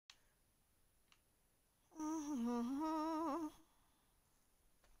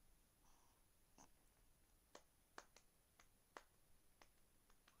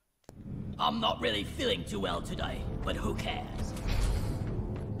I'm not really feeling too well today, but who cares?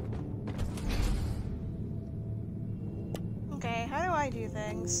 Okay, how do I do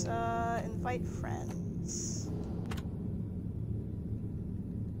things? Invite friends.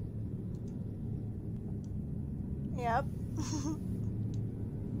 Yep.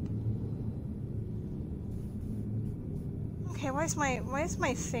 Okay, why is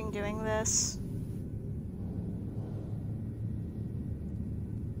my thing doing this?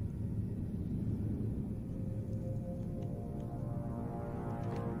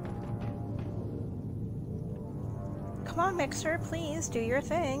 Come on, Mixer, please do your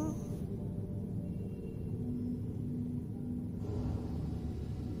thing.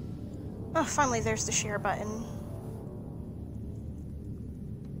 Oh, finally there's the share button.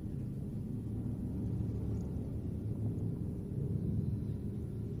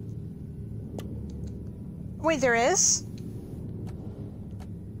 Wait, there is?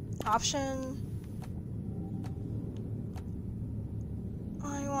 Option.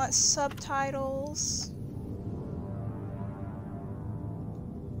 I want subtitles.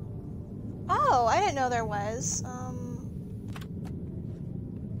 Oh, I didn't know there was. I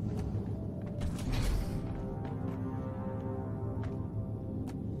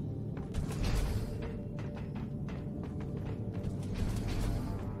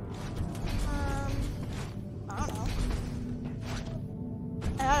don't know.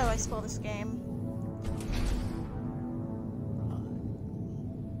 How do I spell this game?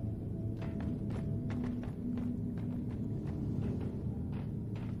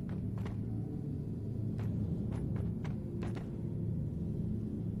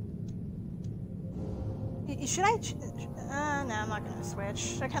 Should I? No, I'm not gonna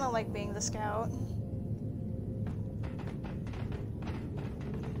switch. I kind of like being the scout.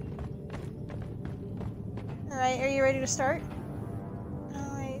 Alright, are you ready to start?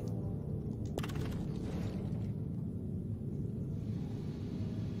 Alright.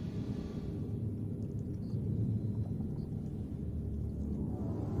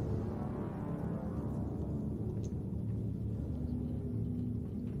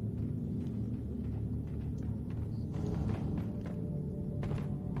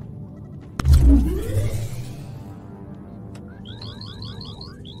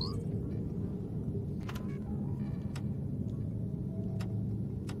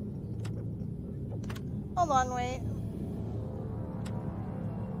 Hold on, wait.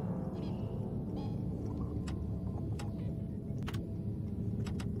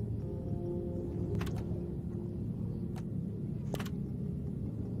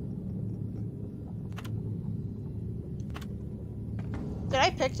 Did I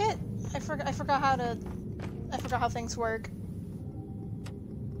pick it? I forgot how things work.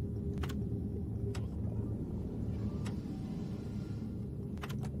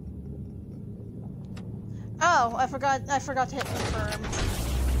 Oh, I forgot to hit confirm.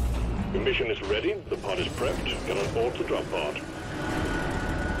 Your mission is ready, the pod is prepped, get on board the drop pod.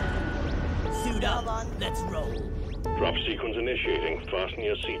 Suit up, Hold on. let's roll. Drop sequence initiating, fasten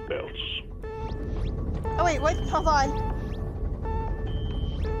your seatbelts. Oh wait, what? Hold on.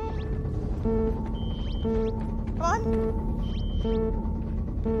 Come on.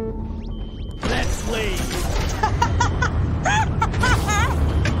 Let's leave!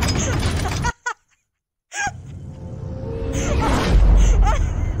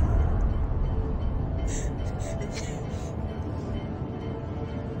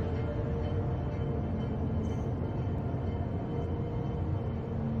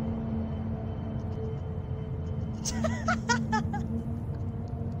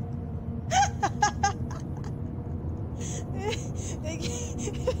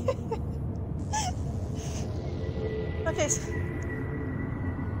 Okay.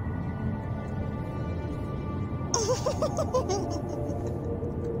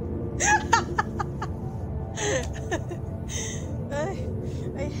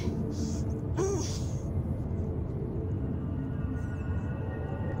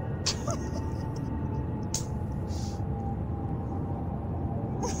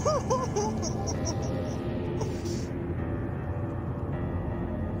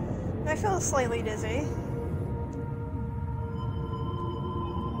 I feel slightly dizzy.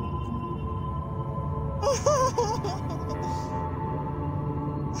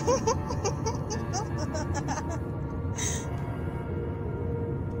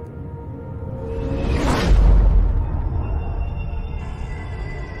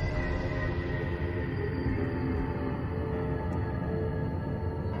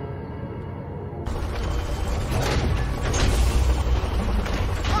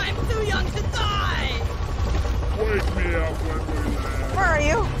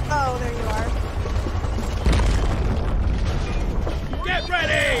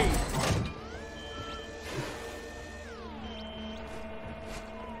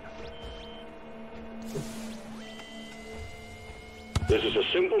 This is a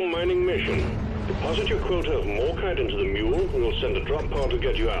simple mining mission. Deposit your quota of morkite into the mule, and we'll send a drop pod to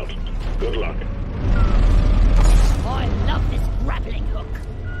get you out. Good luck. I love this grappling hook.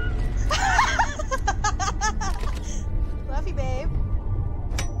 Love you, babe.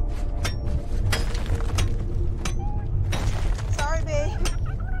 Sorry, babe.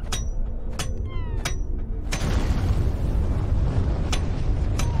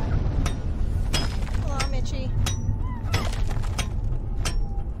 Hello, Mitchie.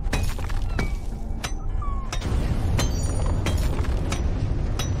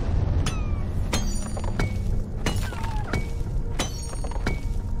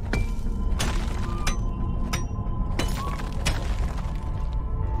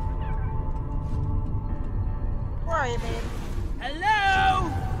 Where are you, babe?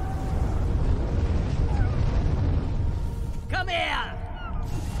 Hello? Come here.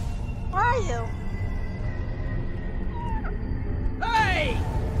 Where are you? Hey!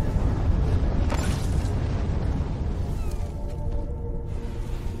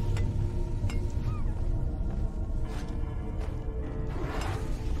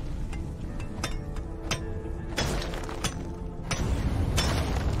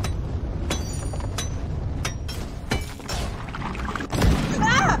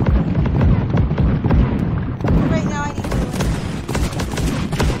 Ah! Right now I need healing.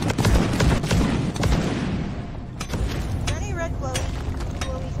 Is there any red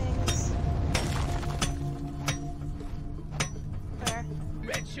glowy things? Where?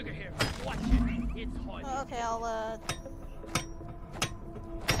 Red sugar here. Watch it. It's hot. Oh, okay, I'll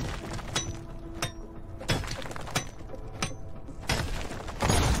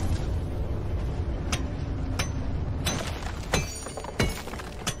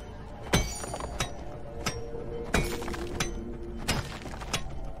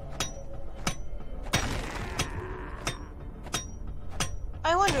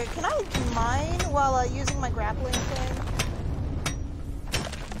I wonder, can I mine while using my grappling thing?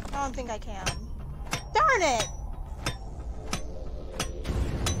 I don't think I can. Darn it!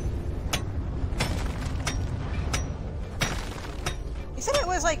 You said it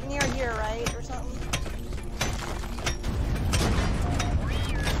was like near here, right? Or something?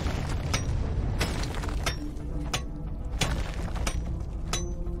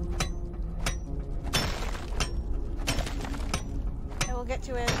 Okay, we'll get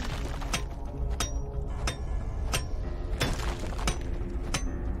to it.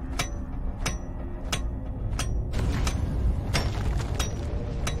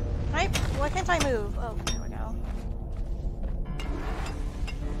 Right? Why can't I move? Oh, there we go.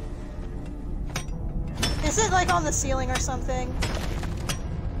 Is it like on the ceiling or something?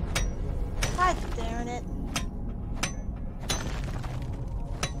 God darn it.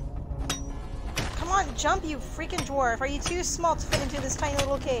 Come on, jump, you freaking dwarf. Are you too small to fit into this tiny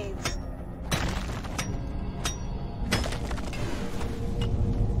little cave?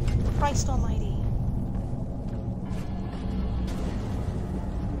 Christ almighty.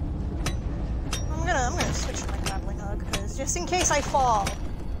 I'm gonna switch to my grappling hook, because just in case I fall.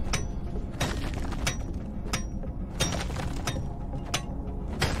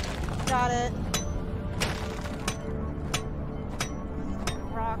 Got it.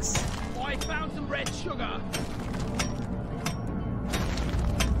 Rocks. I found some red sugar.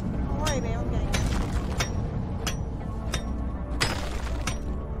 Don't worry, babe, I'm getting it.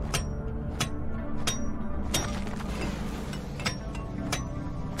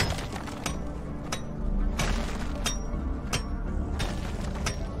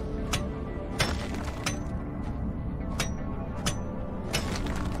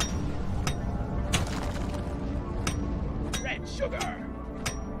 Red sugar.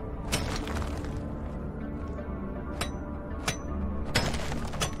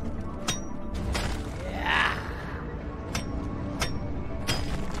 Yeah.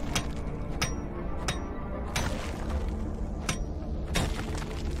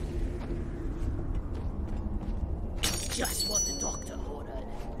 Just what the doctor ordered.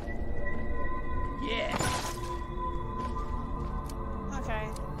 Yeah. Okay.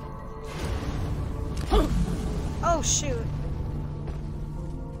 Oh, shoot.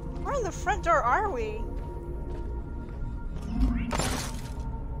 Where in the front door are we?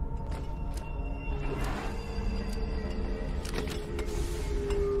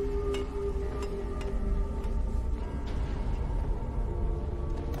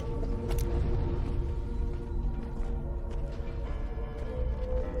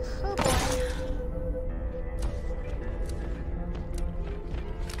 Oh boy.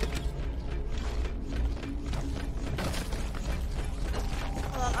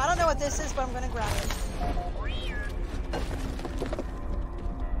 Hold on, I don't know what this is, but I'm gonna grab it.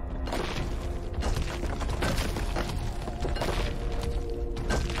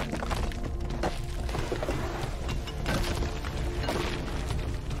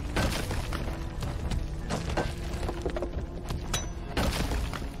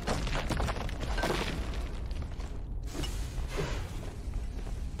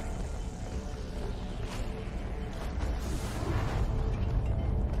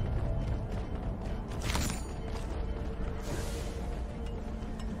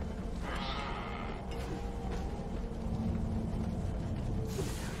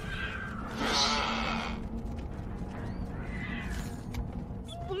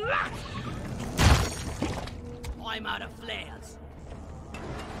 I'm out of flares.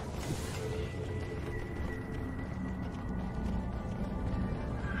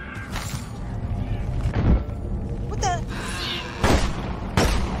 What the?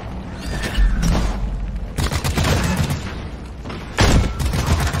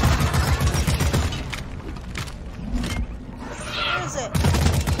 Where is it?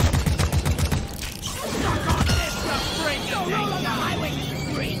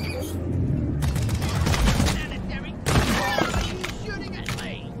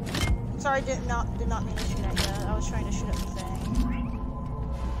 Sorry, did not mean to shoot at you. I was trying to shoot at the thing.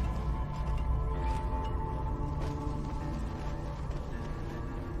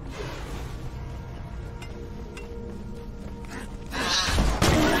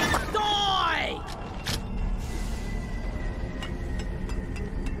 Die!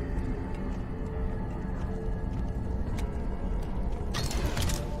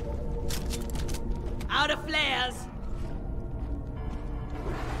 Out of flares.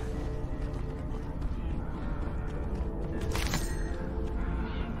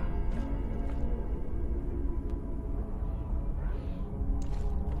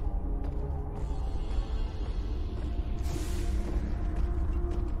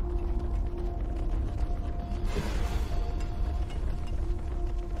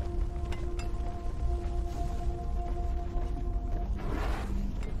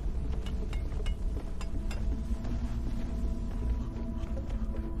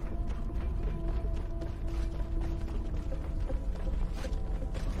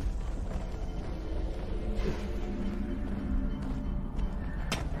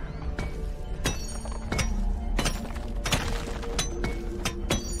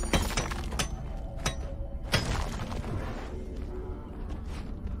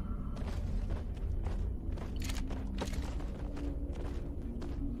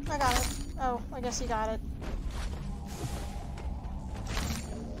 I got it. Oh, I guess you got it.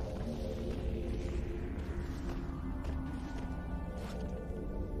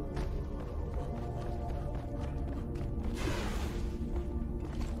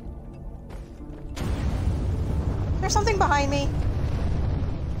 There's something behind me.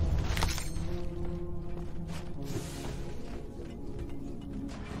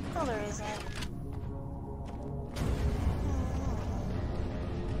 Oh, there isn't.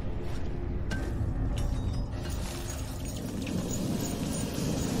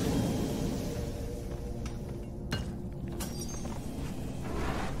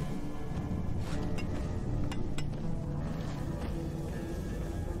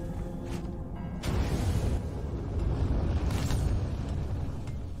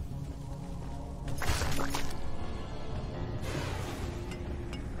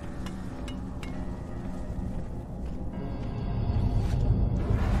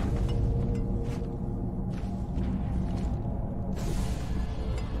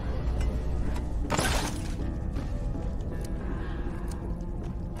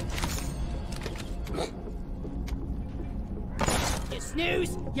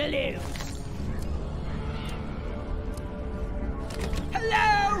 Snooze, you lose.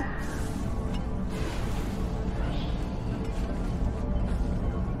 Hello!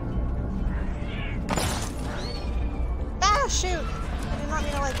 Ah, shoot! I did not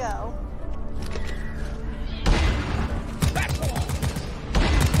mean to let go. Back off!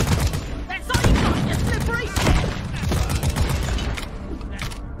 That's all you got, you slippery shit!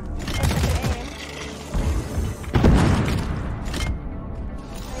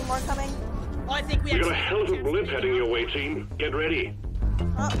 Coming. I think we got a hell of a blip heading your way, team. Get ready.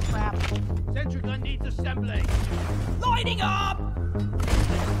 Oh, crap. Sentry gun needs assembling. Lighting up!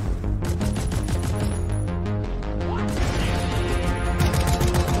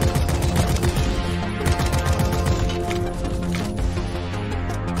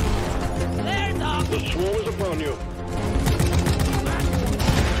 Flares up! The swarm is upon you.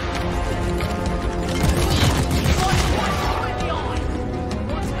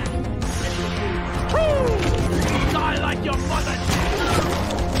 Die like your mother!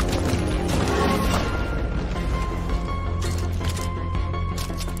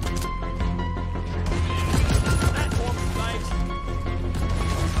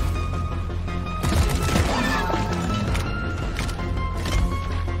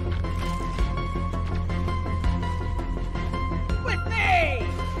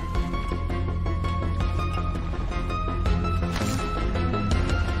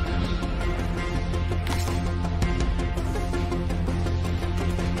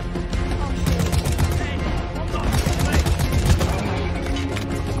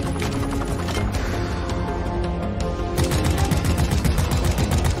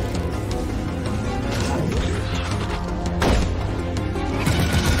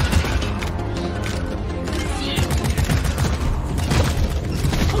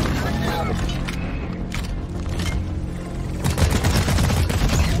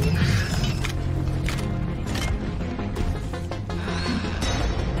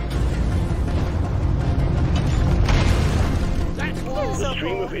 The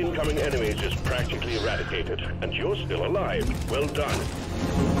stream of incoming enemies is practically eradicated, and you're still alive. Well done.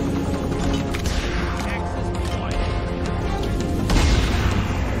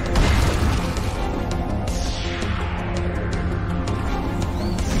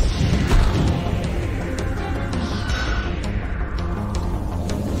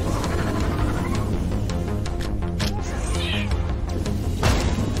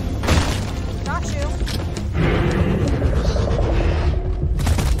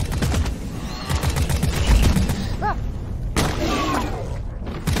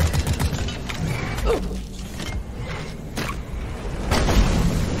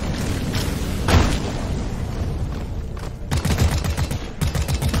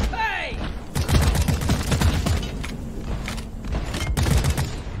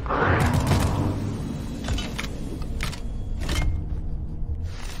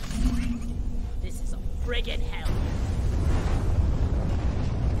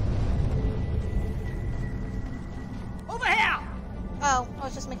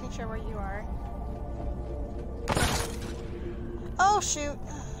 Shoot.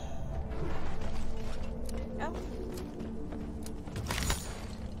 Oh.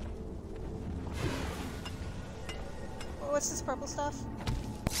 What's this purple stuff?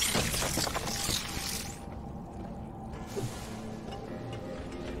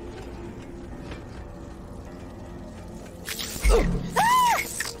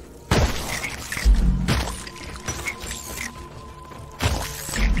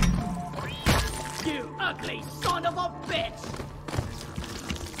 You ugly son of a bitch!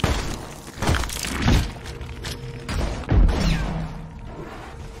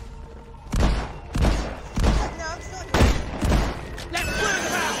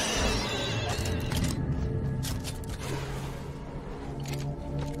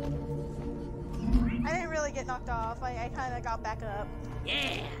 I kind of got back up.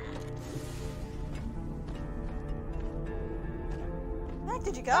 Yeah. Where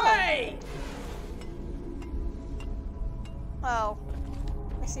did you go? Hey! Oh,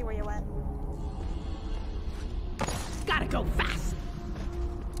 I see where you went. Gotta go fast.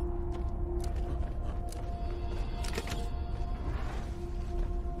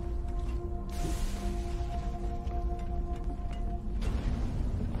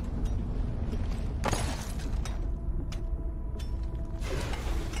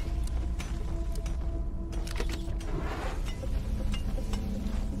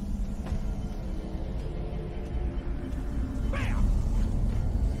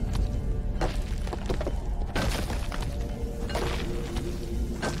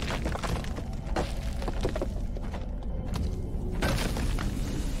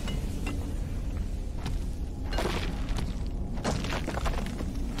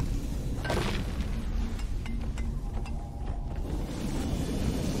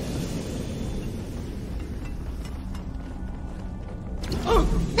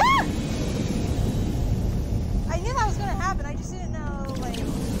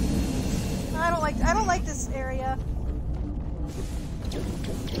 I don't like this area.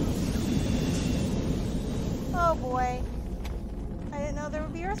 Oh boy. I didn't know there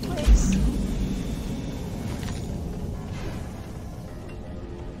would be earthquakes.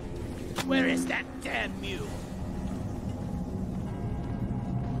 Where is that damn mule?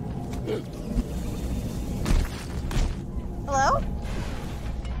 Hello?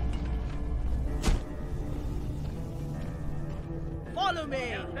 Follow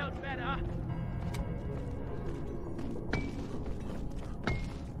me! Felt better.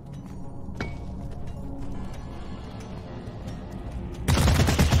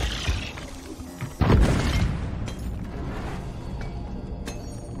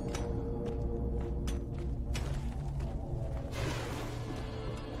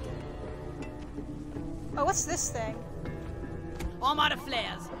 Oh, what's this thing? I'm out of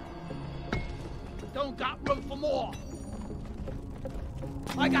flares. Don't got room for more.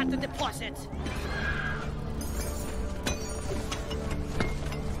 I got the deposit.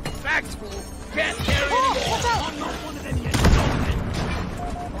 Bags full. Can't carry anymore. Watch out. I'm not one of them yet.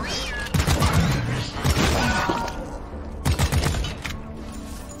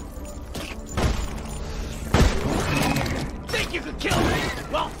 Think you could kill me?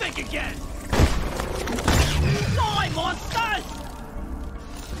 Well, think again. Die, monsters!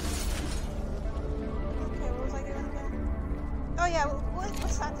 Okay, what was I doing again? Oh yeah,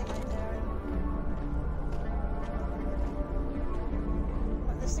 what's that thing right there?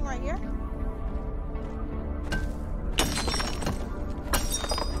 What, this thing right here?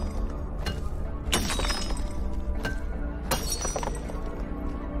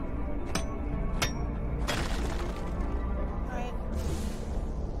 Alright.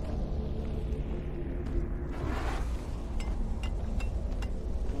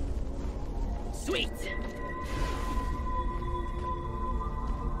 Sweet.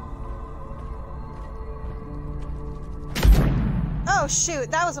 Oh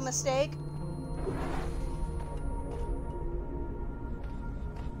shoot, that was a mistake.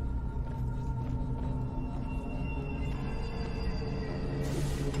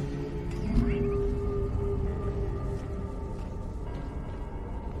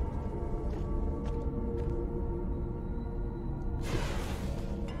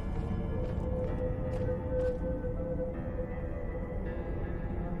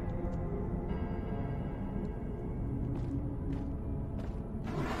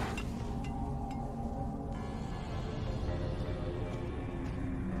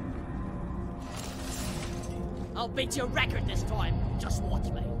 I'll beat your record this time. Just watch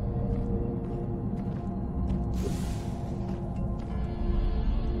me.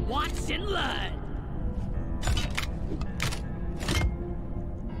 Watch and learn.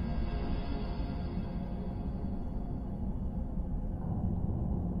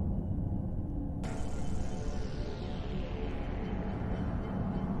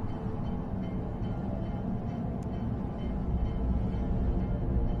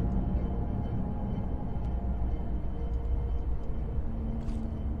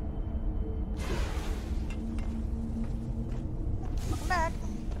 Welcome back.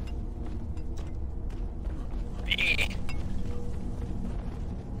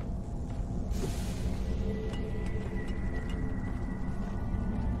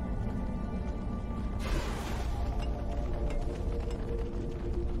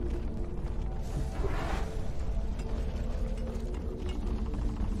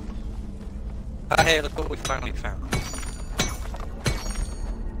 Hey, look what we finally found.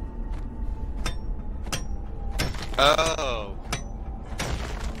 Oh.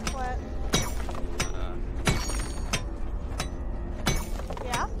 What?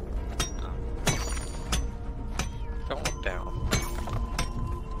 Yeah? Don't look down.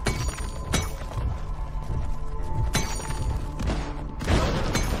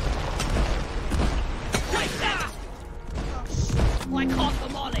 Right there! Oh shit. I caught the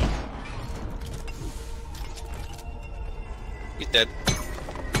molly. He's dead.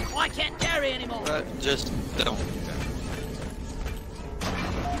 I can't carry anymore. Just don't.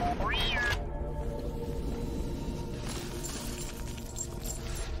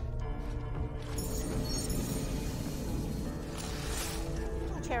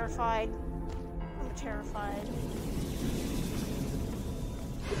 I'm terrified. I'm terrified.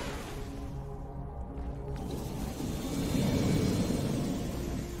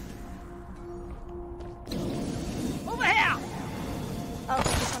 Over here! Oh, I was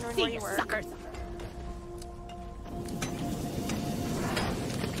just wondering See where you, you were. suckers.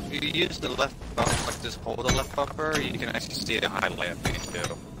 If you use the left bumper, like just hold the left bumper, you can actually see the highlight of things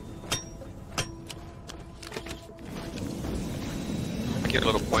too. Like your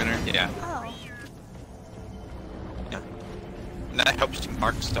little pointer, yeah. Oh. Yeah. And that helps you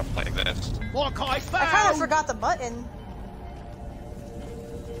mark stuff like this. Mordecai I kind found! of forgot the button.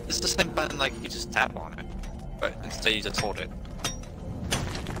 It's the same button, like you just tap on it, but instead you just hold it.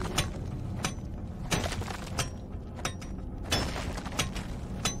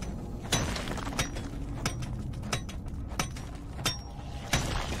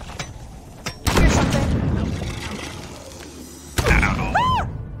 Here's something.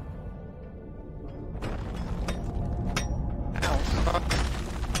 Ow! Ow!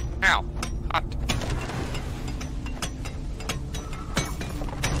 Ow! Hot!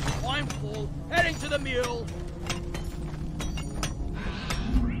 I'm full. Heading to the mule.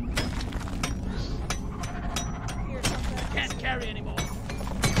 Here's something. Can't carry anymore.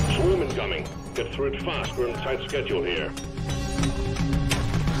 Swarm incoming. Get through it fast. We're on a tight schedule here.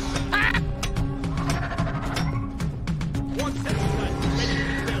 One second, son. Ready to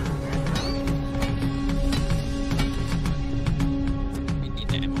be built. We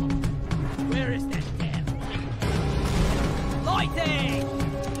need ammo. Where is that damn thing? Lighting!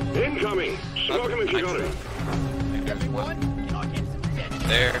 Incoming! Smoke him if you got him. Everyone, can I get some attention?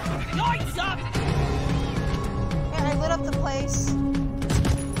 There. Lights up! Yeah, I lit up the place.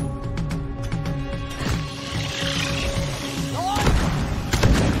 Go on!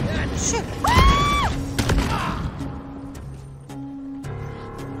 Shoot! Ah!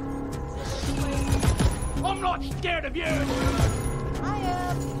 I'm not scared of you! I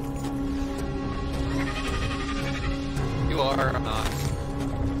am. You are not.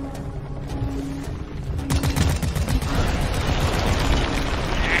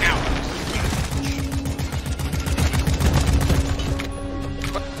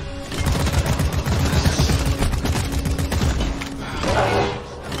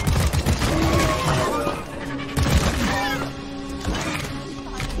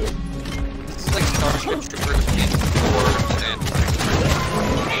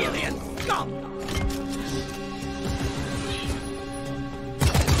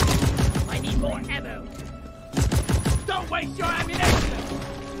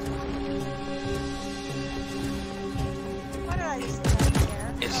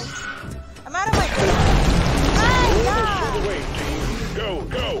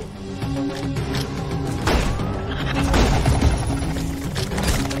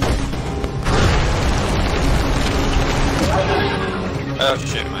 Oh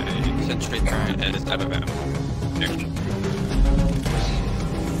shit, my sentry turret is out of ammo.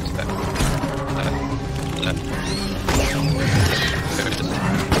 Left. There it is.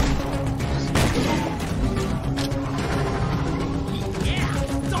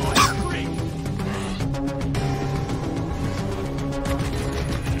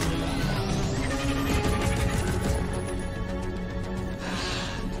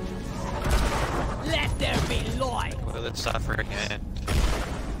 Let there be light. Will it suffer again?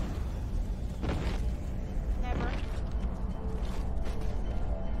 Never.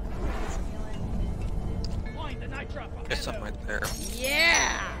 Find the nitro for There's some ammo. right there.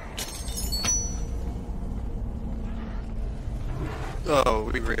 Yeah. Oh,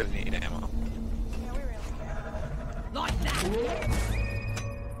 we really need ammo. Yeah, we really can. Like that.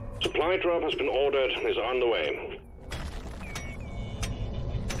 Supply drop has been ordered and is on the way.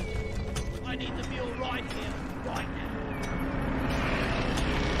 I need the mule right here, right now.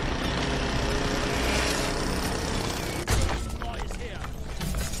 Supply is here.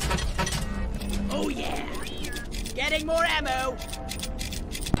 Oh yeah. Getting more ammo.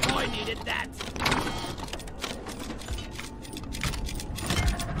 I needed that.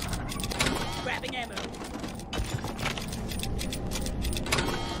 Grabbing ammo.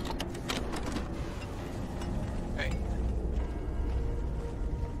 Hey.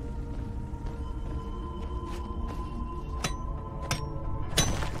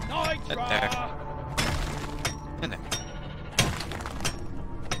 Nitro! there. In there.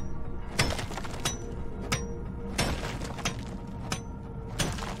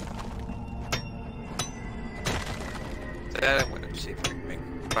 That I'm gonna see if we can make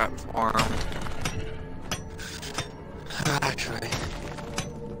a platform. Actually,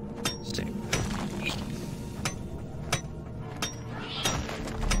 see.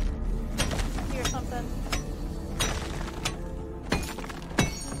 Hear something.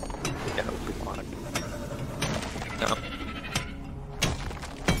 Yeah, we want it. No.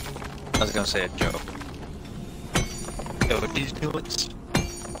 I was gonna say a joke. Yo, these nuance.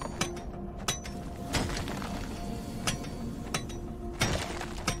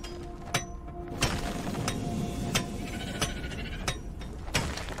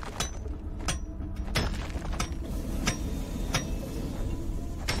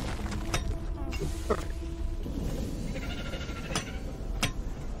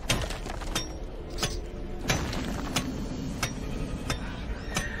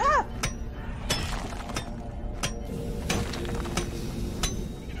 Ah!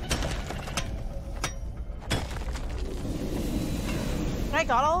 I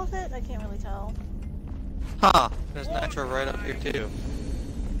got all of it? I can't really tell. Huh, there's nitro right up here too.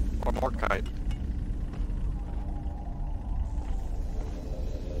 Or more kite.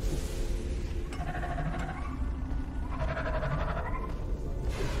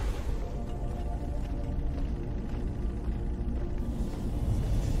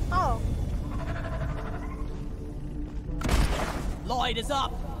 Oh. Light is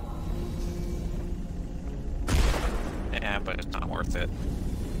up. Yeah, but it's not worth it.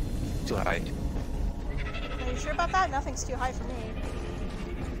 Too high. Are you sure about that? Nothing's too high for me.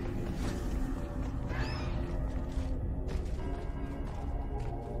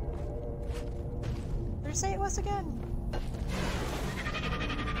 What did you say it was again?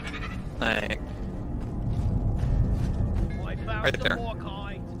 Hey, I found Right the there. more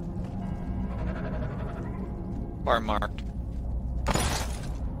kind. bar marked.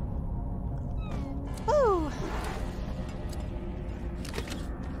 Woo!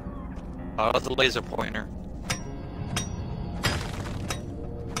 Oh, the laser pointer.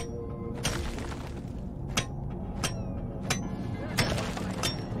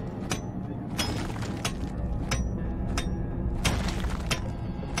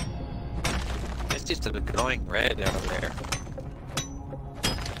 It's just a glowing red over there.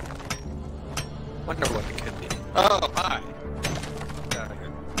 Wonder what it could be. Oh, hi! Get out of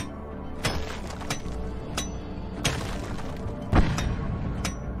here.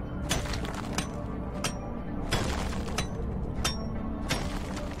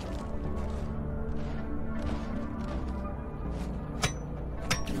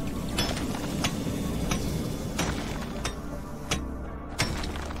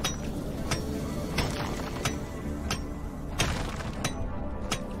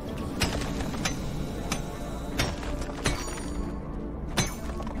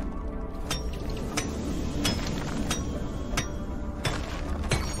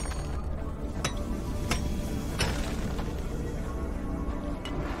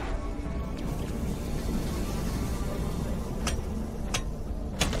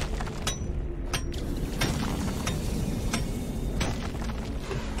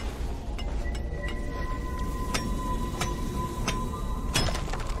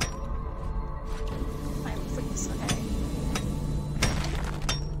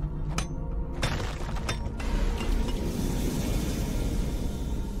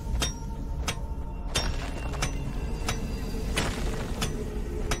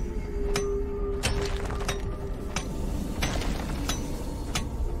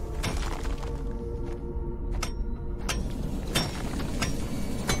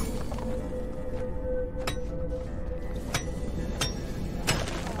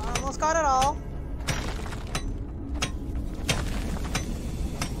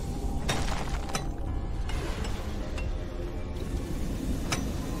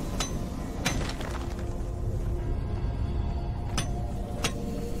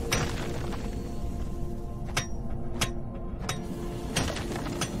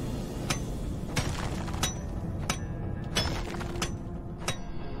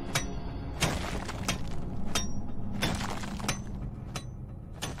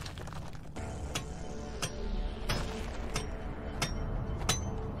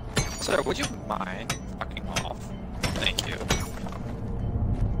 Sir, would you mind fucking off? Thank you.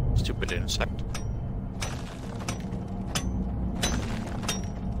 Stupid insect.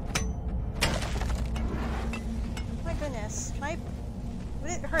 My goodness.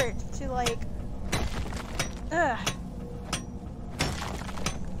 Would it hurt to, like... Ugh.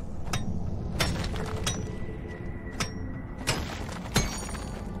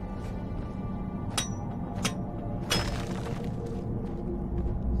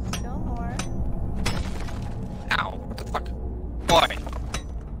 Still more. Ow, what the fuck? Boy!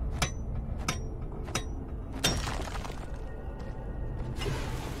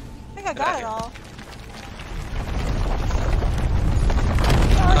 I think I got it all.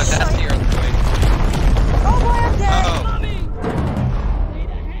 Oh, that's shit. the earthquake. Oh boy, I'm dead! Oh! Mommy! Need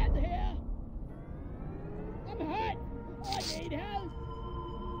a hand here! I'm hurt! I need help!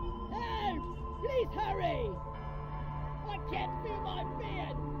 Help! Please hurry! I can't feel my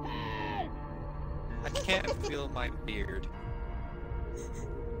beard! Help! I can't feel my beard.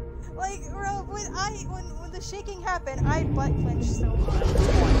 Like, bro, when the shaking happened, I butt clenched so hard.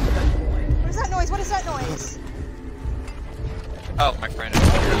 What is that noise? What is that noise? Oh, my friend.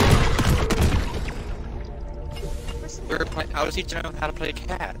 Where's some- I was teaching him how to play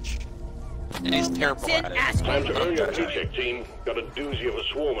catch. And he's terrible That's at it, it. asshole. Time to earn your paycheck, team. Got a doozy of a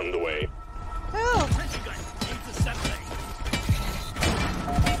swarm underway. Who?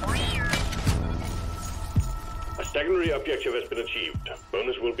 A secondary objective has been achieved.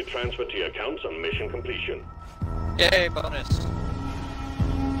 Bonus will be transferred to your accounts on mission completion. Yay, bonus.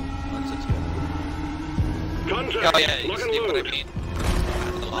 Once it's good. Contact! Oh yeah, you Lock and see what I load! mean.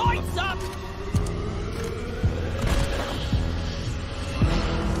 Lights up!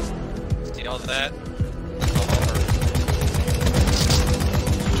 See all that?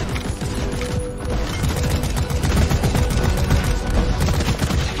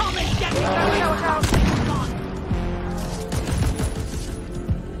 Tommy, get me! Watch out.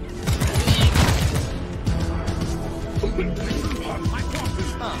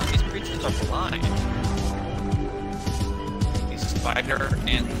 Huh, these creatures are blind. These spider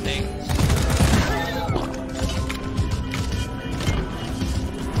ant things.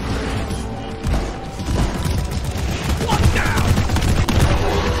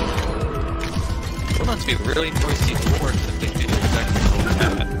 It must be really noisy doors that they do exactly like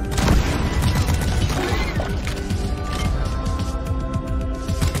that.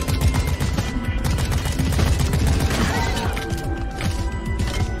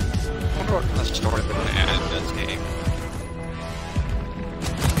 I wonder what kind of story they're going to add in this game.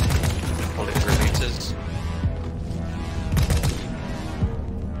 Holy releases.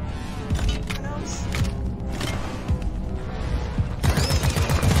 Who knows?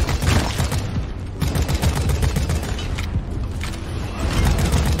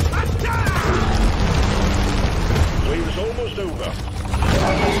 Wave is almost over.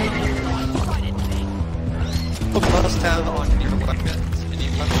 The must have on your weapons, and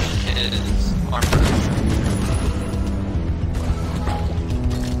your weapon is armor.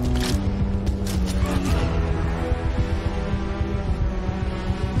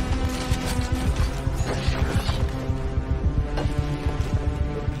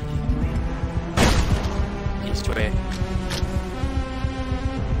 East way.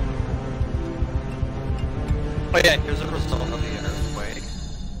 Oh yeah, here's a result of the earthquake.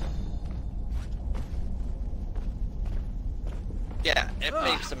 Yeah, it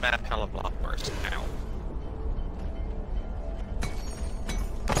makes the map hell of a lot worse now.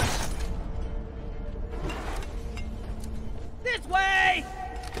 This way!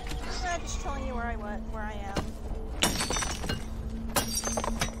 Yeah, just telling you where I am.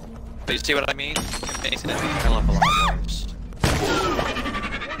 But you see what I mean? It makes it a hell of a lot worse.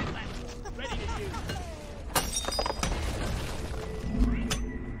 Ready to use.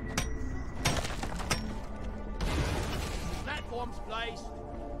 Platforms placed.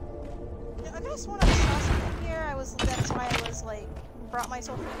 I could have sworn I saw something here. That's why I was like, brought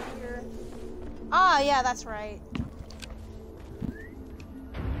myself over here. Ah, yeah, that's right.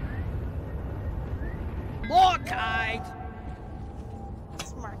 More kite!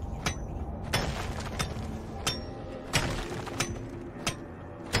 It's marking it for me.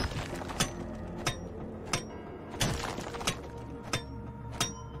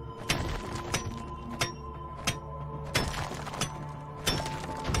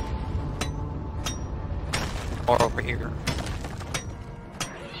 Or over here.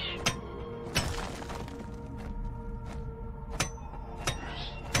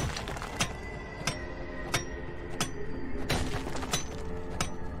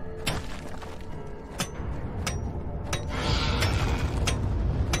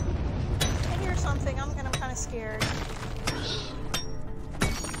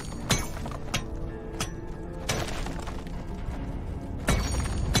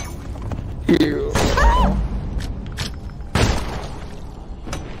 Ew.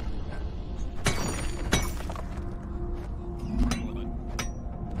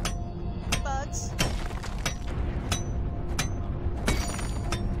 Bugs.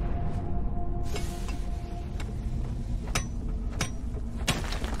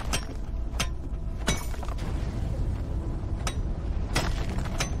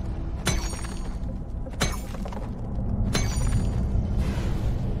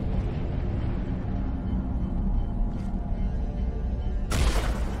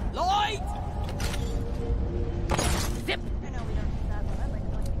 Lloyd! Zip! I know we don't do that, but I like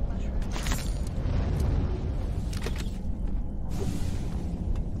collecting mushrooms.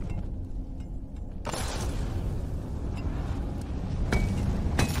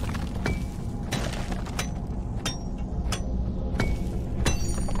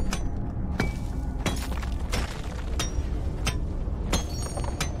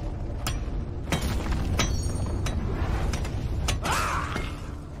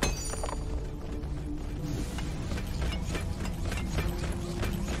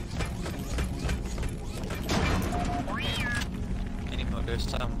 Any more this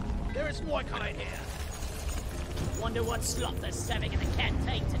time? There is more kind here. Wonder what slop they're serving in the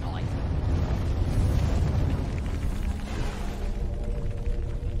canteen tonight.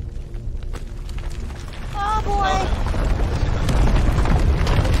 Oh boy!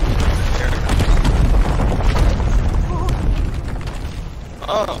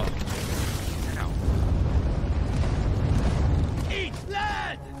 Oh. Ow. Eat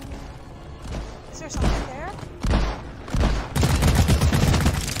lead! Is there something there?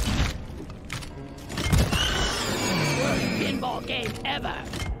 Worst pinball game ever!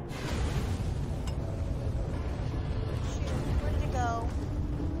 Shoot, where did it go?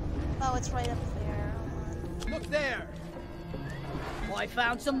 Oh, it's right up there. Look there! I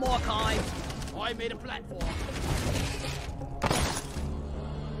found some more kind. I made a platform.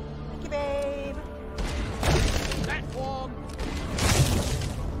 Thank you, babe. Platform!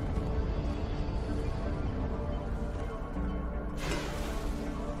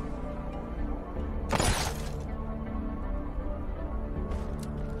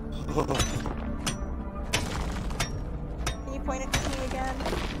 Can you point it to me again?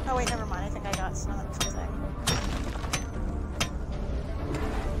 Oh wait, never mind. I think I got something.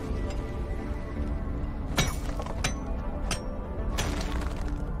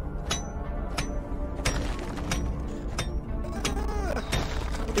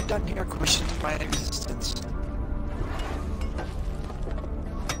 Somebody done here questions my existence.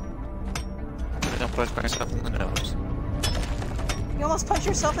 I don't punch myself in the nose. You almost punch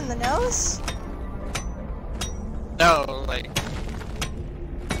yourself in the nose? No, like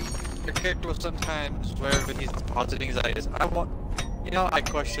your character will sometimes wherever he's depositing his ideas. I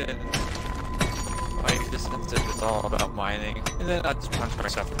question my existence if it's all about mining, and then I just punch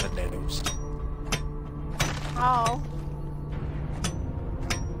myself in the nose. Oh.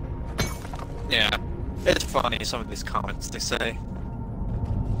 Yeah, it's funny some of these comments they say.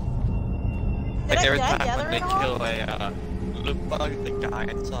 Did Like every I time gather when they it all? kill a loot bug, they die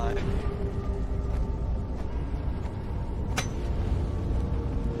inside.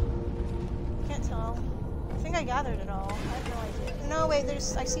 Can't tell. I think I gathered it all. I have no idea. No, wait,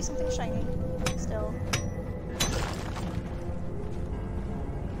 I see something shiny. Still.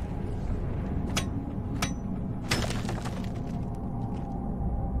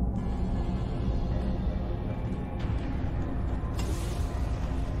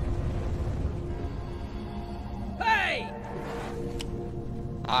 Hey!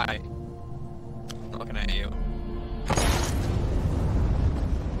 Hi. Looking at you.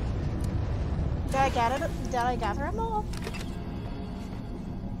 Did I gather them all?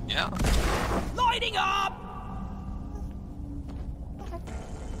 Yeah. Lighting up! Okay.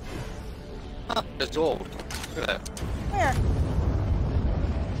 Huh, it's gold. Look at that. Where?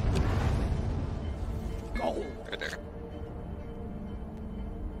 Gold. Right there.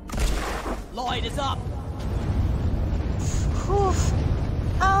 Light is up! Oof.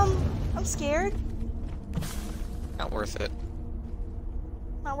 I'm scared. Not worth it.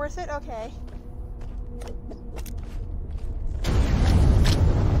 Not worth it? Okay.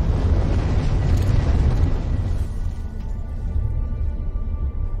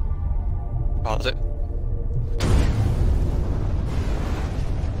 Pause it.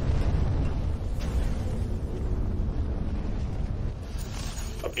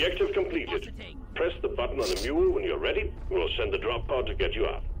 Objective completed. Press the button on the mule when you're ready. We'll send the drop pod to get you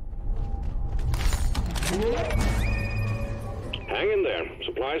out. Hang in there.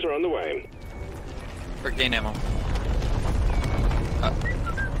 Supplies are on the way. For gain ammo.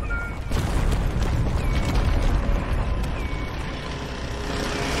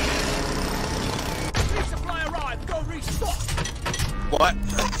 What?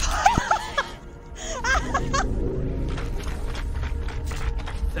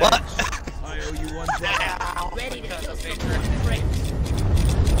 What? I owe you one back. Ready to kill some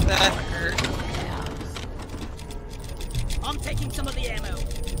That hurt. I'm taking some of the ammo.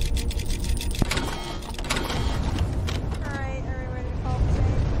 Alright, are we ready to fall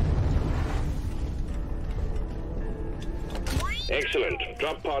safe? Excellent.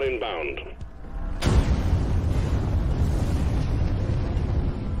 Drop pod inbound.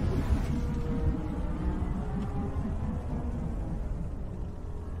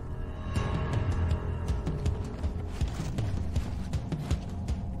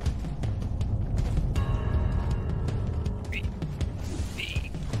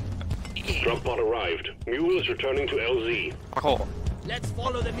 Drop pod arrived. Mule is returning to LZ. Oh. Let's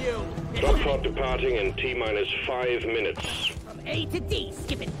follow the mule. Drop pod departing in T-minus 5 minutes. From A to D,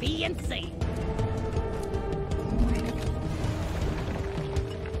 skipping B and C.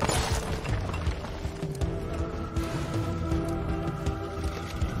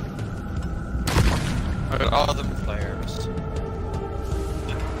 Look at all them players.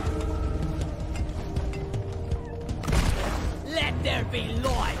 Let there be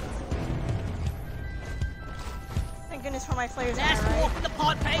light. Thank goodness for my flares on Let's my right. walk the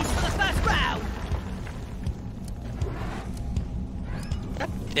pod pace for the first round.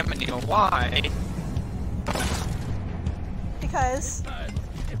 Damn it, Neil, why? Because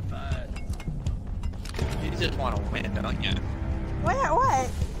You just want to win, don't you? what?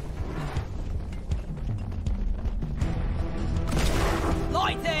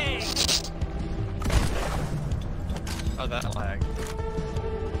 Lighting. Oh, that lag.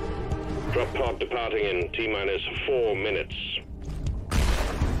 Drop pod departing in T-minus 4 minutes.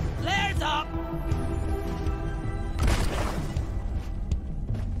 Flares up.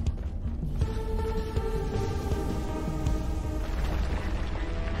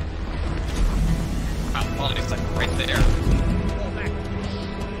 Well, it's like right there. Fall back.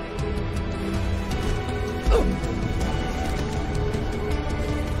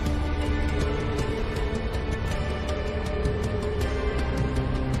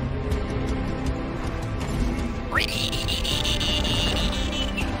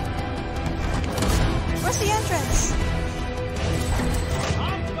 Where's the entrance?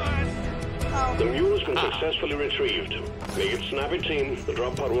 I'm first. Oh. The mule's been successfully retrieved. Make it snappy, team. The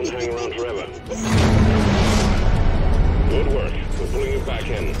drop pod won't hang around forever. Good work. We're pulling it back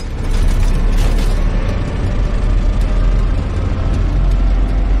in.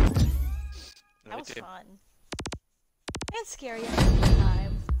 That was fun. And scary at the same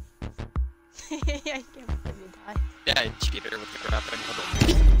time. I can't believe you die. Yeah, I cheated with the grappling.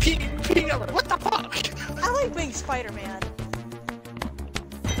 What the fuck? I like being Spider-Man.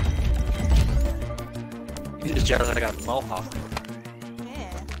 You're just jealous I got a mohawk.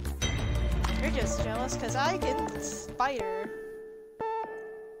 Yeah. You're just jealous because I can spider.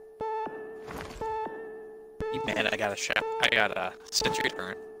 You mad I got a shot? I got a sentry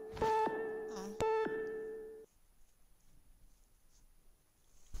turn.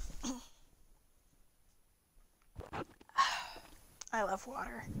 I love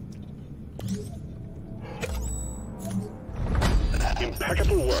water.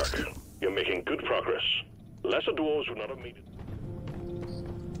 Impeccable work. You're making good progress. Lesser dwarves would not have made it.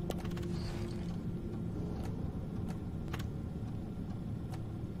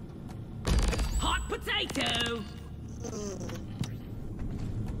 Hot potato.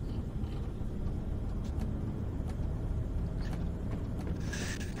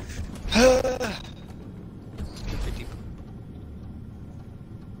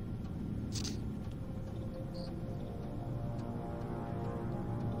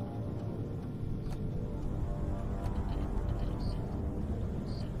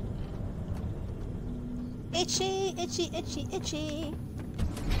 Itchy, itchy, itchy, itchy.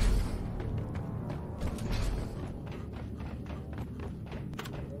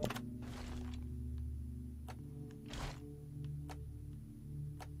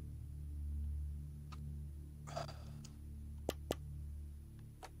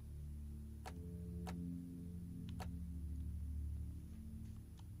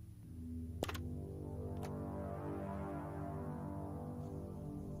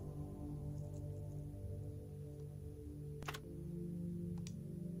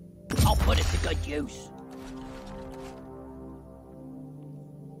 I'll put it to good use.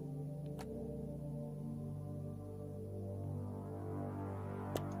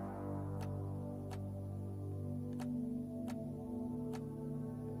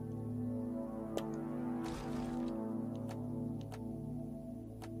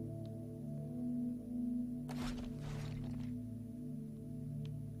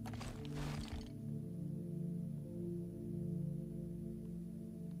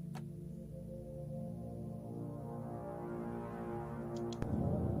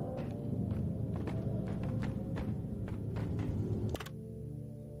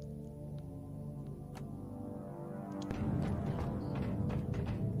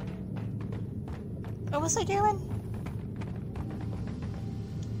 What was I doing?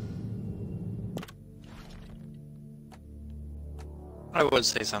 I would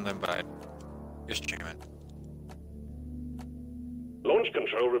say something, but I just stream it. Launch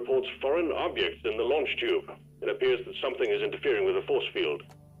control reports foreign objects in the launch tube. It appears that something is interfering with the force field.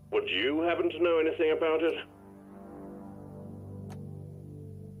 Would you happen to know anything about it?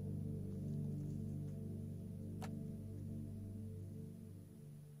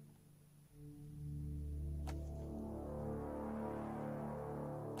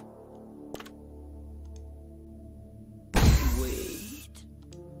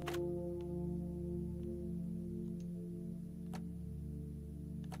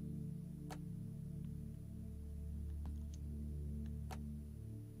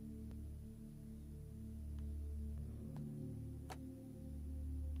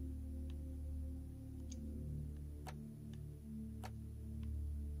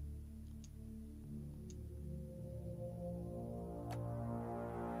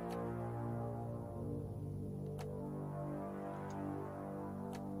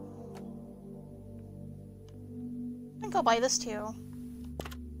 I think I'll buy this too.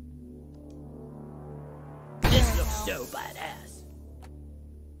 This looks so badass.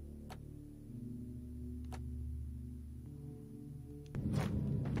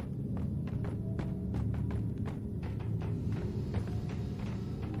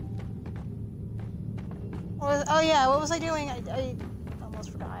 Oh yeah, what was I doing? I almost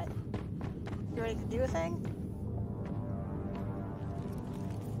forgot. You ready to do a thing?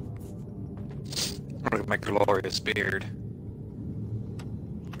 Look at my glorious beard.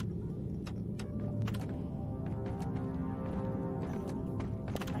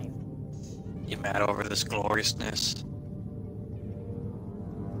 You mad over this gloriousness?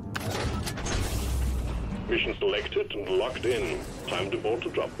 Mission selected and locked in. Time to board the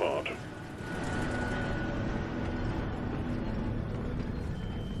drop pod.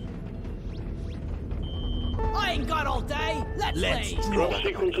 I ain't got all day. Let's leave. Drop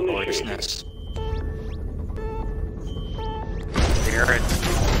sequence initiated. Gloriousness. Hear it.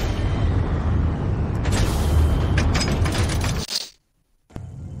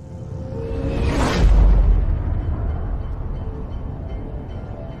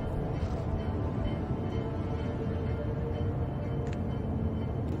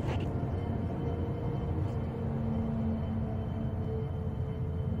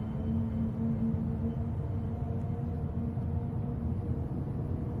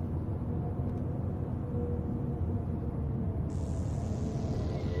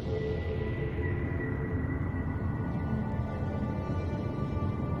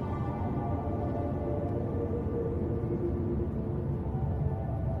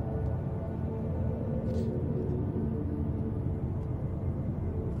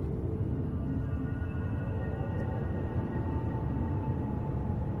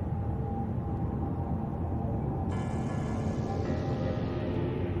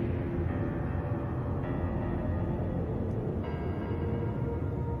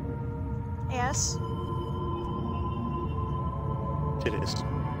 Yes. It is.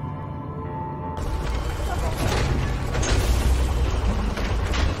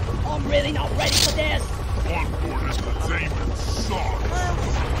 I'm really not ready for this. Onboard entertainment sucks.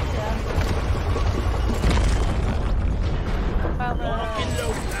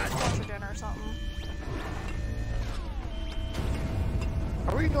 Lunch or dinner or something.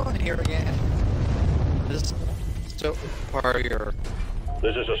 Are we going here again? This is still part of your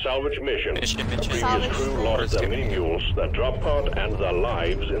This is a salvage mission. mission. Previous crew lost their mini mules, their drop pod, and their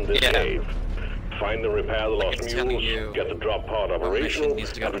lives in this cave. Find and repair the lost mules, get the drop pod operational,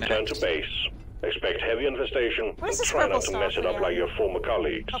 needs to go and return to next. base. Expect heavy infestation, What is and this try not purple to mess stuff it up again? like your former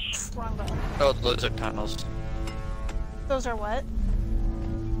colleagues. Oh, pfft, wrong button. Oh, those are tunnels. Those are what?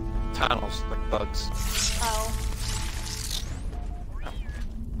 Tunnels, like bugs. Oh.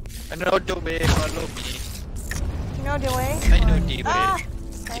 I know the way, follow me. You know the way? I know the way. Ah!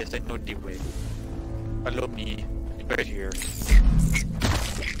 Okay. Yes, I know the way. Follow me. Right here.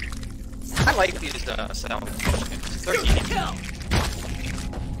 I like these sound missions. They're easy.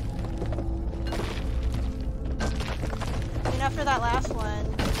 And after that last one,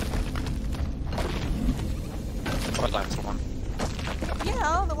 What last one? you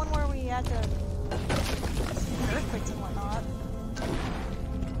know, the one where we had to earthquakes and whatnot.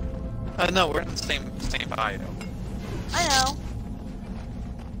 No, we're in the same biome. I know.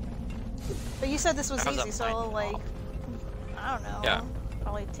 But you said this was How's that easy, so fine? like, I don't know. Yeah.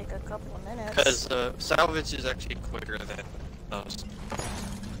 Probably take a couple of minutes. Because salvage is actually quicker than those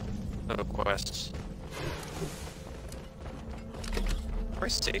little quests.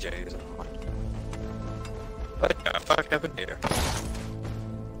 Where's CJ? What the fuck happened here?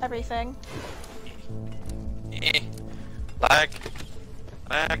 Everything. Lag.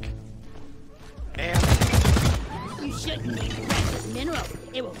 And You shouldn't eat precious mineral.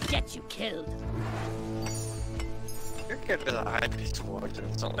 It will get you killed. you're getting to the high-pitched voice.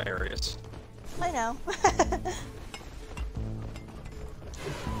 It's hilarious. I know.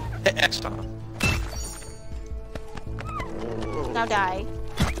 Hit X on him. Now die.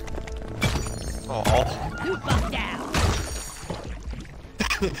 Oh. You fuck down.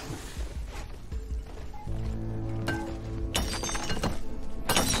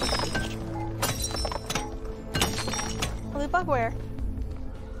 Blue bug where?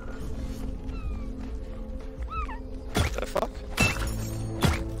 What the fuck?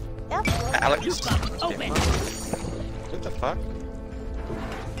 Yep. Alex? Open. What the fuck?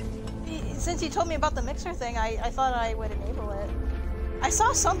 Since you told me about the mixer thing, I thought I would enable it. I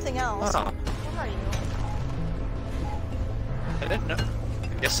saw something else. Oh. Where are you? I didn't know. I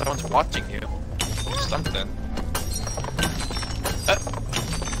guess someone's watching you. Something.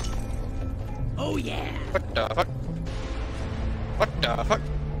 Oh yeah. What the fuck? What the fuck?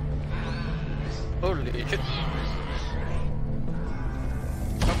 Holy shit.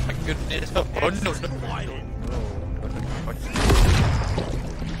 Oh my goodness. Oh no, no.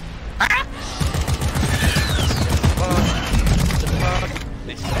 Ah! The bug.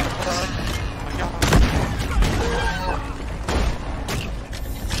 They see the bug. Oh my god.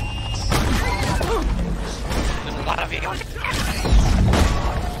 There's a lot of you.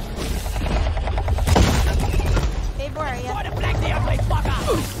 Babe, where are you? What a black the ugly fucker!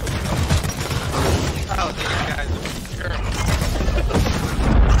 Oh, these guys are sure.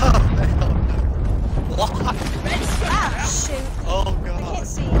 Oh, the hell? What? Ah, shoot. Oh I god. can't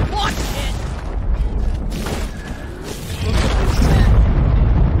see. What shit?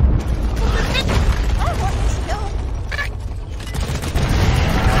 Oh, what needs to go?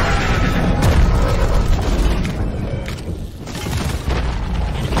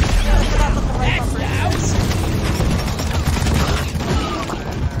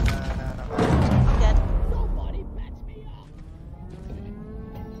 Somebody patch me up.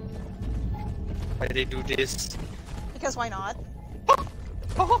 Why did they do this? Because why not?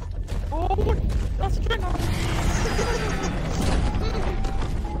 Oh, that's good.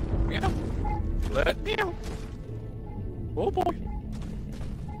 Meow. Let meow. Oh boy.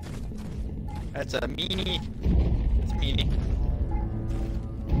 That's a meanie. It's a meanie.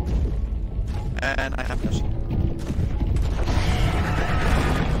 And I have no sheet.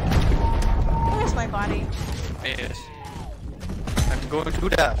 Where's my body? Yes. I'm going to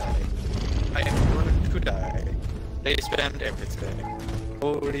die. I am going to die. They spend everything.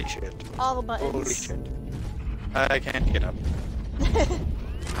 Holy shit. All the buttons. Holy shit. I can't get up.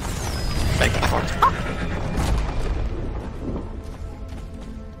 Thank you for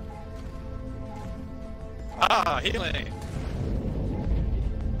Ah, healing!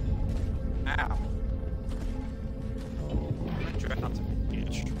 Ow. I'm trying not to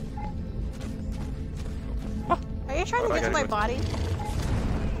itch. Are you trying to Oh, I get to gotta my go. body?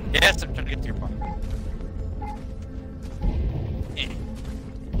 Yes, I'm trying to get to your body.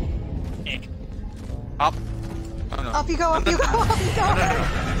 Up. Oh no. Up you go, up No, you no, go, no. up you go!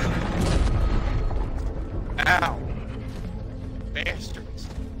 Ow! Bastards!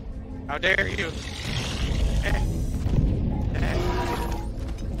 How dare you!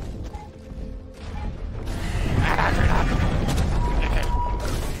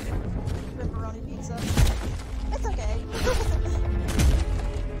 Pepperoni pizza. It's okay.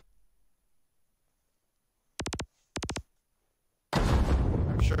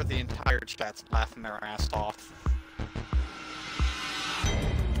 I'm sure the entire chat's laughing their ass off.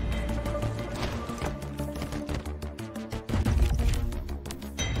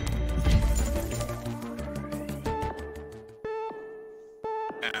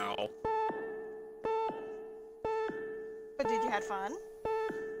 Ow. But did you have fun?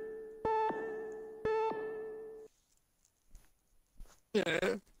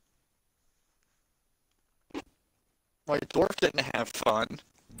 Yeah. My dwarf didn't have fun.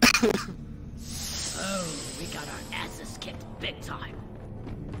 Oh, we got our asses kicked big time.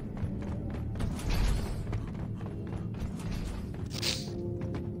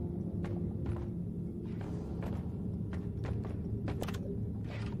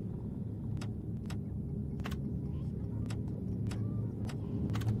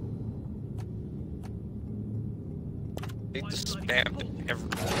 They just spammed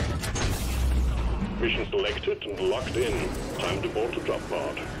everywhere. Mission selected and locked in. Time to board the drop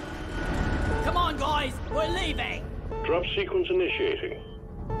pod. Come on, guys, we're leaving. Drop sequence initiating.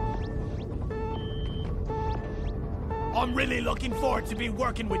 I'm really looking forward to be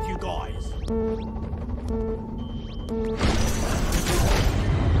working with you guys.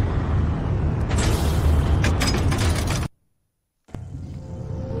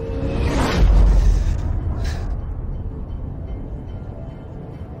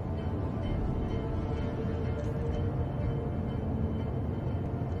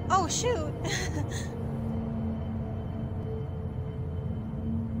 Oh, shoot.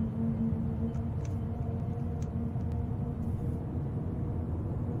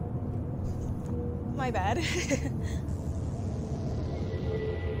 My bad.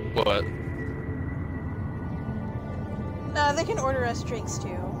 What? They can order us drinks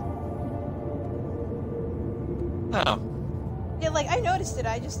too. Oh. Yeah, like, I noticed it,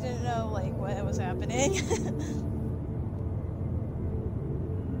 I just didn't know, like, what was happening.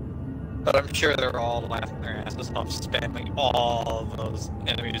 But I'm sure they're all laughing their asses off, spamming all of those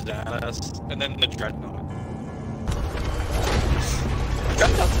enemies at us, and then the Dreadnought.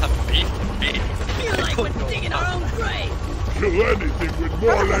 Dreadnoughts have beef. Feel like we're digging our own grave. Kill anything with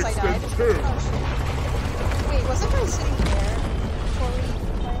more legs than two. Oh, shit. Wait, was that guy sitting there before we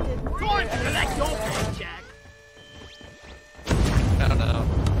landed? Time to collect your paycheck. I don't know.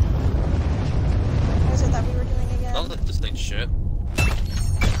 What was it that we were doing again? Sounds like distinct shit.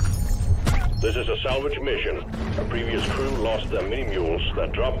 This is a salvage mission. A previous crew lost their mini-mules, their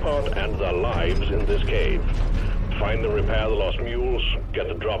drop pod, and their lives in this cave. Find and repair the lost mules, get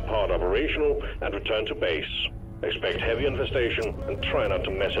the drop pod operational, and return to base. Expect heavy infestation, and try not to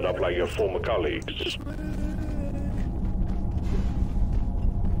mess it up like your former colleagues.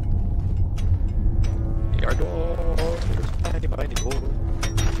 Your door, there's mighty door.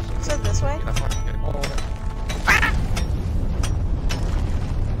 So this way?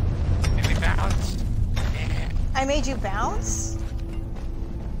 Bounce. I made you bounce?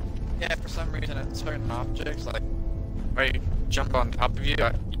 Yeah, for some reason at certain objects, like, if I jump on top of you,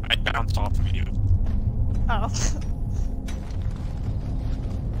 I bounce off of you. Oh.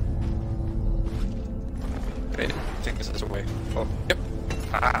 Wait, I think this is a way. Oh, yep.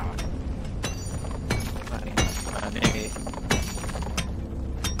 Ah. Money.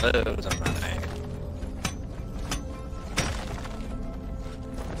 Loads of money.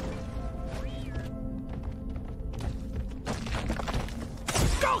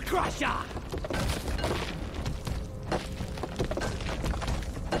 Skull Crusher!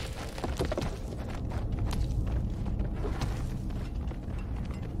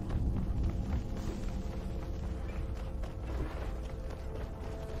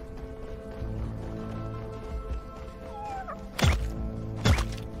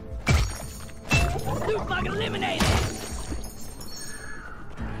 Loot bug eliminated!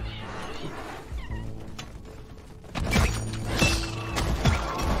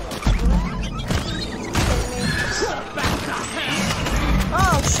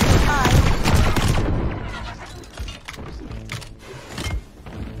 Oh, shit, hi.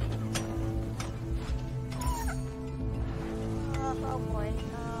 Oh boy.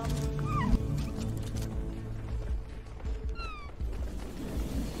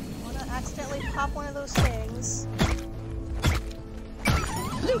 I wanna accidentally pop one of those things.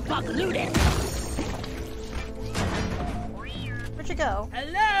 Loot bug looted! Where'd you go?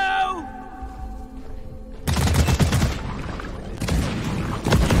 Hello?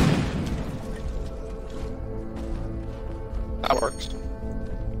 That works.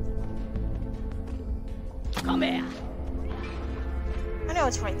 Come here. I know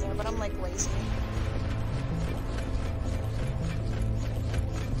it's right there, but I'm like lazy.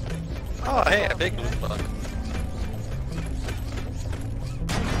 Oh, hey, a big loot bug.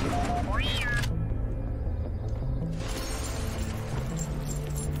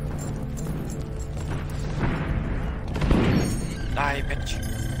 Die, bitch.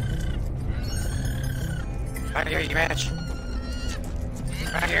 Right here, you bitch.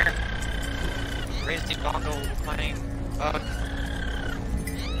 Right here. Raise the dongle playing bug.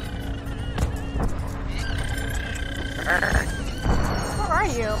 Where are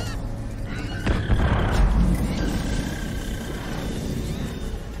you?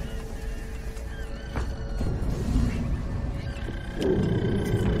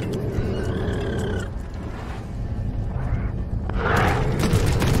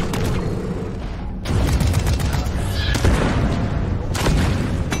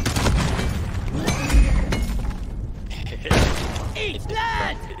 Eat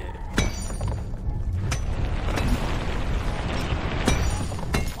blood!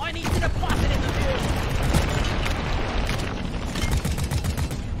 I need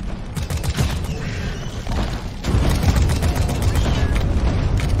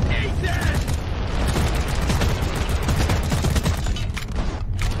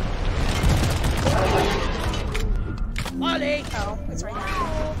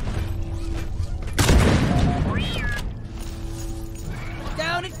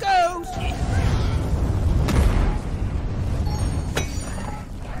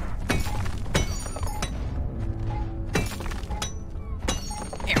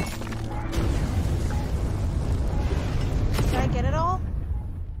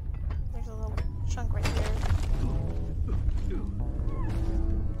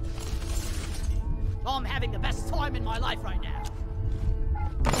time in my life right now.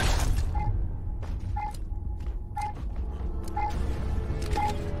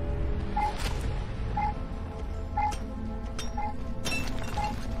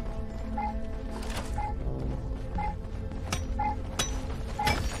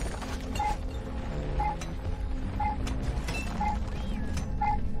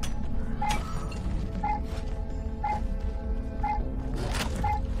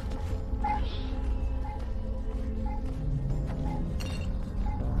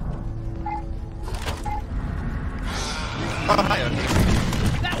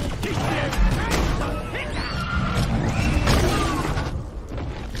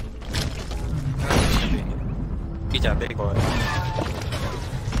 He's a big boy. He's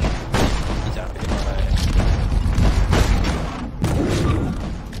a big boy.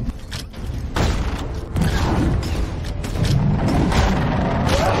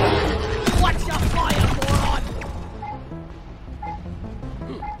 Watch your fire, moron!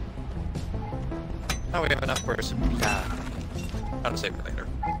 Now we have enough for a super. I'll save it later.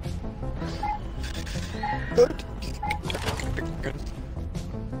 Good. Good.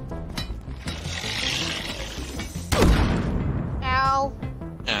 Ow.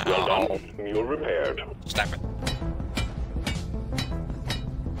 Well done. Mule repaired. Stab it.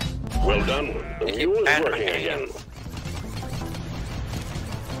 Well done. The mule is working again.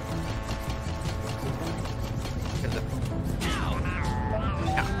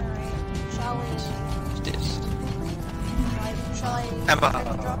 Shall we? What's this? Shall I Emma. get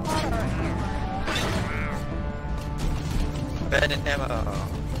the drop pod or? Ben and Emma.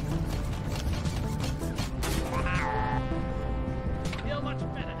 Feel much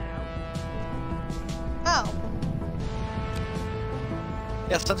better now. Oh.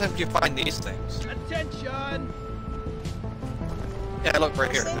 Yeah, sometimes you find these things. Attention! Yeah, look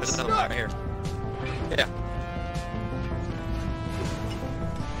right here. Those There's things? another one right here. Yeah.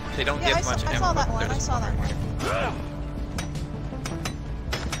 They don't Yeah, give I much saw ammo. that but one. I there's saw that one.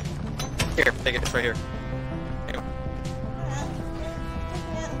 Here, take it. It's right here. Here.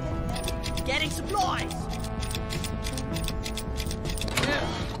 Getting supplies!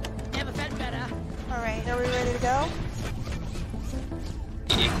 Never felt better. Alright, are we ready to go?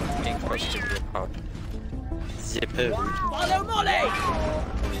 Being close to the pod. Zipper. Follow Molly!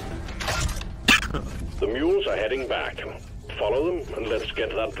 The mules are heading back. Follow them and let's get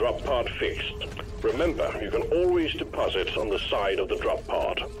that drop pod fixed. Remember, you can always deposit on the side of the drop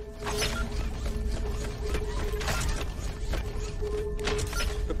pod.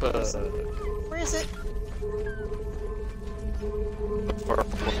 Where is it?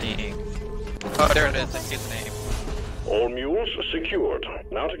 Purple thing. Oh, there it is. I see the name. All mules secured.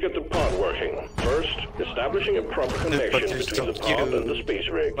 Now to get the pod working. First, establishing a proper connection they're between so the pod cute. and the space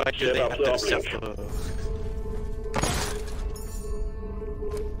rig. Why do Set they up have the to uplink. suffer?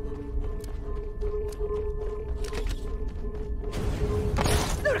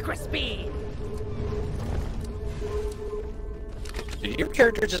 Ludicrous speed! Did your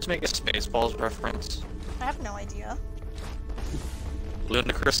character just make a Spaceballs reference? I have no idea.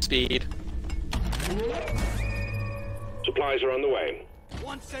 Ludicrous speed. Supplies are on the way.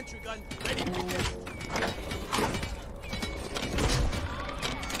 One sentry gun, ready to begin.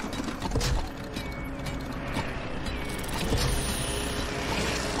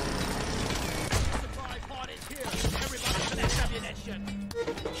 Supply pod is here. Everybody collect ammunition.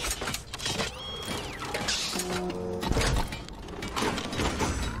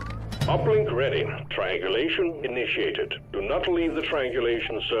 Uplink ready. Triangulation initiated. Do not leave the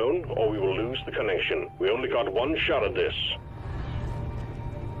triangulation zone or we will lose the connection. We only got one shot at this.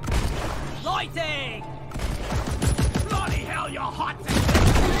 Lighting! Bloody hell, you're hot!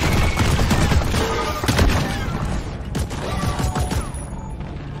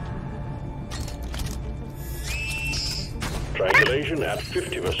 Triangulation at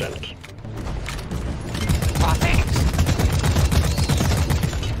 50%. Ah, thanks.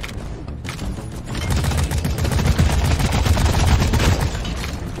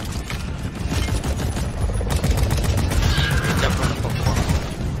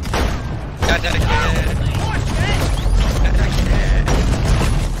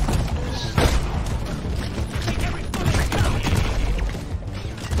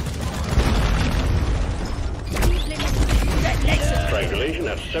 Triangulation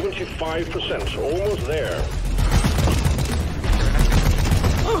at 75%. Almost there.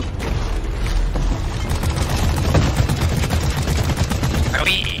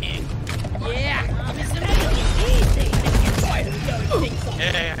 Yeah, it's amazing easy. Why do we go things on?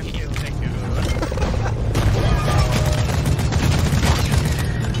 Yeah, I'm you. Thank you.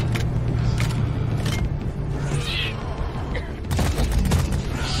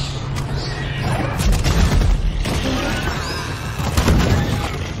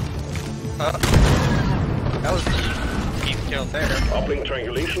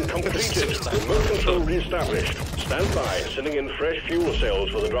 Stand by, sending in fresh fuel cells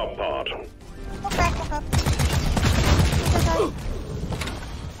for the drop pod. Okay.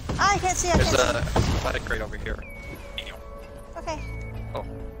 I can't see. There's a athletic crate over here. Okay. Oh.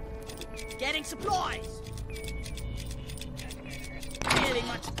 Getting supplies. Feeling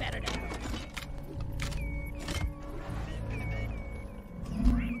much better now.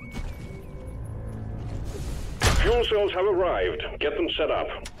 Fuel cells have arrived. Get them set up.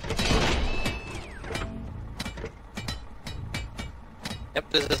 Yep,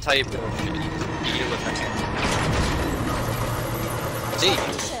 this is how you build shit. You with my hand. See?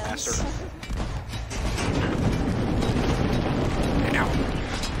 Faster. Now.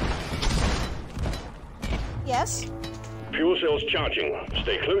 Yes. Fuel cells charging.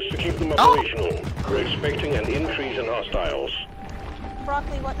 Stay close to keep them operational. We're expecting an increase in hostiles.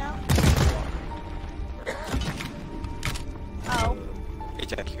 Broccoli, what now? Oh.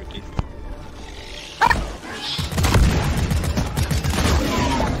 Ejaculate.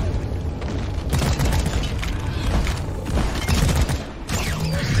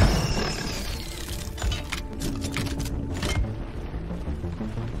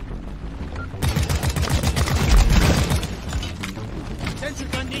 Sentry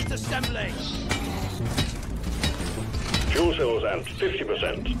gun needs assembly. Fuel cells at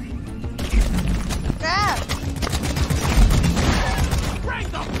 50%. Ah! Bring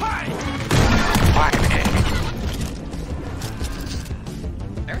the pain!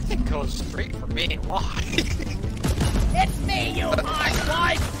 Everything goes straight for me. Why? It's me, you hard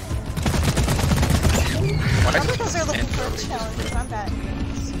wife! That's because they're looking for challenges. I'm bad.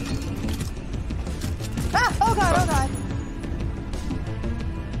 Ah! Oh god, oh god!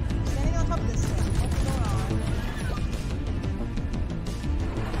 Standing on top of this thing. What's going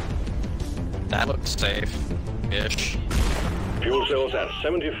on? That looks safe. Ish. Fuel cells at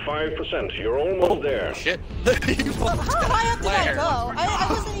 75%. You're almost there. Shit. How high up did I go? I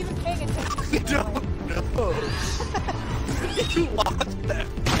wasn't even paying attention. don't know. You lost that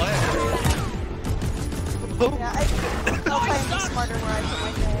flare. Yeah, I'll try and be smarter where I put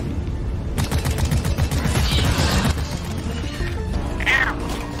my head.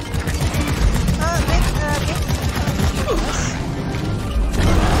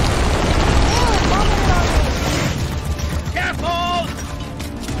 Careful!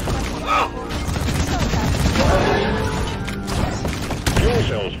 Fuel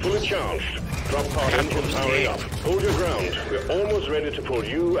cells fully charged. Drop pod engine powering up. Hold your ground. We're almost ready to pull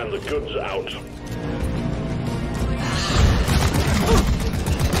you and the goods out.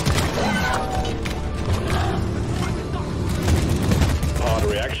 Pod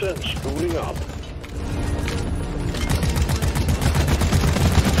reactor spooling up.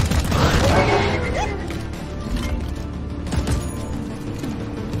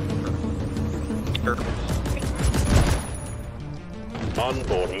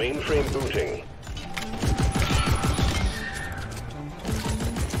 Onboard mainframe booting.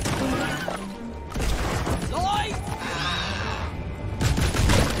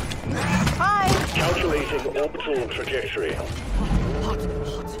 Hi! Calculating orbital trajectory.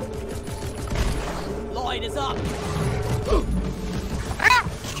 Lloyd is up!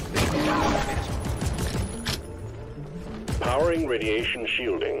 Powering radiation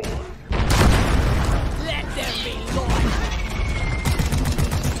shielding. Let there be Lloyd!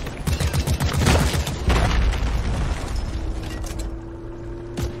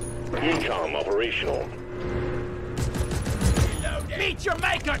 Ecom operational. Meet your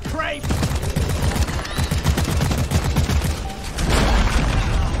maker, creep!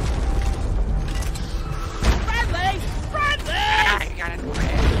 Friendly! Friendly!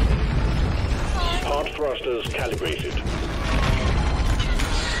 Pod thrusters calibrated.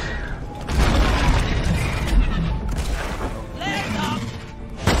 Legs up!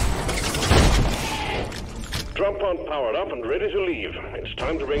 Drop pod powered up and ready to leave. It's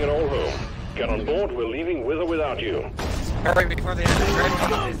time to bring it all home. Get on board, we're leaving with or without you. Hurry before the end of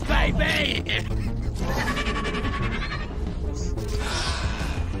Move, baby!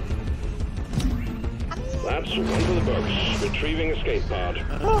 That's one for the books. Retrieving escape pod.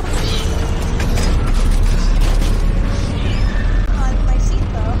 On my seat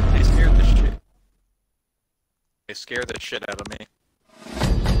though. They scared the shit. They scared the shit out of me.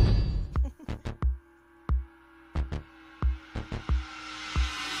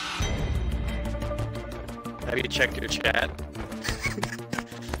 Have you checked your chat?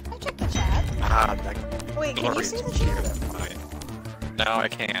 I checked the chat. Ah, that Wait, can you see the chat? Fine. No, I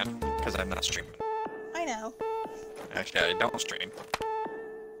can't, because I'm not streaming. I know. Actually, I don't stream.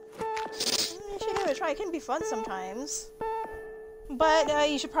 You should give it a try. It can be fun sometimes. But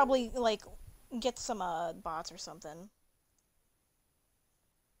you should probably, like, get some bots or something.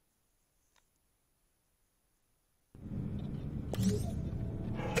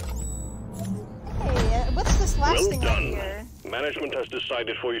 Hey, what's this last Well thing done. right here? Management has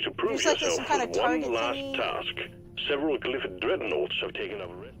decided for you to prove There's like yourself some kind of with one target last thingy. task. Several glyphid dreadnoughts have taken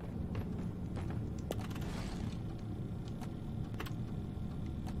over it.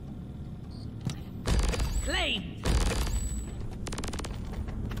 Claim!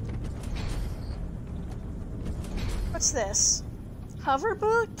 What's this? Hover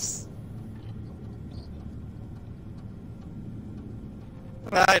boots?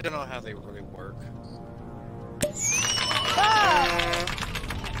 I don't know how they really work. Ah!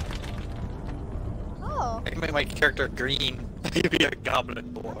 Oh. I can make my character green. He could be a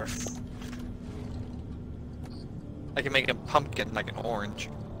goblin dwarf. I can make him pumpkin like an orange.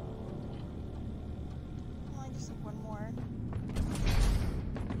 I just need one more.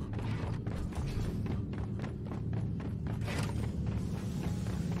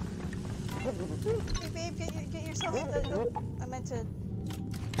 Hey babe, get yourself I meant to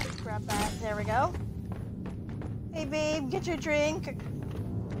grab that. There we go. Hey babe, get your drink.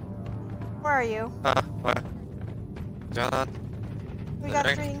 Where are you? What? John? We got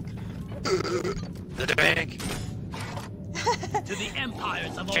a drink. The drink! To the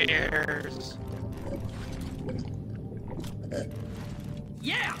empires of old. Cheers!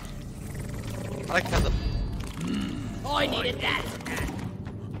 Yeah! I like how the... I needed that.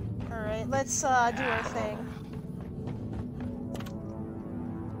 Alright, let's do our thing.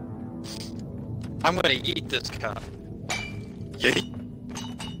 I'm gonna eat this cup. Yeet!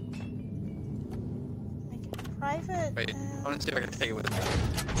 Make it private. Wait, I and- wanna see if I can take it with me.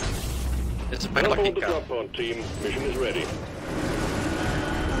 This is my Well, lucky hold the cup. drop pod team. Mission is ready.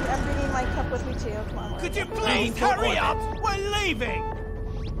 I'm bringing my cup with me too. Come on. Could you please hurry up? We're leaving!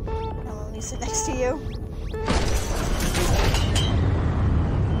 I'll only sit next to you.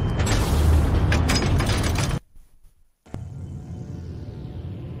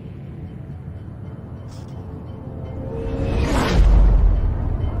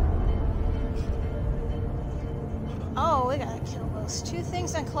 Oh, we gotta kill those two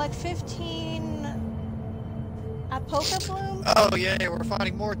things and collect 15 poker bloom. Oh yeah, we're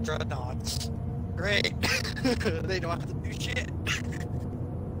fighting more dreadnoughts. Great. They don't have to do shit.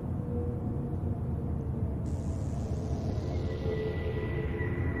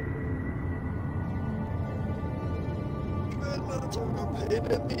 Dreadnoughts are a pain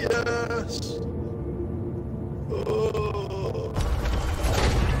in the ass. Oh.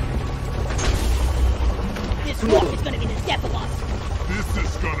 This walk is gonna be the death of us. This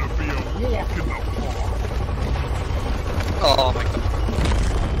is gonna be a walk in the park. Oh my god.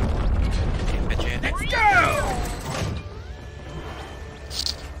 Let's go!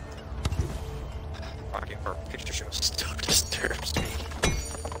 Fucking her picture show still disturbs me.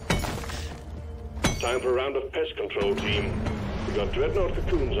 Time for a round of pest control, team. We got dreadnought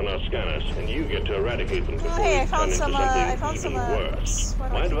cocoons on our scanners, and you get to eradicate them before Oh, hey, they I found turn some, into something I found even some, worse.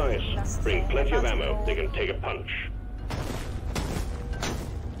 what My else? advice: That's the bring thing. plenty I of found some ammo. gold. They can take a punch.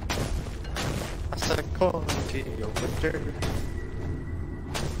 That's a quality over there.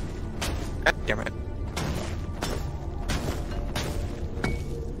 God damn it.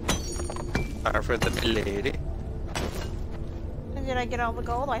 For the lady. Did I get all the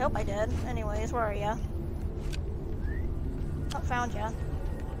gold? I hope I did. Anyways, where are ya? Oh, found ya.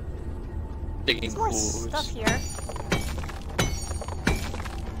 Digging There's more pools. stuff here.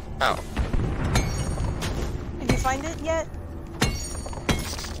 Oh. Did you find it yet?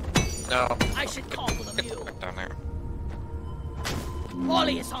 No. I should call for the mule. Back down there.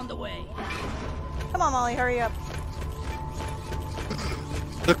 Wally is on the way. Come on, Molly, hurry up.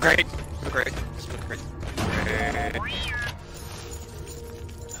 Look great. Look great. Look great. Look great.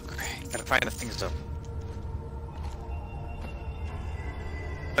 Gotta find the things though.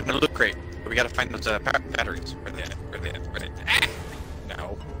 But no, look great. But we gotta find those batteries. Where they at? Where they at? Where they at? Ah!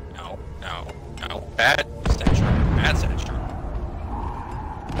 No. No. No. No. Bad stature. Bad stature.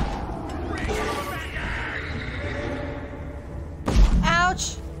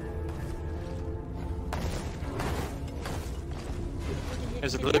 Ouch!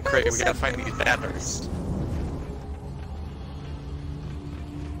 There's a loot crate. We gotta find these batteries.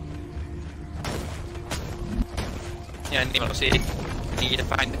 Yeah, Nemo, see? We need to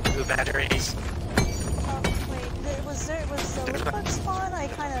find the blue batteries. Wait, was the loot bug spawn? I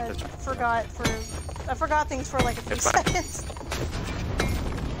kind of forgot I forgot things for like a few It's fine. seconds.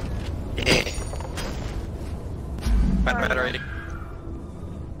 Yeah. Find the Alright. battery.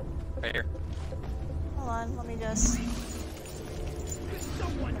 Right here. Hold on, let me just...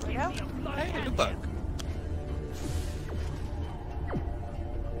 we go. Hey, new bug.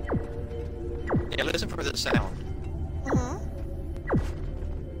 Yeah, listen for the sound. Mm-hmm.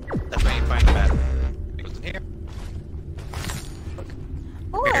 That's when you find the battery. It goes in here. Look.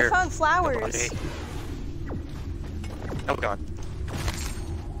 Oh, I found flowers. Oh god.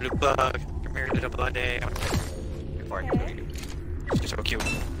 Blue bug, come here, little buddy. Before I can Okay. you. She's so cute.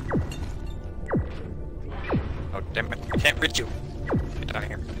 Oh damn it! I can't reach you. Get out of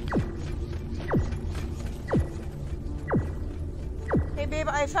here. Hey babe,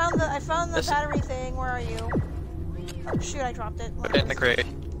 I found the Listen. battery thing. Where are you? Oh shoot, I dropped it. Put it in the crate.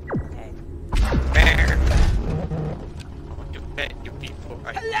 Okay. Bear. You bet you people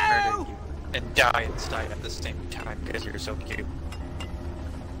I Hello? murdered you and die inside at the same time because you're so cute.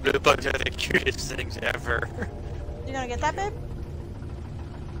 Blue bugs are the cutest things ever. You gonna get that, babe?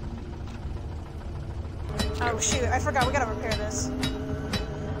 Oh shoot, I forgot. We gotta repair this.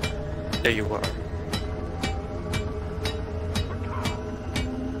 There you are.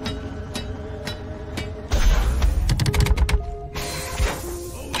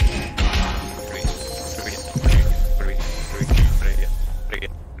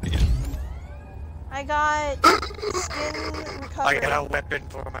 I got skin recovery. I got a weapon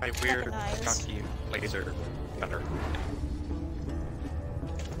for my weird Recognize. chunky laser gunner.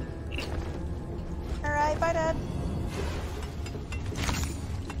 Alright, bye, Dad.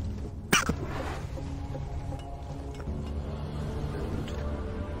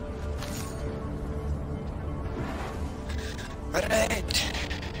 Alright.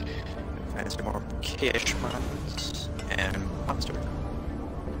 Find some more cash mines and monster.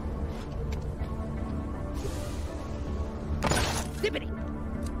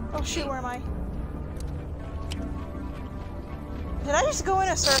 Oh shoot, where am I? Did I just go in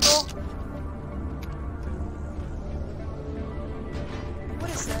a circle?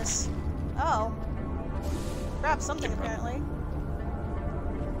 What is this? Oh. Grab something apparently.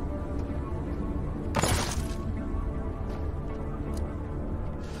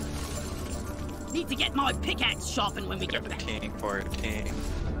 Need to get my pickaxe sharpened when we get back. 14.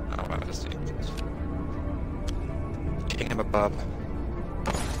 Oh, wow, that's the King of Bob.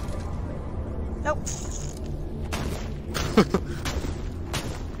 Nope.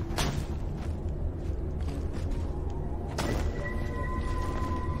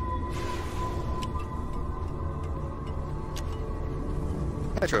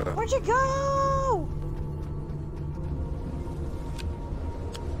 Petro. Where'd you go?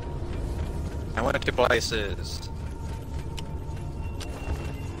 I went to places.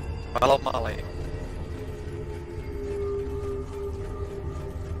 Follow Molly.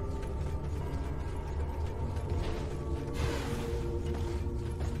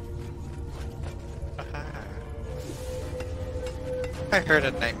 I heard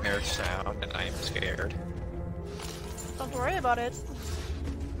a nightmare sound and I am scared. Don't worry about it.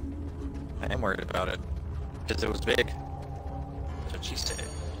 I am worried about it. Because it was big. That's what she said.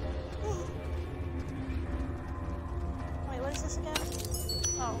 Wait, what is this again?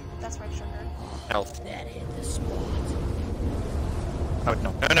 Oh, that's red sugar. Health. That hit the spot. Oh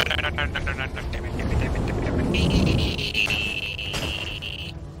no. No. Damn it.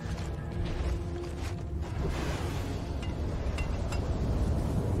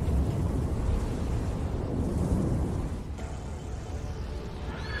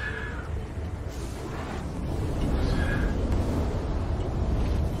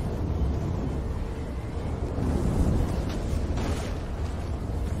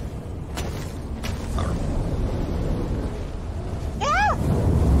 Yeah!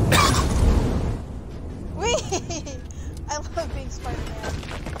 Wee! I love being Spider-Man.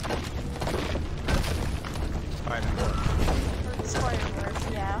 Or Spider-Man,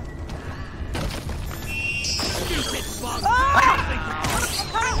 yeah. Stupid bug. Ah!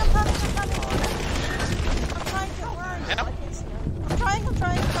 I'm coming. I'm trying to, where are you? Yep. I can't see you. I'm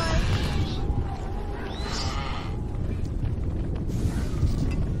trying.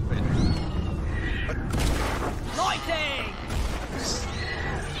 Lighting!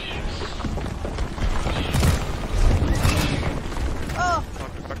 Oh,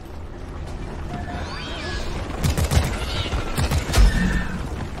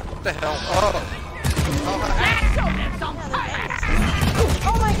 What the hell? Oh! Show them some yeah,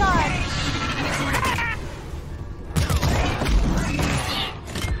 oh my god!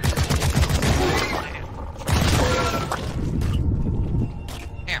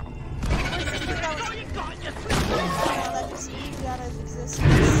 Ow. That just eased out of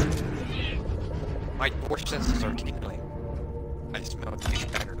existence. My force senses are tingling. I smell the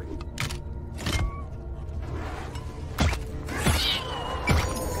battery.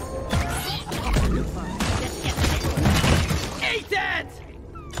 Eat it!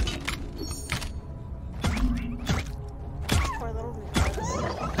 Poor little Revenants.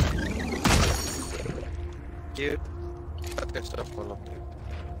 Cute. Got good stuff full of you.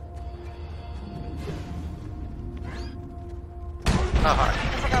 I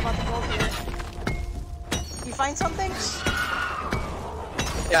forgot about the gold here. You find something?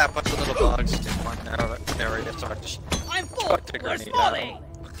 Yeah, a bunch of little bugs in one area, so I just I'm full. fucked a We're grenade spawning.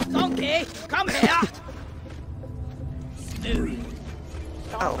 Donkey, come here. Smooth.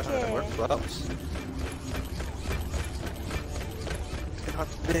 Oh, Okay. we're close. Look how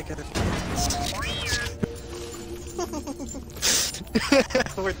big it is.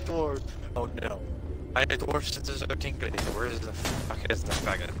 We're dwarves. Oh no. I had dwarf since there's no tinkling. Where is the fuck is the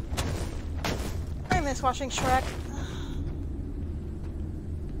faggot? I miss watching Shrek.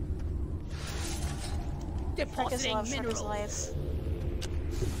 Shrek is Depositing love, Shrek is minerals. life.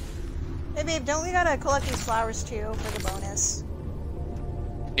 Hey babe, don't we gotta collect these flowers too for the bonus?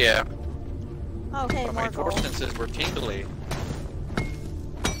 Yeah. Okay, But my more dwarf gold. senses were tingly.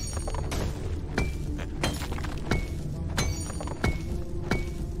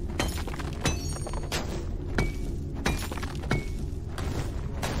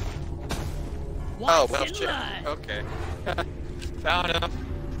 Oh, well, What's in shit. line? Okay. Found him.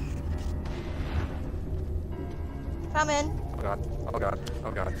 Come in. Oh god. Oh god.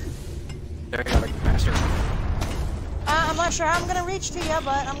 Oh god. There you go, master. I'm not sure how I'm gonna reach to you,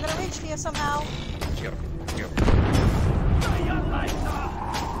 but I'm gonna reach to you somehow. Yo. Yo.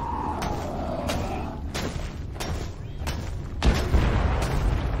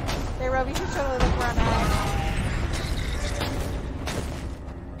 Hey Rob, you should totally look where I'm at.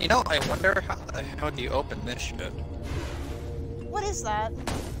 You know, I wonder how do you open this shit? What is that?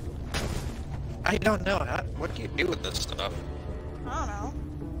 I don't know. What do you do with this stuff? I don't know.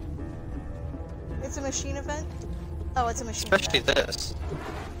 It's a machine event? Oh, it's a machine Especially event. this.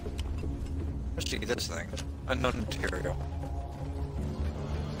 Especially this thing. Unknown material.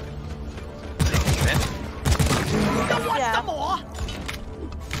 You want Yeah. some more?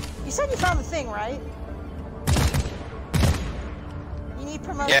 You said you found the thing, right? You need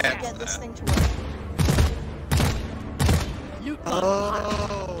promotion Yeah, to get this that. thing to work. You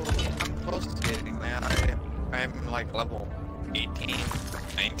Oh, I'm close to getting that. I'm like level 18,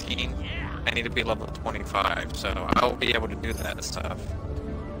 19. I need to be level 25, so I'll be able to do that stuff.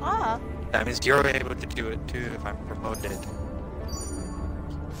 Ah, That means you're able to do it too if I'm promoted.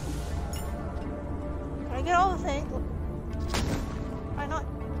 can I get all the things? Why not?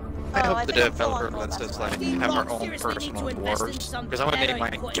 I Oh, hope the think I'm full on developer gold, lets that's us why. like Steve have our Block own seriously need personal to invest in dwarves. some Because I want to name better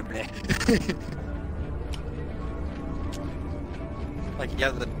mine equipment. Ghibli. Like you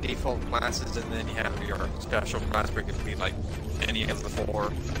have the default classes and then you have your special class where it can be like any of the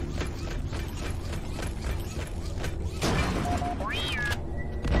four.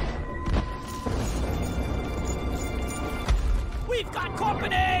 We've got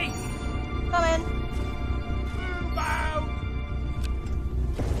company. Come in. Move out.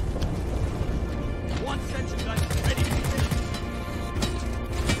 One sentry gun ready.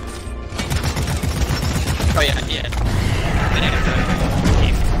 Oh yeah, yeah.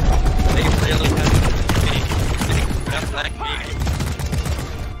 They really have like me.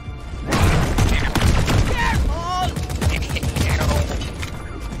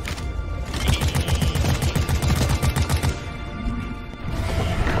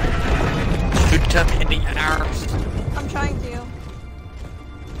 Shoot them in the arms. I'm trying to.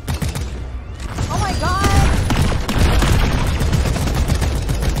 Oh my god!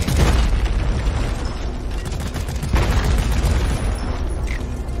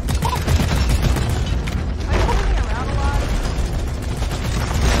 Are you moving around a lot?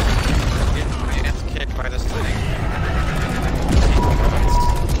 Getting my ass kicked by this thing.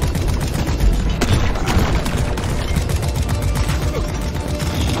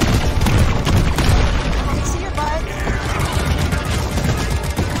 Let me see your butt.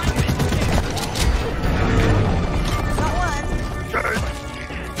 Not one.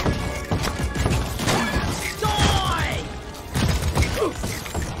 Die!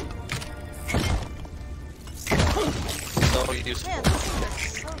 So useful. Man, this thing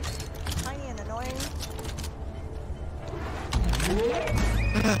is so tiny and annoying.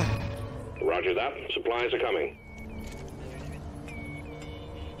 Roger that. Supplies are coming.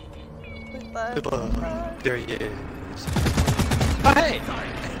 Bug. There he is. Oh, hey!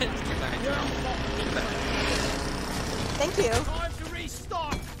 Thank you. Time to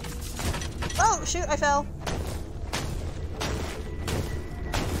restock. Oh, shoot, I fell.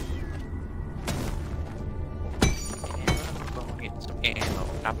 Need some ammo.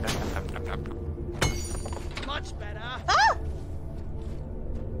 Much better. Ah!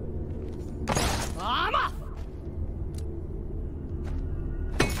 I'm off.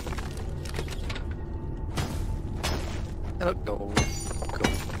 Go. Go.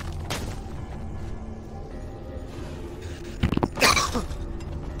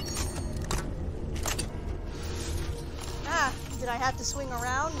 Ah, did I have to swing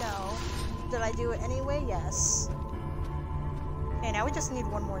around? No. Did I do it anyway? Yes. Okay, now we just need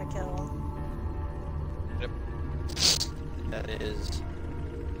one more to kill. Yep. That is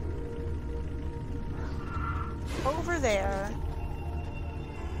Over there.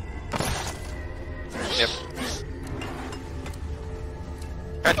 Yep.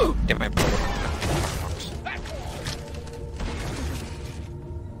 God damn my brother.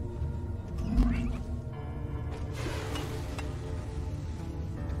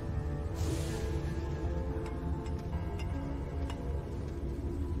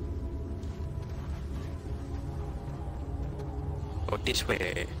 Go this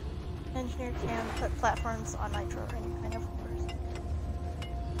way. Engineer can put platforms on nitro or any kind of horse.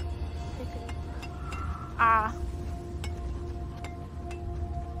 Ah.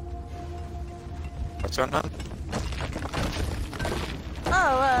 What's going on?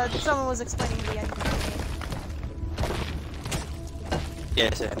 Oh, someone was explaining the engineer.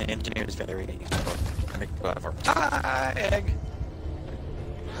 Yes, an engineer is very make platform. Ah, egg!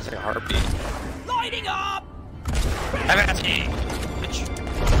 It's like a heartbeat. Lighting up. I'm at you! Bitch.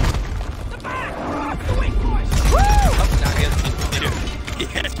 The back. The wing force. Oh, now he has to beat with you. He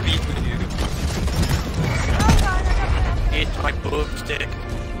has to beat with you. Oh god, I got It's my boomstick.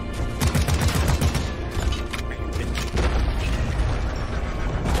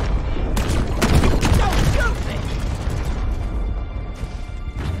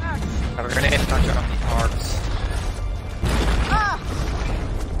 I'm gonna hit touch on these hearts. Ah!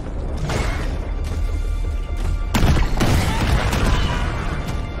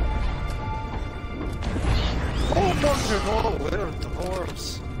 Oh, monster! Oh, where are the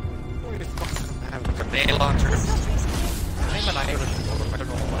horse? Where the fuck? I have grenade launchers. I'm an Irish dwarf, I don't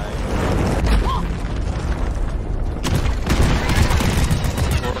know why.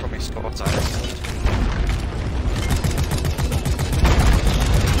 Work on my Scots eyes.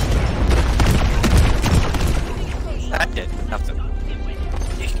 That did nothing.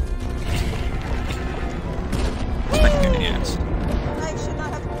 Like idiots. I should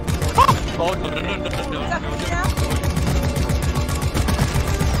not have. Oh, no. Is that for me now?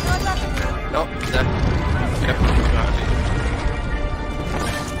 No, it's not for me. No, that. Yep.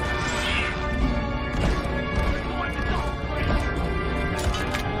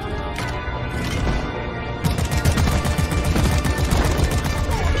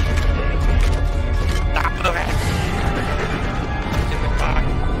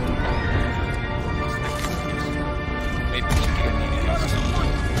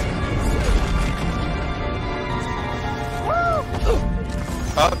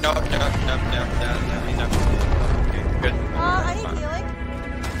 Oh, no, he's not. Okay, good. I need healing.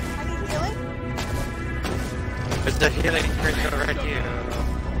 I need healing. There's the healing crystal right here.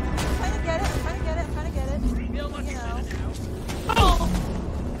 I'm trying to get it. Feel much You know. better now.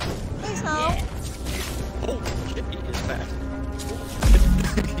 Please no. Oh, shit, he is fast.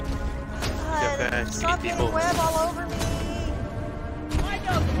 God, bad, stop sweet getting people. web all over me. I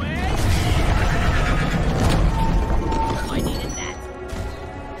know the way. I needed that.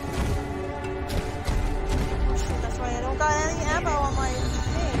 That's why I don't got any ammo on my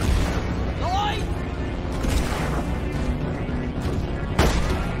thing. Oi!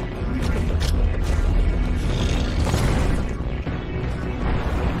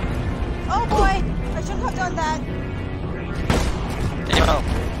 Oh boy! I shouldn't have done that. Nemo,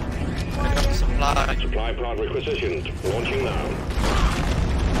 I got supply. Supply pod requisitioned. Launching now.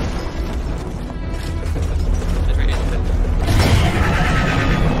 There he is.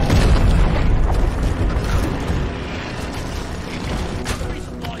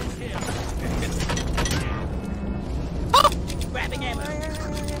 Supplies here. Grabbing ammo.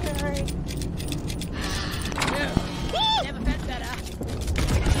 Hurry. Never felt better.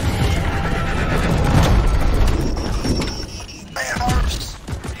 My horse!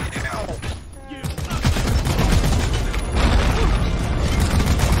 Ow.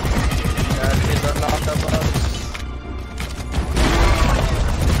 That is a lot of us.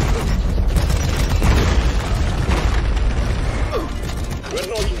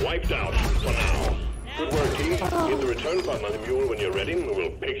 Dreadnought's wiped out for now. Good work, team. Hit the return button on the mule when you're ready, and we'll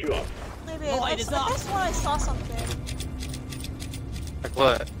pick you up. Maybe The I light is guess up. I saw something. Like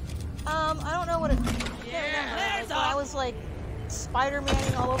what? I don't know what it. Yeah, Like, there's when I up. was like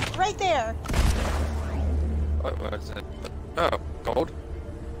Spider-Maning all over. Right there. What is it? Oh, gold?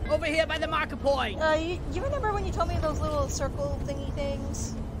 Over here by the marker point. You remember when you told me those little circle thingy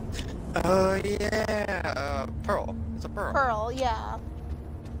things? Oh, yeah. Pearl. It's a pearl. Pearl, yeah.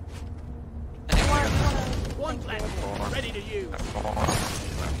 One platform ready to use.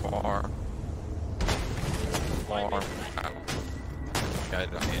 Four. Oh. I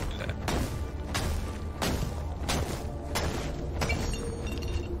don't need that.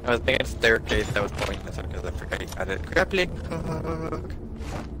 I was thinking staircase that was pointless because I forgot you had it. Grappling hook.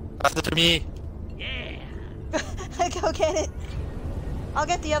 Pass it to me. Yeah. Go get it. I'll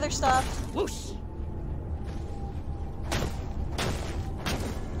get the other stuff. Whoosh.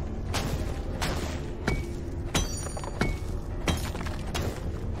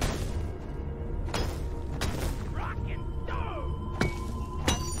 Rock and roll.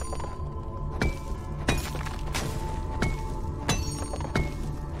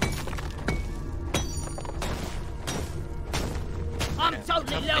 I'm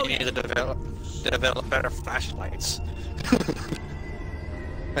totally You loaded. need to develop better flashlights.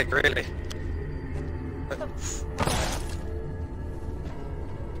 Like really?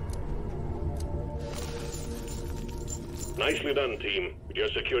 Nicely done, team. You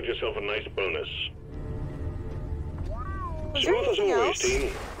just secured yourself a nice bonus. Was there Smooth as anything always, else?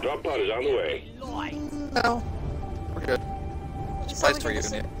 team. Drop pod is on the way. No. We're good. So Supplies we for can you,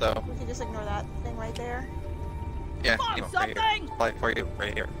 just, though. we can just ignore that thing right there. Yeah, Come on, you know, right here. something! Supply for you,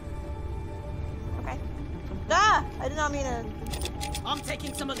 right here. Okay. Ah! I did not mean to. I'm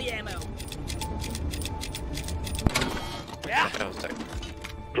taking some of the ammo. Yeah. That was there.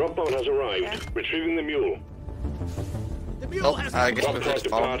 Drop pod has arrived. Retrieving the mule. The mule Oh, has I guess Drop we're pod just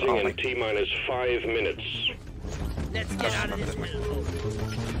following. departing Oh, in T-minus 5 minutes. Let's get out of this hellhole.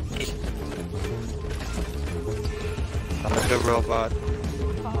 the robot.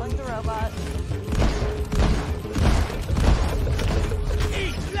 Following the robot.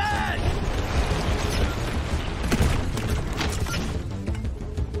 Eat blood!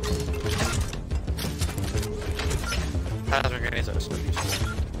 Plasma grenades are so useful.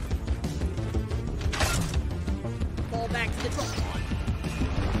 Fall back to the drop pod.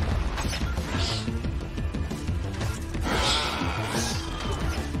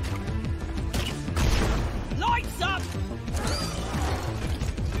 Lights up!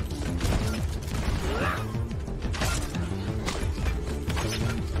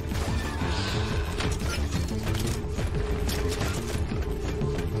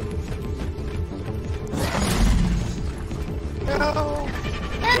 Drop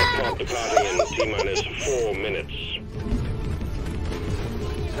pod departing in T-minus 4 minutes.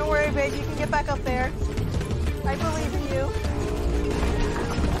 Don't worry, babe. You can get back up there. I believe in you.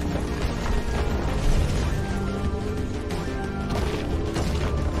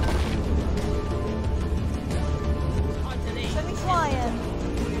 Send me flying.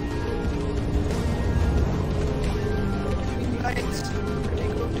 Lights. Pretty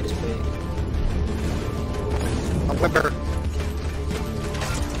cool display. A whipper.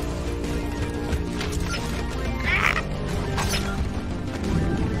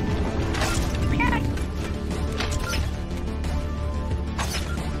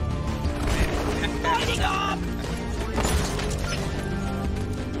 Lighting up!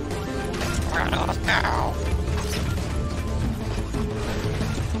 Run off now.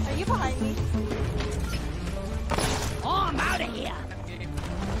 Are you behind me? Oh, I'm out of here!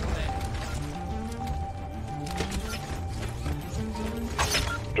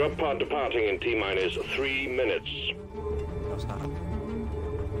 Drop pod departing in T-minus 3 minutes. No, it's not.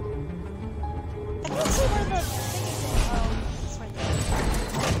 I can't see where the thing is. Oh, it's right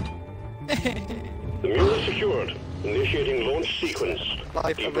there. The mule is secured. Initiating launch sequence.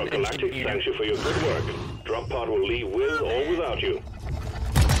 Life Deep of an Rock Galactic engineer. thanks you for your good work. Drop pod will leave with or without you.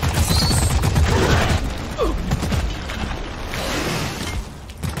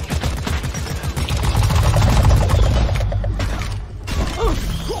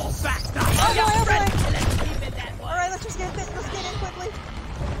 Crawl back the Oh, no, hell okay. Let's keep it that way. Alright, let's get in quickly.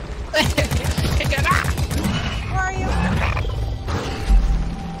 Get out! Where are you?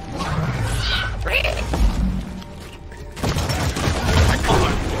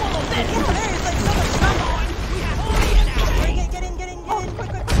 Follow this! Yeah, there's like so much stuff. We have all the now! Alright, get in,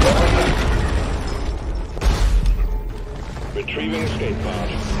 quick. Retrieving escape pod.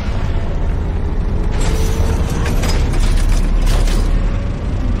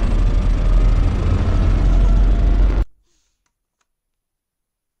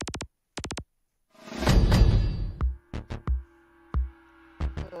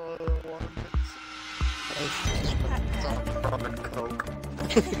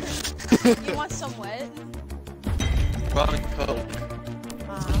 You want some wet? rum and coke.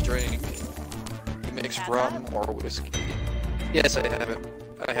 It's a drink. You mix Had rum that? or whiskey. Yes, I have it.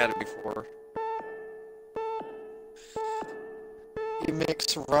 I had it before. You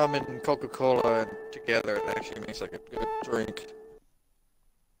mix rum and Coca-Cola together, it actually makes like a good drink.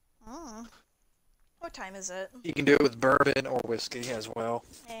 Mm. What time is it? You can do it with bourbon or whiskey as well.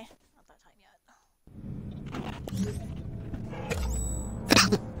 Eh, not that time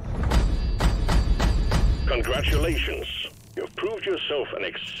yet. Congratulations. You've proved yourself an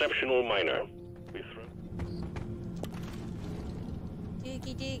exceptional miner.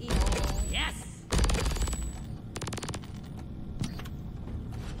 Diggy diggy. Yes!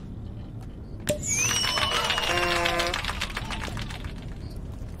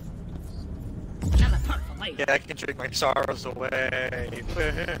 Another part for later. Yeah, I can drink my sorrows away.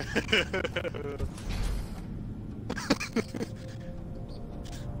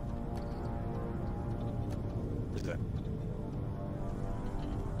 What's that?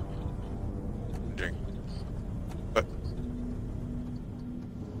 Drink. What?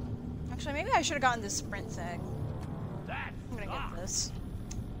 Actually, maybe I should have gotten this sprint thing. That's I'm gonna get this.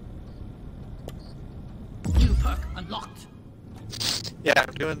 new perk unlocked. Yeah,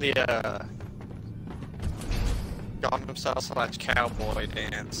 I'm doing the Gangnam Style / cowboy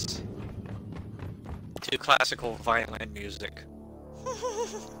dance to classical violin music.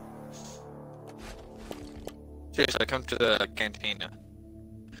 Seriously, come to the cantina.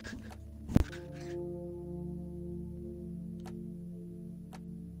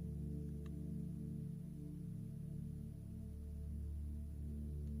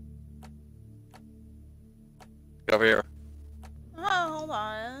 Over here. Oh, hold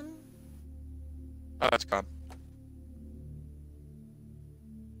on. Oh, it's gone.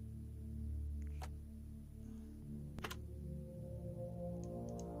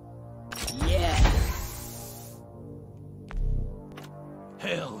 Yeah.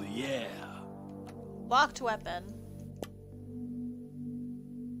 Hell yeah. Locked weapon.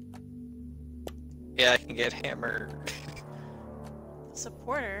 Yeah, I can get hammered.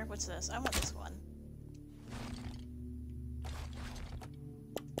 Supporter? What's this? I want this one.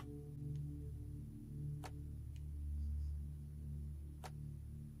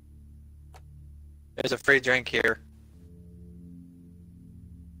 There's a free drink here.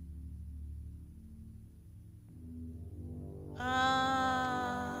 I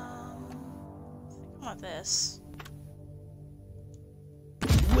think I want this.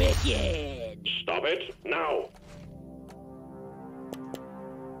 Wicked. Stop it now.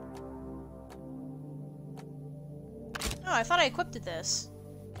 Oh, I thought I equipped this.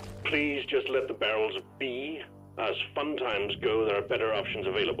 Please just let the barrels be. As fun times go, there are better options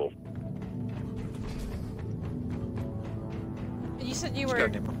available. You said you Let's were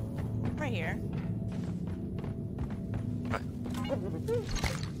go, Nemo. right here.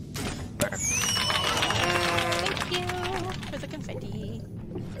 There. Thank you for the confetti.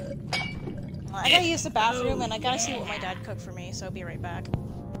 I gotta use the bathroom and I gotta see what my dad cooked for me, so I'll be right back.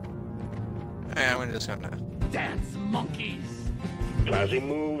 Yeah, I'm just gonna. Dance monkeys. Classy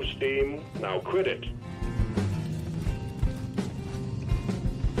moves, team. Now quit it.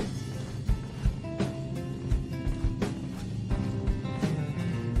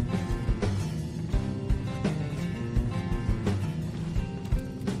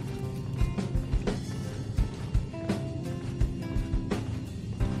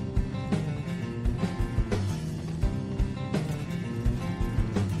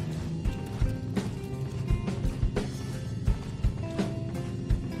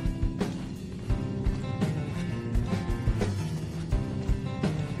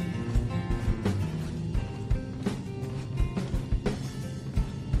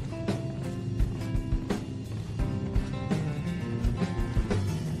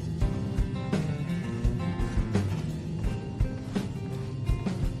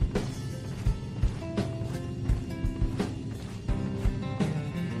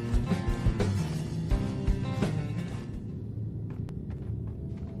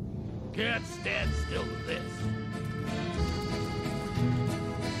 Can't stand still with this.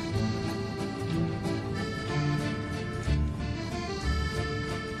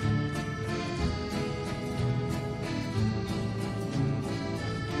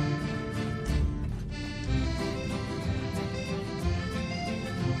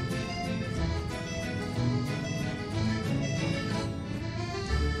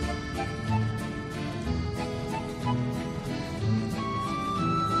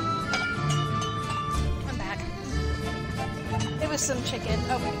 I'm back. It was some chicken.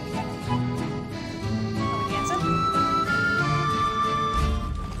 Oh. Are we dancing?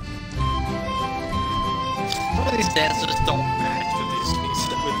 Some of these dancers don't match with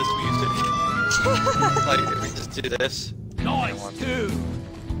this music. Like, if we just do this. Nice, too.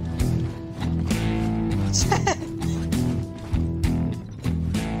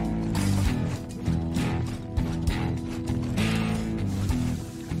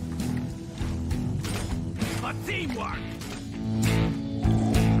 For teamwork.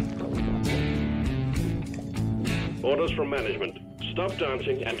 Orders from management. Stop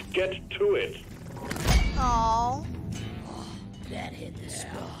dancing and get to it. Aww. That hit the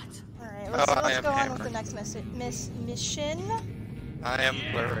spot. Alright, let's go on with the next mission. I am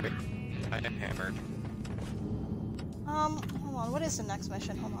blurry. I am hammered. Hold on, what is the next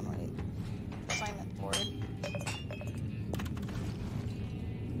mission? Hold on, wait. Assignment board.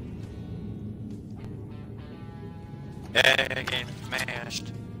 Yeah, game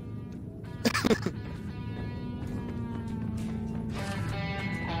smashed.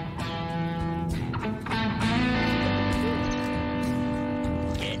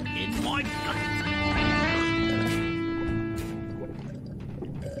 Get in my gut.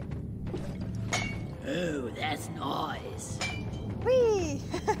 Oh, that's nice. Whee!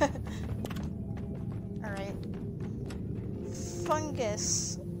 Alright.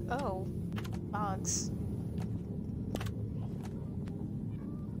 Fungus. Oh. Bugs.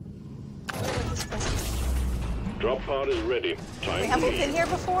 Drop pod is ready. Time Wait, to have we leave. been here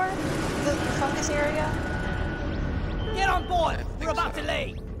before? The fungus area? Get on board. We're about to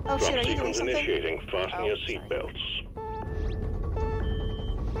leave. Oh Drop shit, are you doing sequence something? initiating. Fasten Oh, your sorry. seatbelts.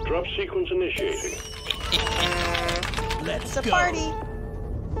 Drop sequence initiating. Let's It's a go. party.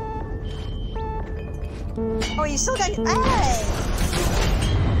 Oh, you still got. Hey!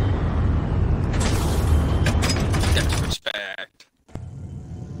 Disrespect.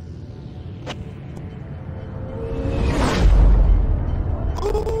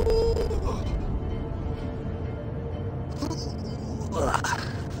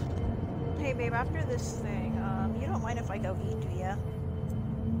 Hey, babe, after this thing, you don't mind if I go eat, do ya?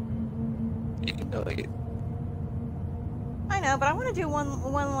 You can go eat. I know, but I want to do one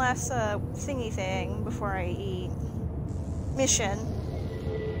last thingy thing before I eat. Mission.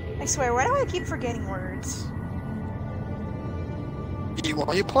 I swear, why do I keep forgetting words? Eat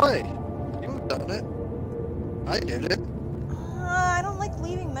while you play. You've done it. I did it. I don't like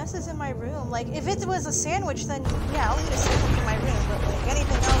leaving messes in my room. Like, if it was a sandwich, then yeah, I'll eat a sandwich in my room. But like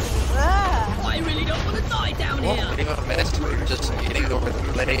anything else, I really don't want to die down Well, here. leave a mess where you're just eating over the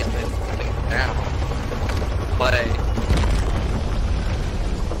plate and then putting it down. Play.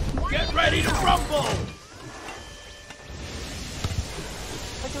 Get ready to rumble.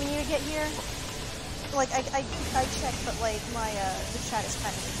 What do we need to get here? Like, I checked, but like my the chat is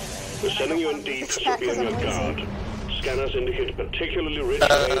kind of in the way. We're sending you in deep, so be on your guard. Scanners indicate particularly rich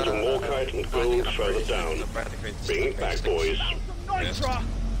veins of morkite and gold further down. Bring it back, boys. Nitra.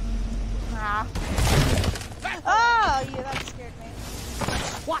 Ah. Oh, yeah, that scared me.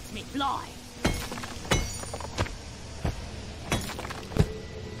 Watch me fly.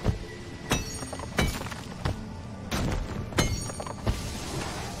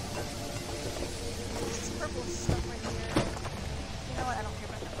 This purple stuff right here. You know what? I don't care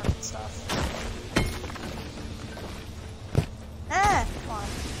about that purple stuff. Ah, come on.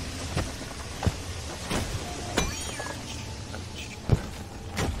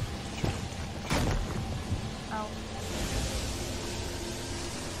 Oh.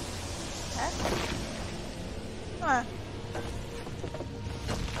 Huh? Huh.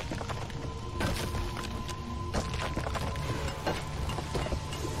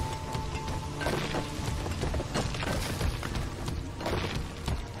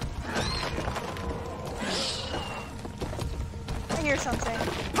 I hear something.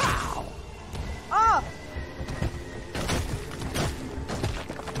 Oh!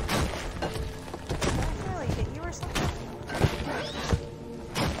 Did I really hit you or something?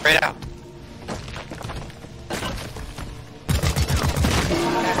 Right out.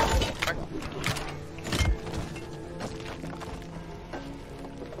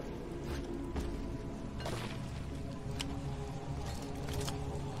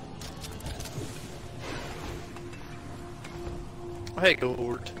 Hey,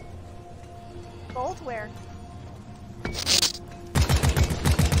 gold. Gold where?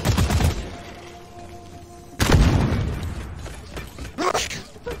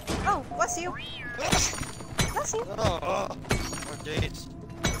 Oh, bless you. Bless you. Oh, days.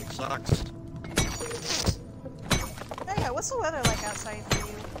 Sucks. Oh yeah, what's the weather like outside for you?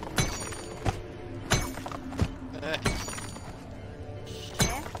 Eh,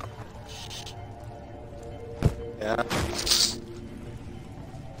 Yeah? yeah.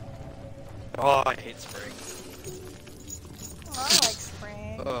 Oh, I hate spring.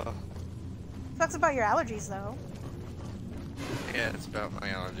 Sucks about your allergies, though. Yeah, it's about my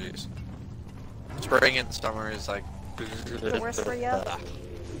allergies. Spring and summer is like... The worst for you?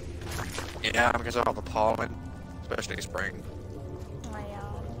 Yeah, because of all the pollen. Especially spring.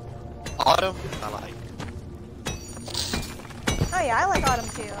 Autumn. Autumn, I like. Oh yeah, I like autumn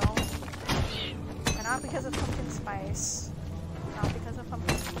too. And not because of pumpkin spice. Not because of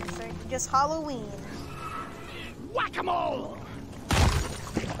pumpkin spice. Just Halloween. Whack-a-mole!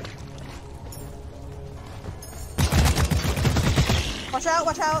 Watch out,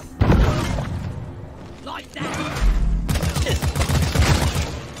 watch out! Like that!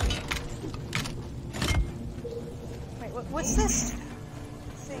 Wait, what's this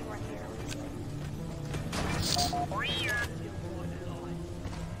thing right here?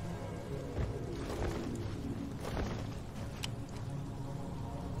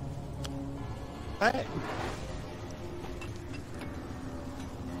 Hey.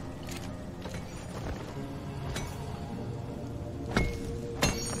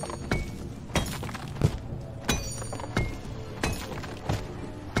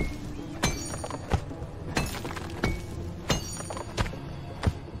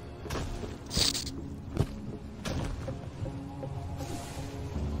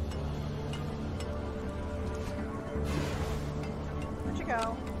 Where'd you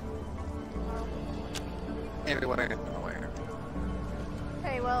go? Everywhere and nowhere.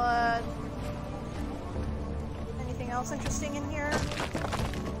 Okay, well, anything else interesting in here?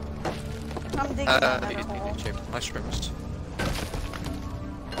 I'm digging that These nether hole. medium-shaped mushrooms.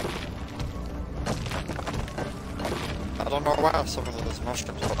 I don't know why some of those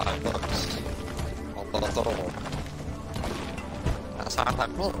mushrooms are like bugs. Although... That sounds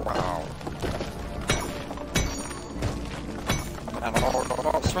like wow. And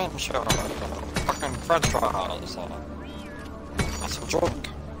all swim shirt, fucking french fries, that's a joke.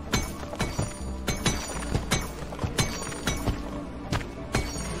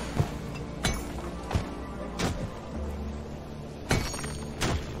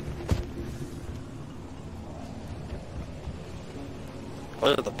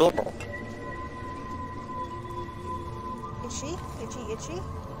 Where's the billboard? Itchy, itchy, itchy.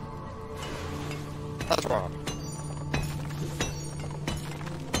 That's wrong.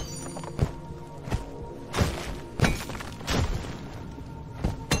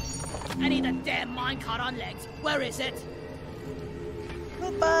 I need a damn minecart on legs. Where is it?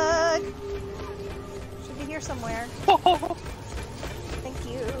 Good bug! Should be here somewhere. Thank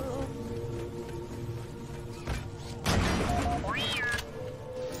you.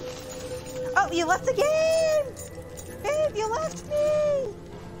 Oh, you left the game! Babe, you left me!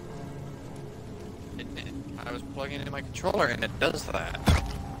 I was plugging in my controller and it does that.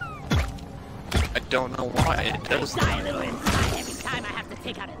 I don't know why it does Die a that. little inside every time I have to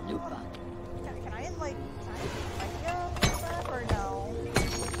take out a loot bug. Can I invite you or no?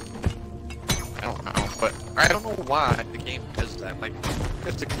 I don't know, but I don't know why the game does that. Like,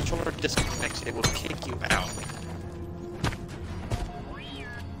 if the controller disconnects, it will kick you out.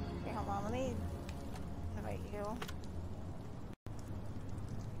 Okay, hold on, let me invite you.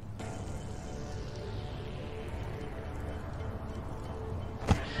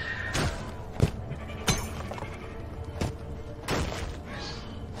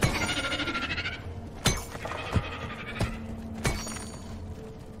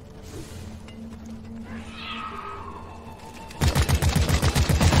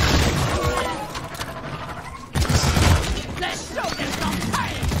 Let's show them some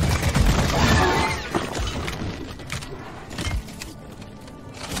pain!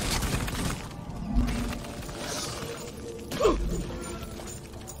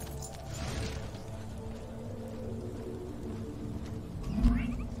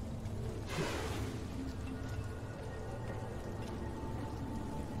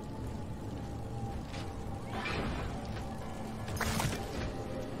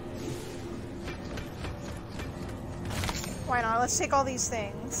 Why not? Let's take all these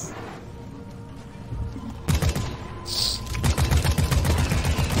things.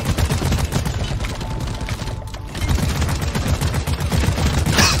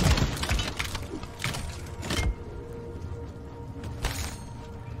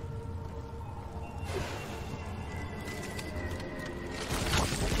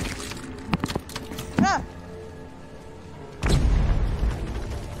 Ah!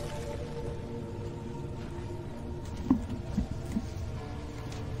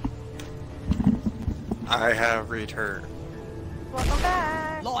 I have returned. Welcome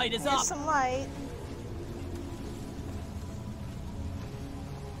back! Light is Here's up. some light.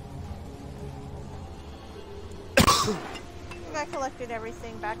 You I collected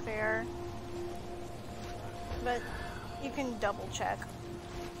everything back there. But you can double check.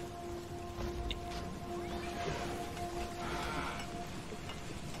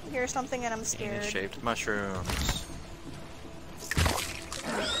 Here's something and I'm scared. Shaped mushrooms.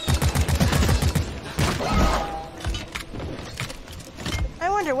 I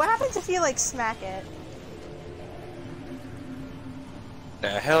wonder, what happens if you, like, smack it?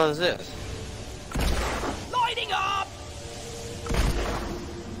 The hell is this? Lighting up!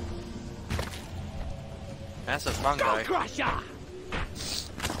 Massive fungi. Crusher!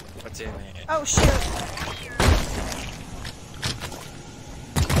 What's in it? Oh, shoot.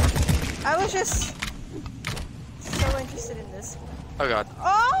 I was just so interested in this. Oh god.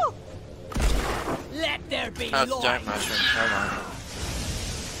 Oh! Let there be Oh, it's a light! giant mushroom. Never mind.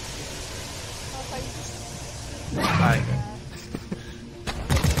 Oh, Hi.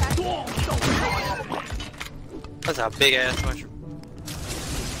 That's a big ass mushroom.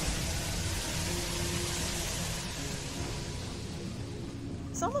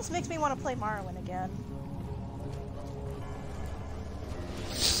 this almost makes me want to play Morrowind again.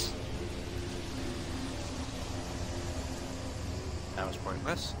 That was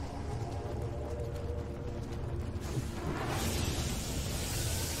pointless.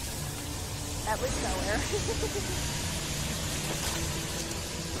 That was nowhere.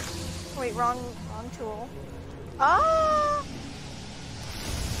 Wait, wrong tool. Ah!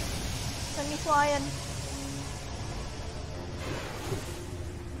 Send me flying.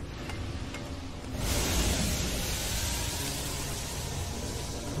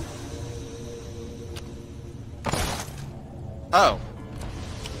 Oh.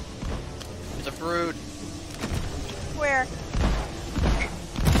 There's a brood. Where?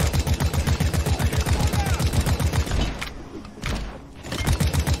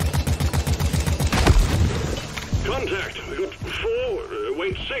 Contact. We got 4,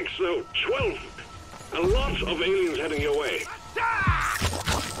 wait, 6, no, 12. A lot of aliens heading your way.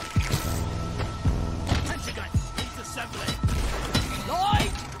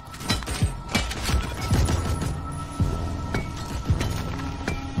 Light!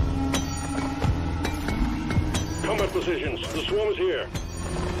 Combat positions. The swarm is here.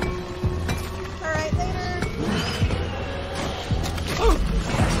 Alright, later.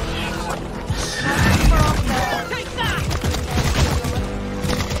 Take that!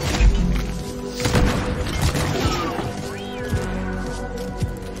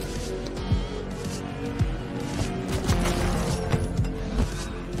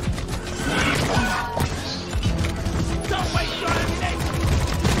 Don't waste your ammunition!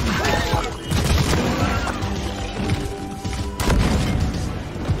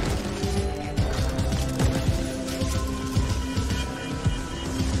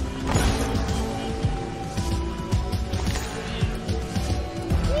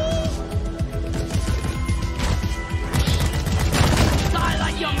 Die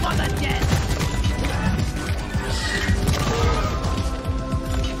like your mother did!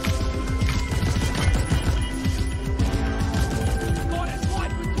 Got it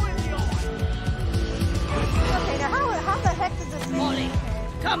right between the eyes! Okay, now how the heck does this Molly,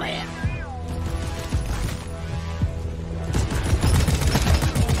 come here!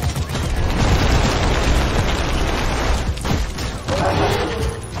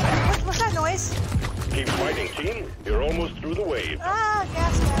 What's that noise? Keep fighting, team. You're almost through the wave. Ah,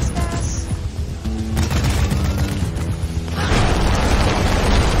 gas, gas, gas.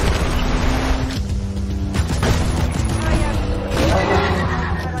 Oh, yeah.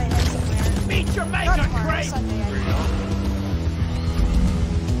 I might head somewhere. Meet your Not maker, tomorrow, Craig! Sunday,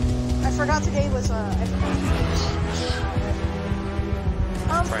 I forgot today was, I forgot today.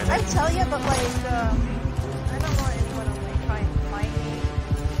 Friday. I'd tell you, but, like, I don't want anyone to, like, try and find me.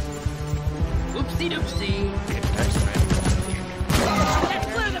 Oopsie doopsie! Next man. Let's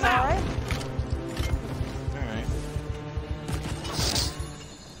clear them out! Alright? Alright.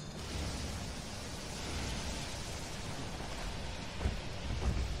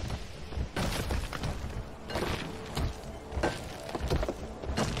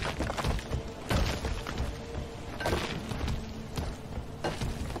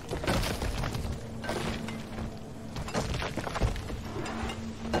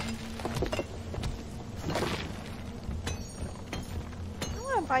 I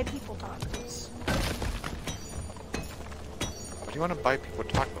want to buy people tacos. What do you want to buy people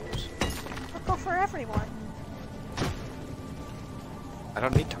tacos? Taco for everyone. I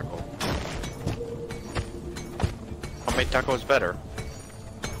don't need taco. I'll make tacos better.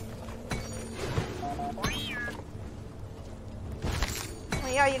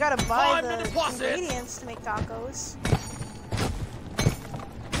 Well, yeah, you gotta buy 5 minutes the plus it. ingredients to make tacos.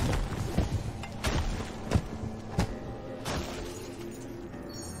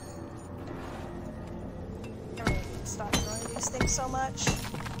 so much.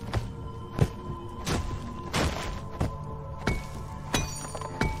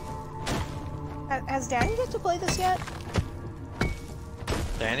 Has Danny get to play this yet?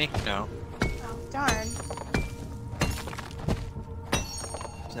 Danny? No. Oh, darn.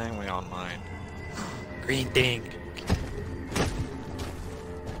 It's only online. Green thing.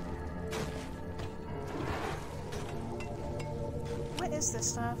 What is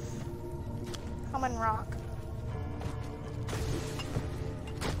this stuff? Common rock.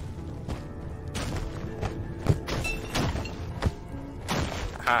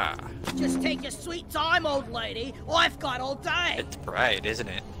 Ah. Just take your sweet time, old lady. I've got all day. It's bright, isn't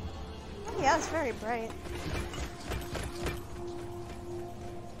it? Oh, yeah, it's very bright.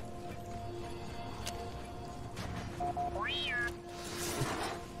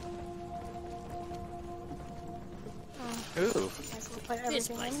 Ooh. Guess we'll put This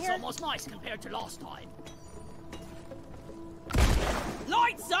everything place in is here. almost nice compared to last time.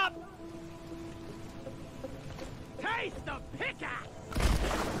 Lights up! Taste the pickaxe!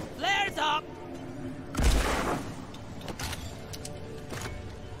 Flares up!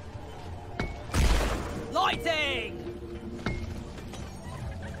 Lighting!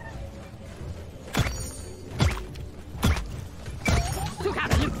 Took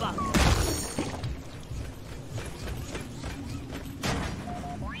out a loot bug!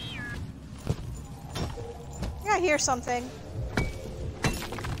 Yeah, I hear something.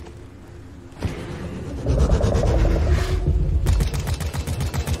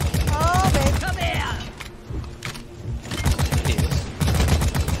 Oh, babe. Come here!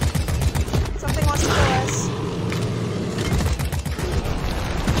 Something wants to kill us.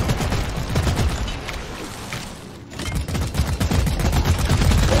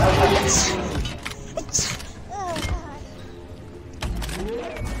 Oh, God.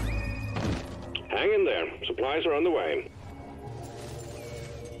 Hang in there. Supplies are on the way.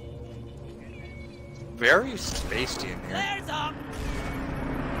 Very spacey in here. Flares up!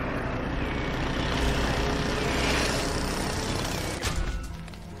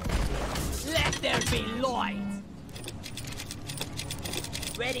 Let there be light!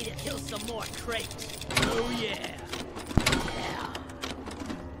 Ready to kill some more crates. Oh yeah. Yeah.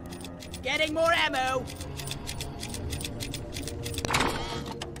 Getting more ammo!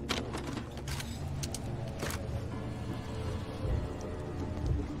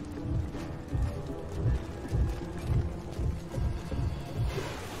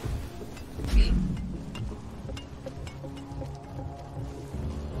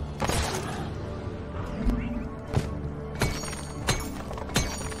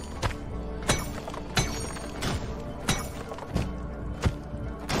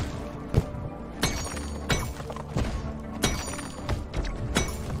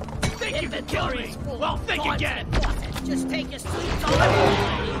 Inventory's full. Well, think again. Just take your sweet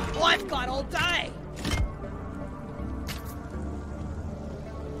time. I've got all day.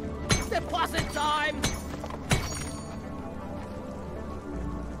 Deposit time.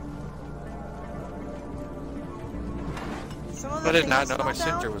 Some of the I did not things know my fell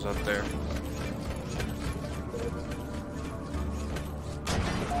down. center was up there.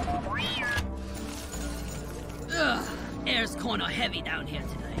 Ugh, air's kinda heavy down here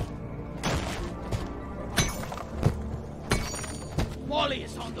today. Molly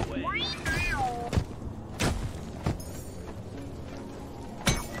is on the way.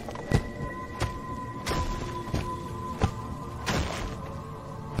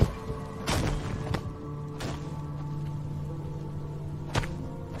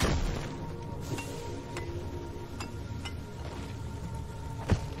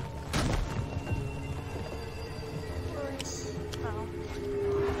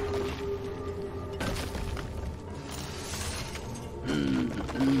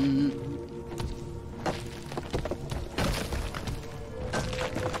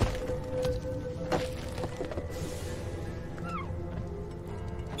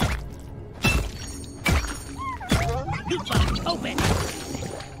 Open!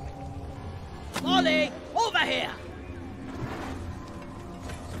 Molly, over here!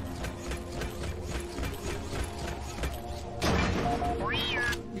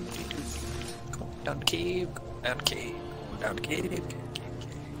 Down the cave, down the cave, down the cave.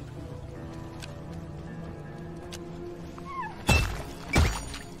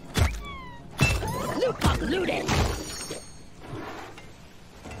 Loot bug looted!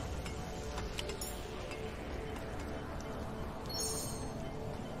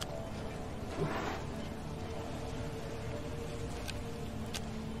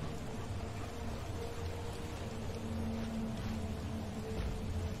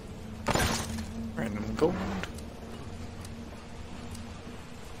 Random gold.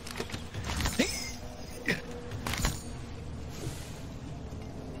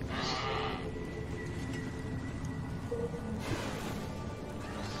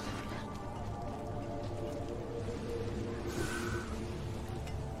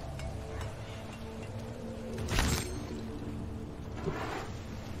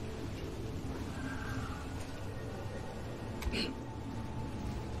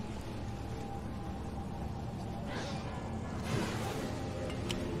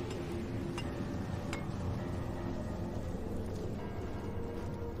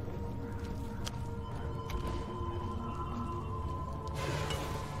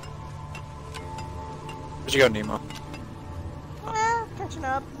 Where'd you go, Nemo? Catching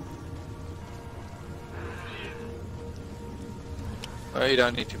up. Oh, you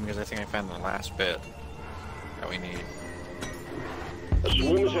don't need to because I think I found the last bit that we need. A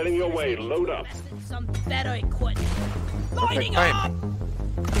swarm is heading your way. Load up. Some better equipment. Lighting Perfect up!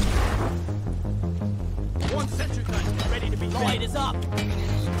 One sentry gun ready to be light is up.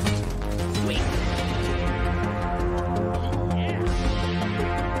 Sweet. Yeah.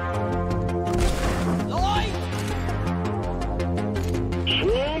 Light!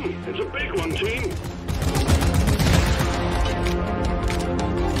 Swarm! It's a big one, team.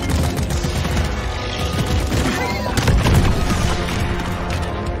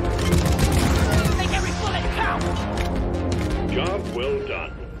 Make every bullet count! Job well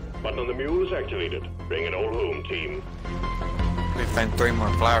done. Button on the mule is activated. Bring it all home, team. We find 3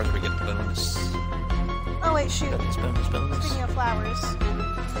 more flowers, we get the bonus. Oh wait, shoot. Bonus. Speaking of flowers.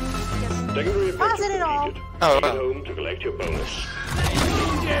 Secondary objective Pausing it all. completed. Oh, Bring it wow. home to collect your bonus.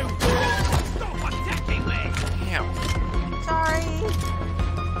 Stop attacking me! Damn. Sorry.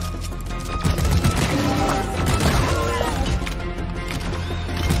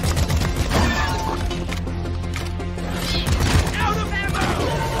 Out of ammo!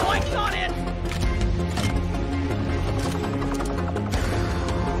 Lights on it!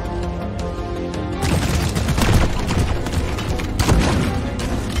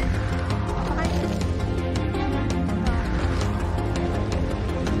 Behind you.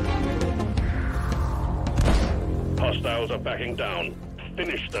 Hostiles are backing down.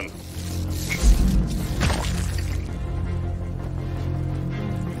 Finish them.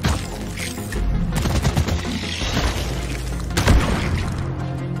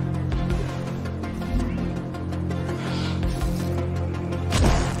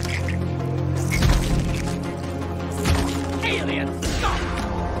 Aliens, stop!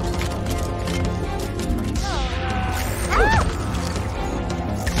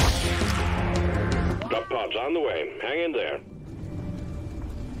 Drop pods on the way. Hang in there.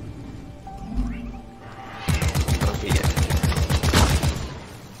 That'll be it.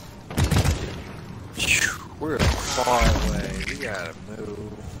 Phew, we're far away. We gotta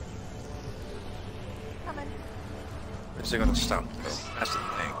move. Coming. Where's it gonna stop, though? That's the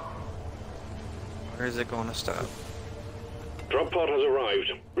thing. Where is it gonna stop? Drop pod has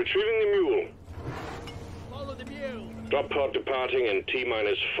arrived. Retrieving the mule. Follow the mule! Drop pod departing in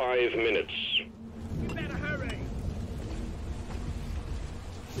T-minus 5 minutes. We better hurry!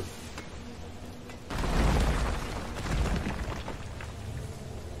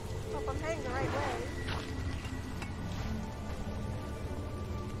 Hope I'm heading the right way.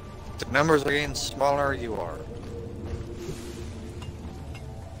 The numbers are getting smaller, you are.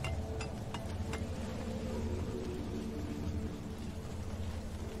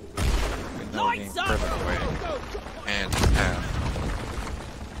 We know we're getting Lights up! further away. And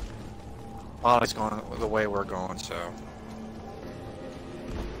Molly's going the way we're going, so.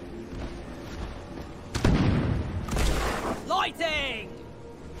 Lighting!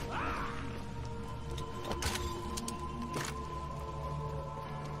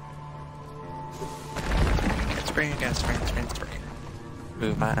 Spring.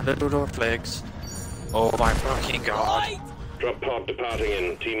 Move my little dwarf legs. Oh my fucking god. Light! Drop pod departing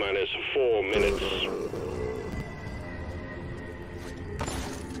in T-minus 4 minutes.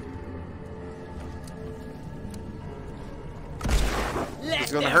 Let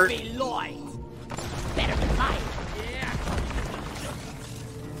It's gonna there hurt. be light! Better be light! Yeah!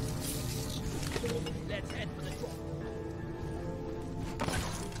 Let's head for the drop.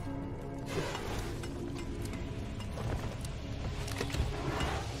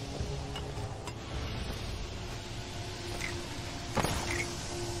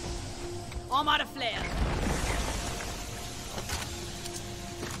 I'm out of flare.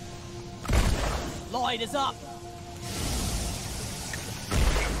 Light is up.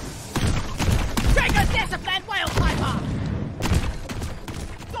 Trigger discipline, whale piper!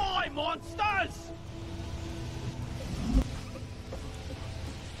 Die, monsters!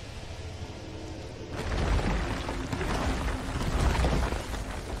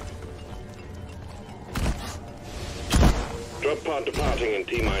 Drop pod departing in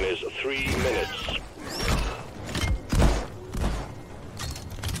T-minus 3 minutes.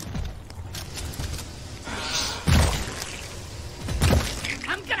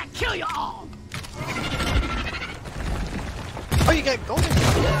 I'm gonna kill you all! Oh, you got golden.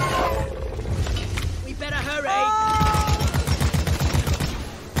 We better hurry!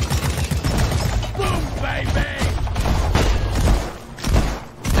 Boom, baby!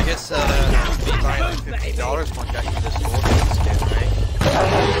 I guess, buying $50 won't get you this golden skin, right?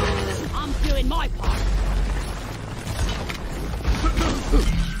 I'm doing my part.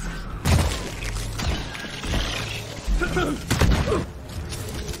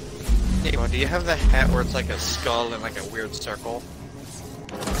 Nemo, do you have the hat where it's like a skull and like a weird circle?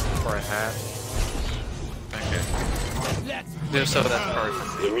 For a hat? Okay. If so, that's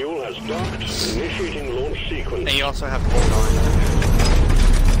perfect. The mule has docked, initiating launch sequence. And you also have hold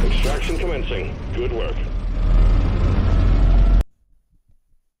on. Extraction commencing. Good work.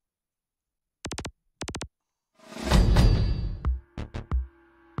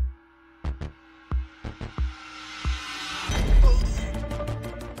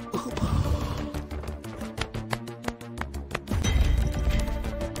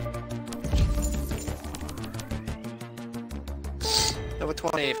 Level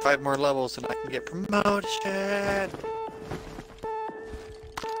 20, 5 more levels and I can get promotion!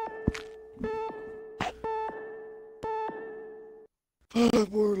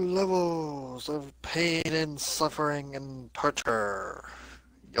 5 more levels of pain and suffering and torture.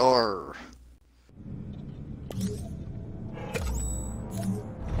 Yar.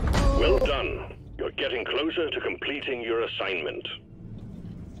 Well done. You're getting closer to completing your assignment.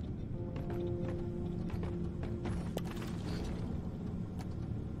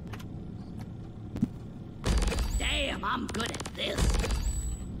 Damn, I'm good at this.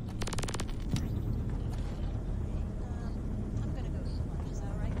 I'm gonna go to lunch. Is that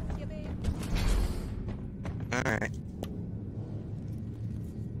alright with you, babe? Alright.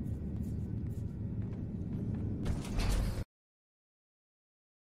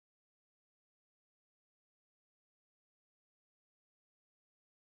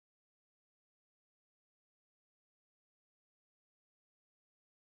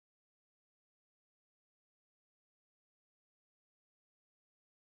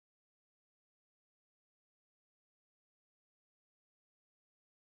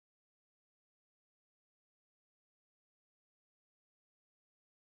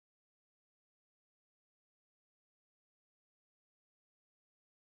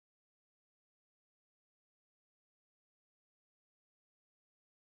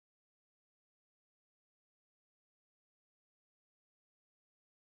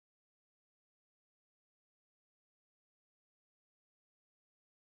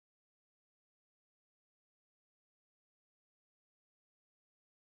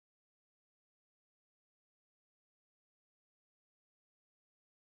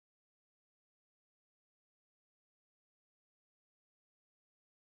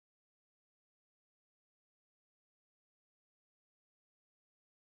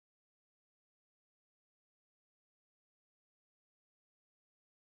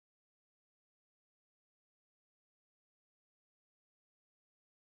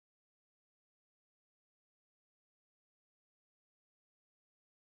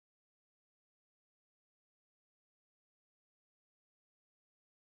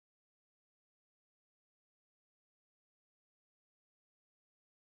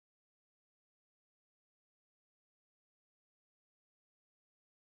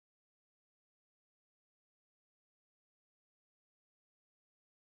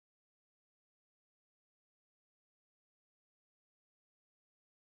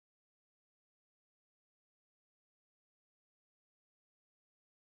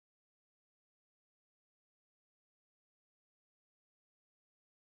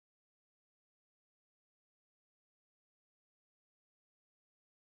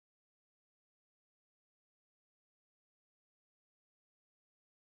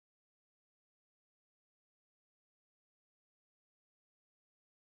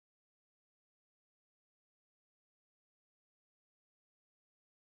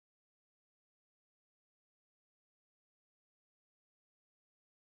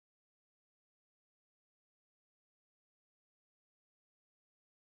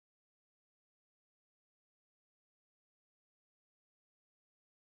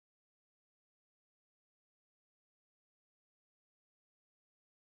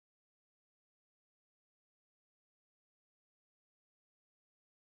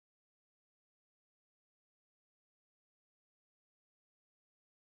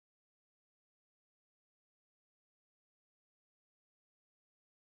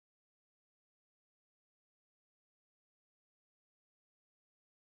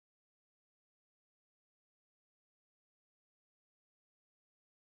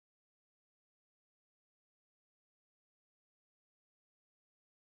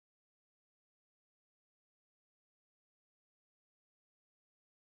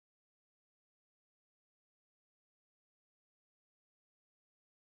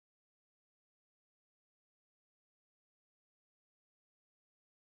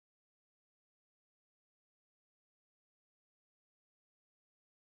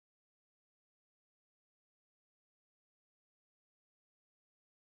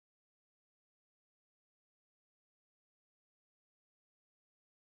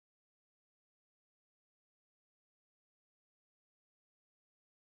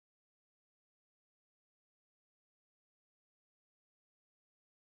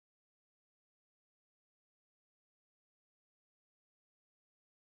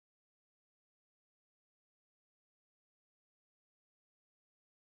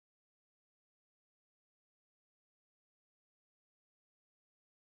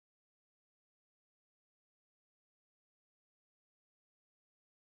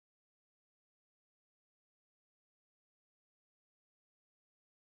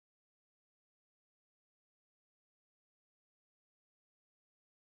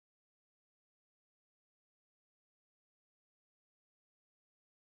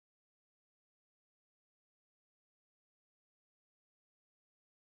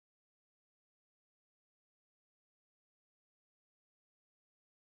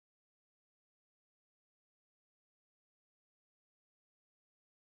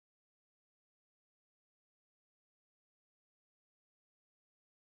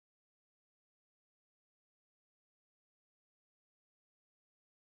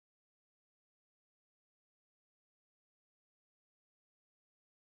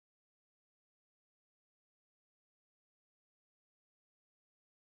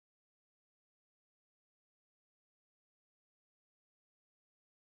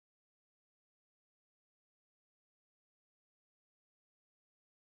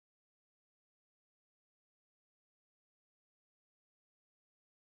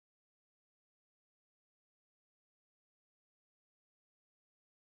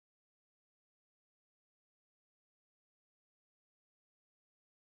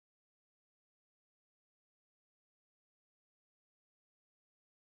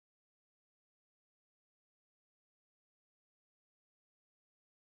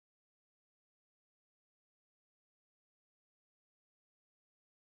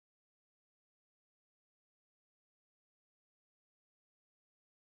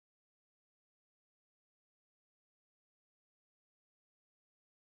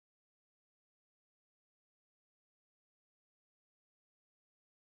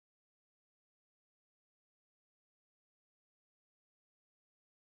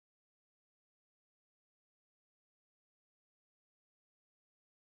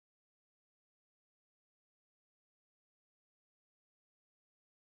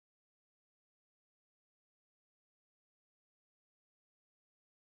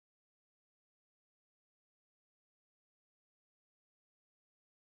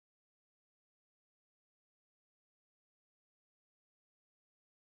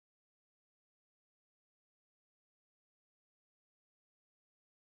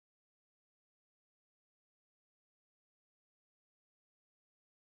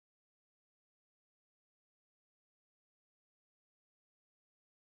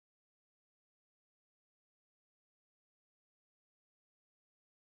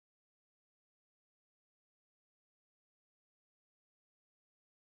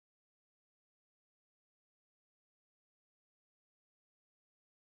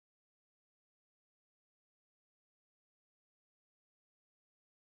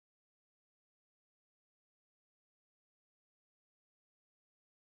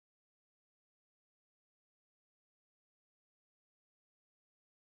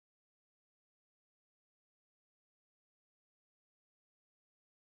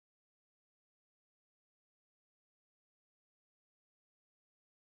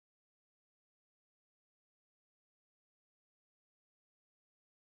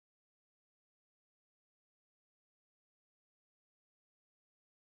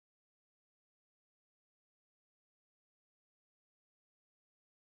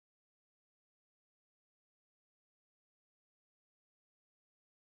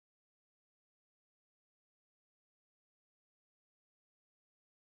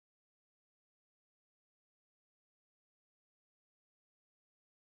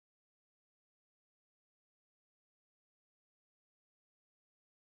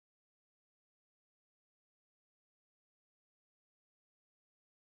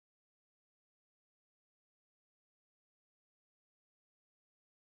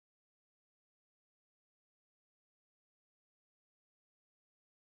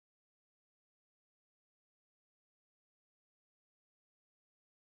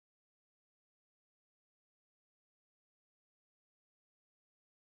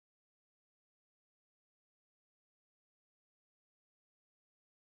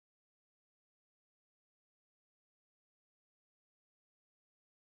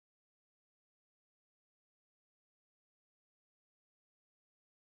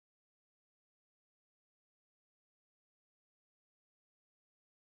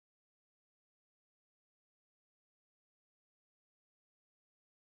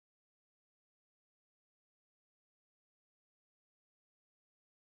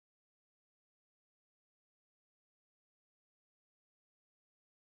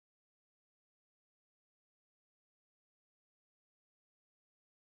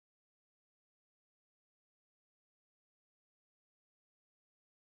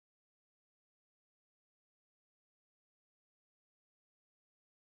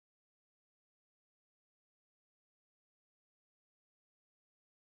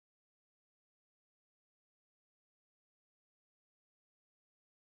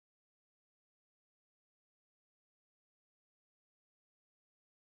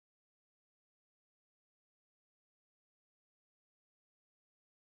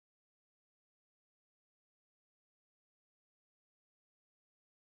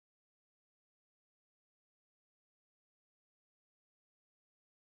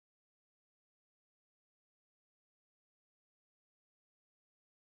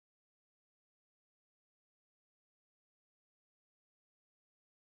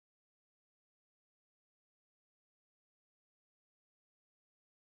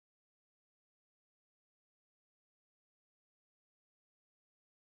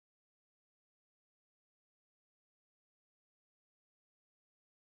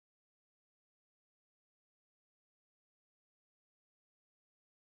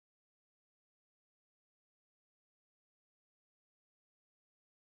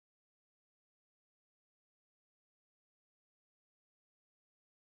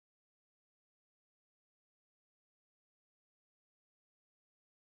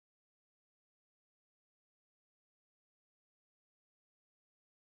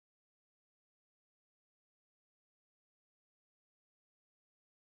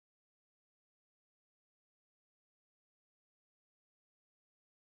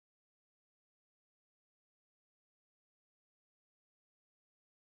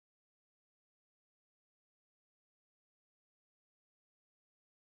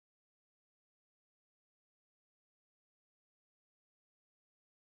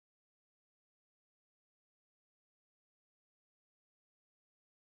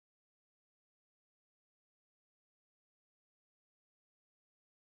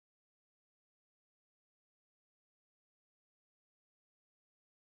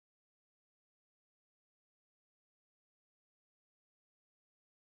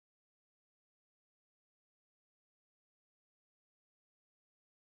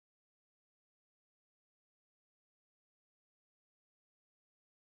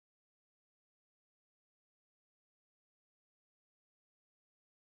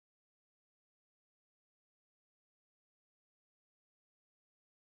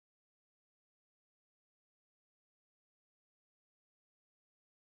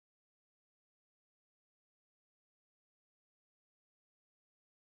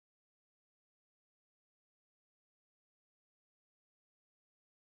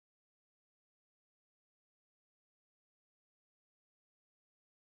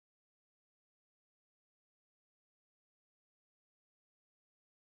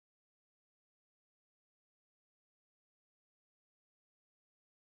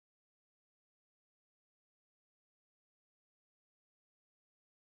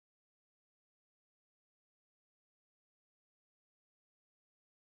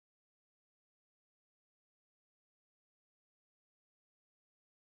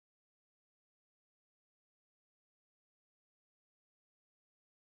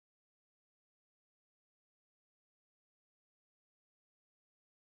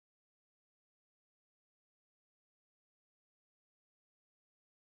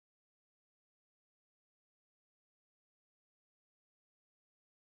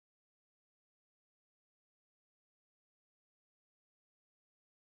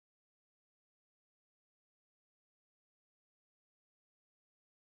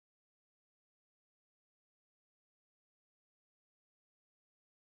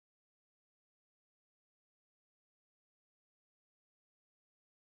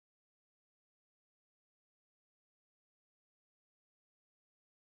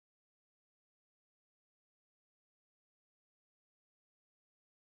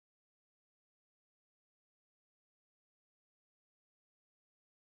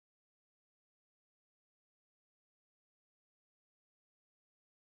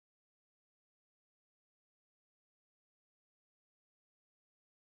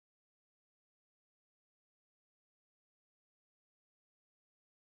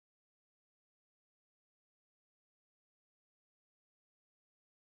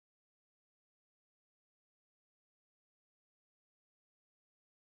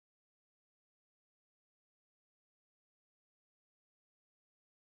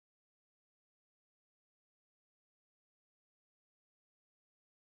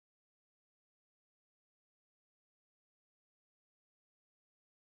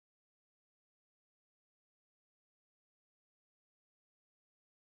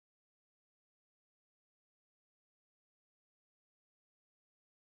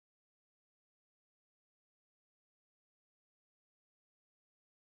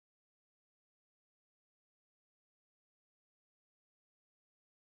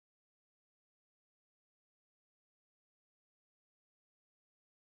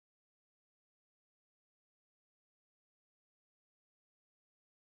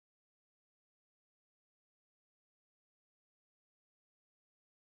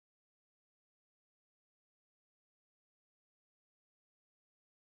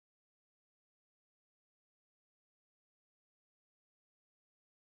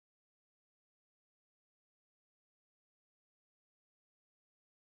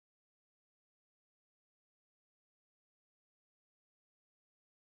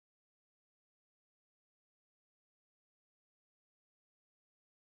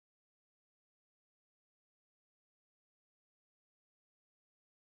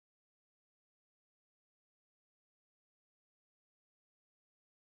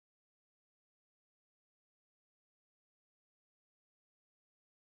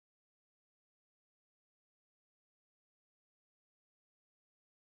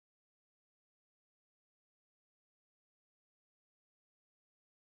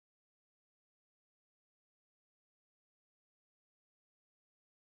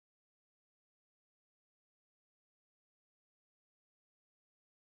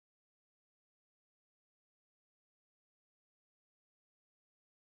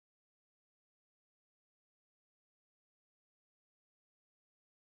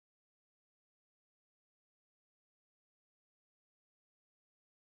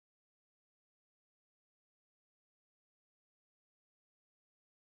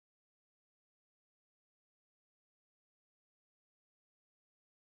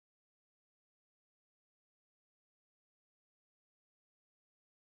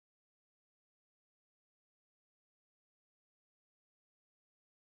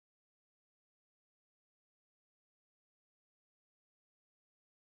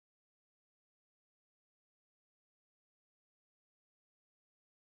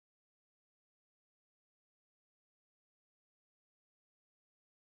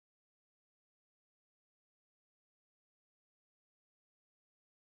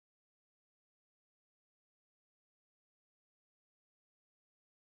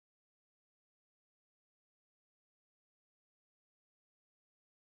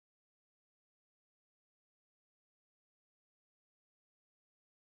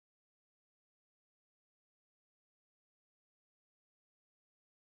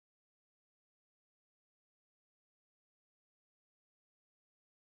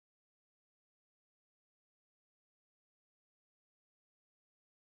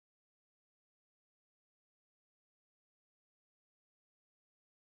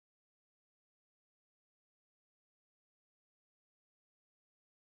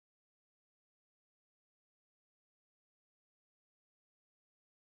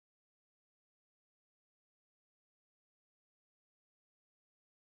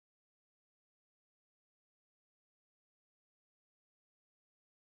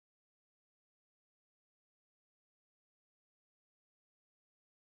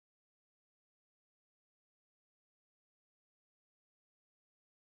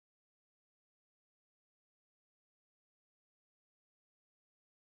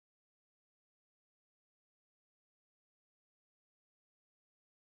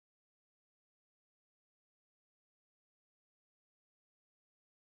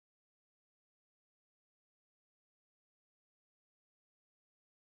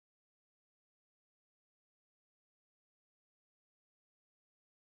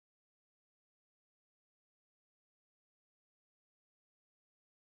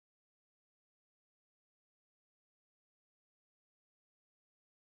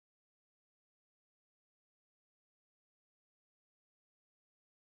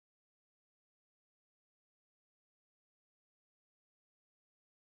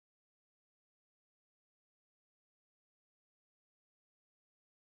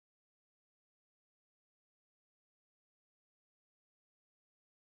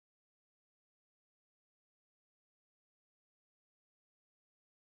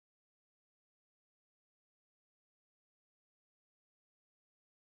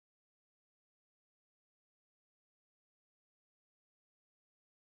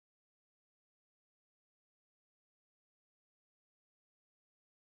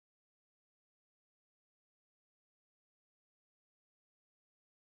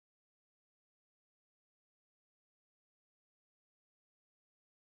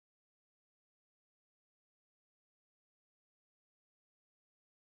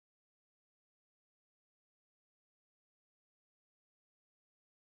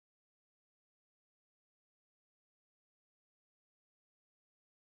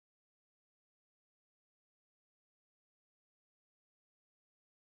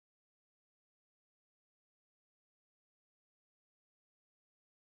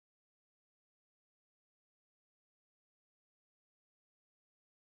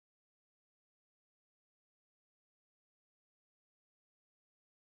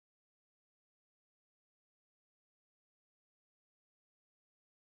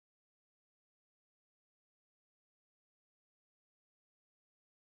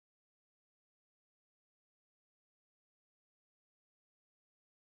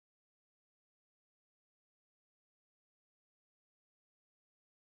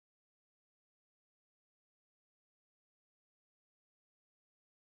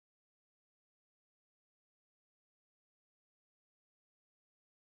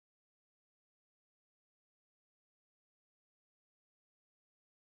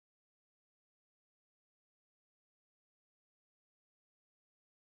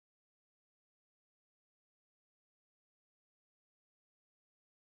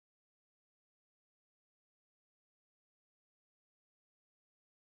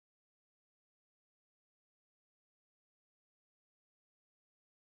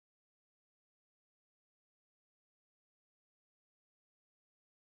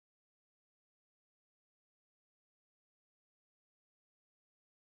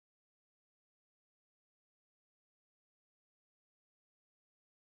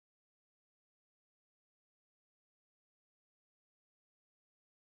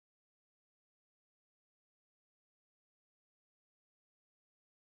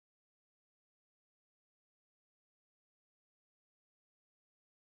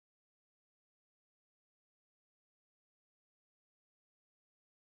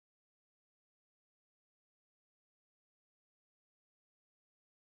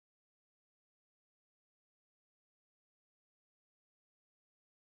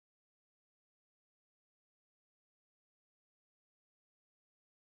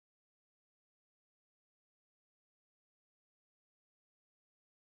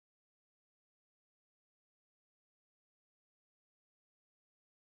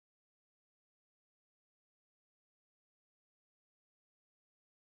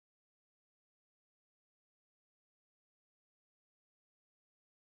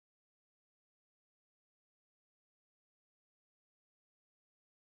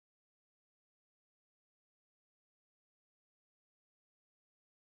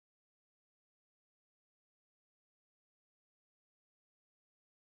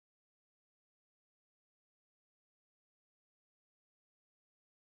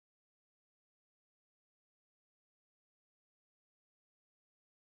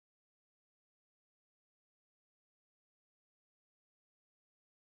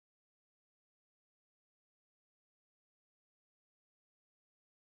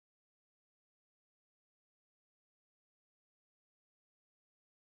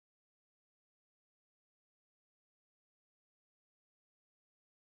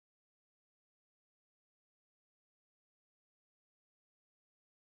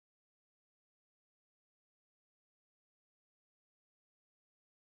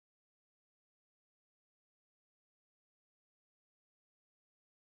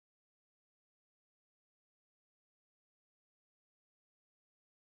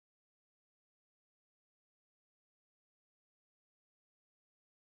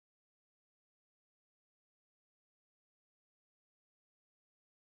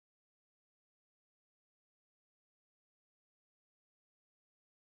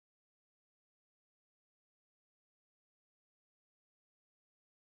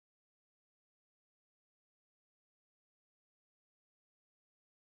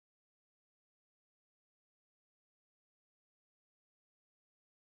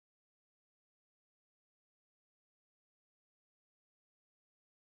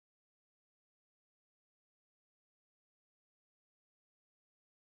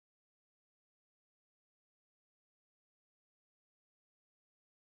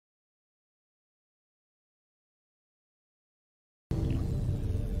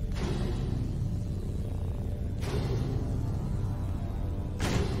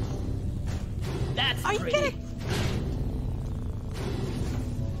 That's Are you pretty. kidding?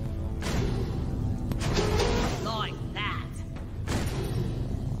 Like that.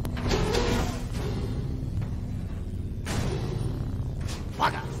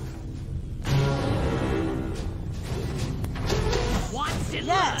 Bugger. What's in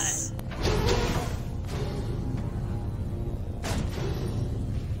Yes.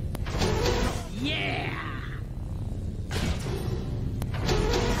 Yeah.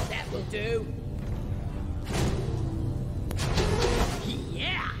 That will do.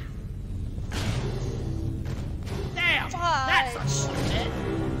 Yeah. Damn. That's unfortunate.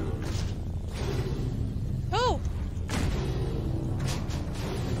 Who?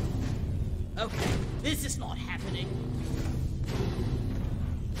 Okay, this is not happening.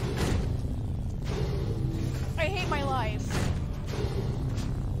 I hate my life.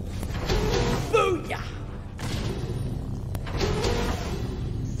 Booyah!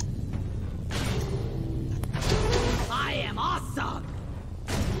 I am awesome!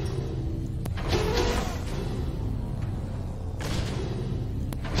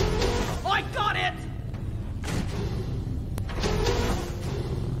 I got it!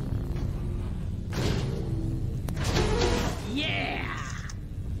 Yeah!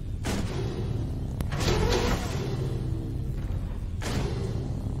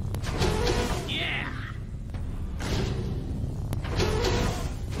 Yeah!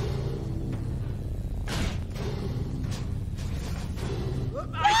 No!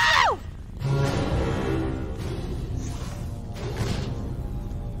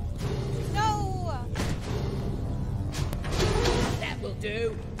 No! That will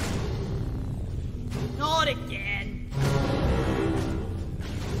do. Not again.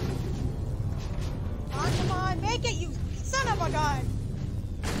 Come on, make it, you son of a gun!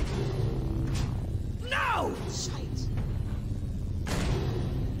 No! Shite.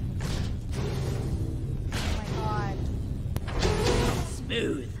 Oh my god.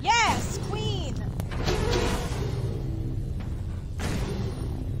 Smooth. Yes, queen!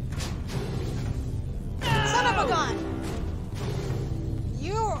 Son of a gun!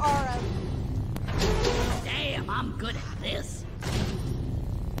 You are a... Damn, I'm good at this.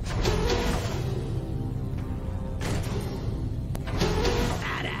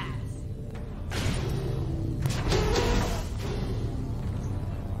 Badass.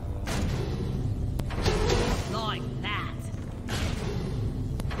 Like that.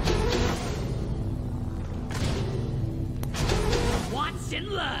 Watch and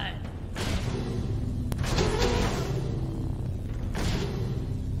learn.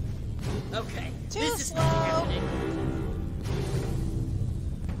 Okay, Too this is slow. not happening.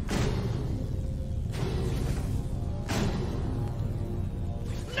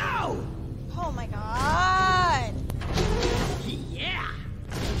 No! Oh my god! Yeah!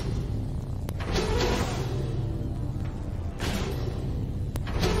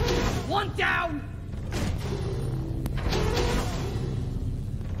 One down!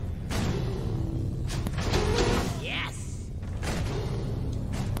 Yes!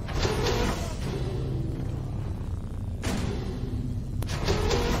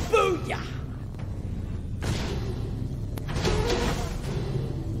 Booyah!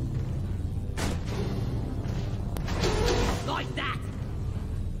 Like that!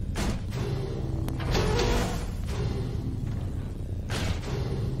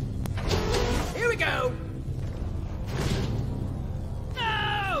 Here we go!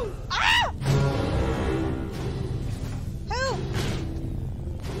 No! Ah! Who?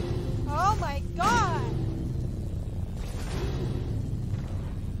 Oh my god!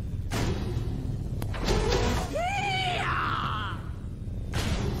 Yeah!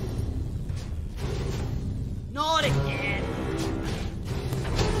 Not again!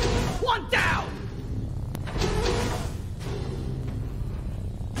 One down!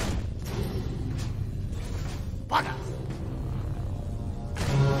 Bugger!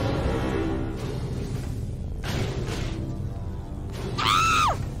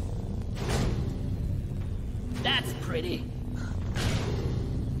 Ah! That's pretty.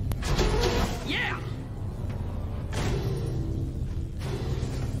 Yeah!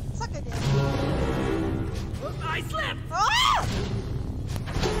 Suck a dick. I slipped! Ah!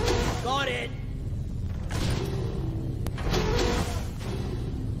 Got it!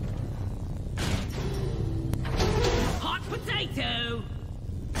 Hot potato!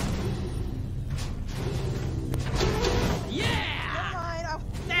 Yeah! Never mind. Oh.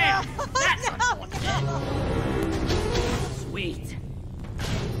 There! No, That's no, unfortunate! no. Sweet!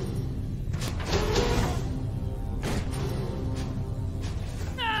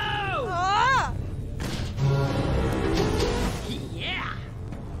 No! Ah! Yeah!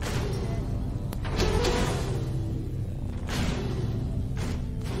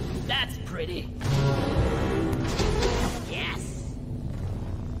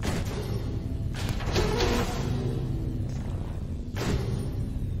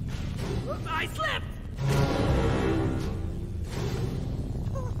 I slipped!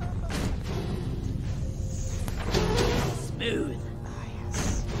 Smooth. Ah,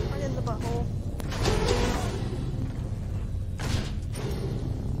 yes. Right in the butthole.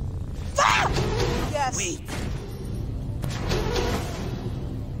 Ah! Yes. Sweet.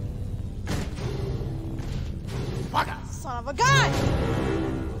 Bugger. Son of a gun!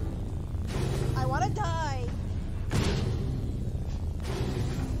 I wanna die.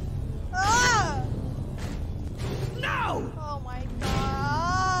 Ah! No! Oh my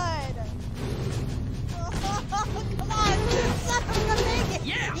god! Come on! Son of a make it!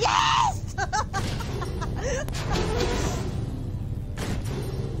 Yeah! Yes!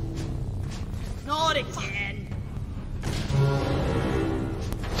 Not again.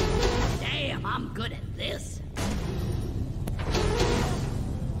 Damn, I'm good at this.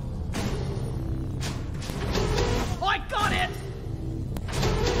 I got it!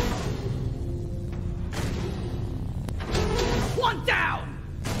 One down!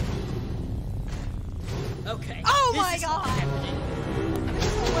 Okay. Oh this my is God. what's happening. This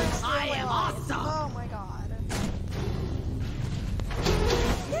is the worst I thing in am my life. awesome. Oh my god.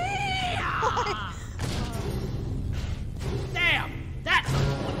 Yeah! Damn! That's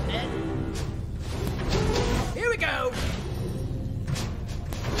unfortunate. Here we go!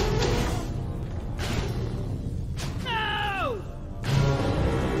 No!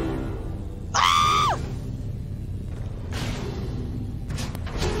 Ah!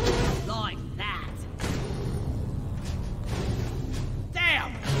 Like that.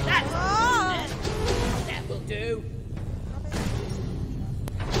 Damn! That's Ah! unfortunate. That will do.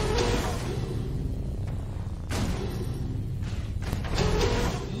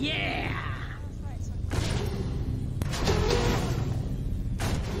 Yeah!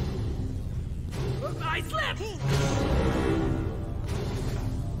 I slipped!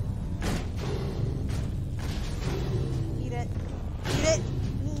 Eat it. Eat it.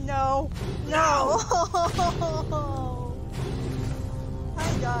 No. No. I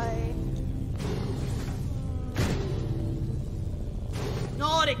died.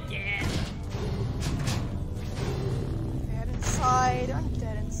 Not again! Dead inside. I'm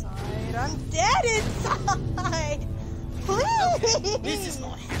dead inside. I'm dead inside. Please. Okay, this is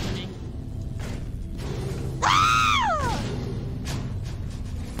not happening. Ah!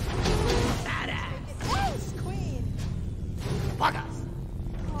 Badass! Yes, queen. Buggers!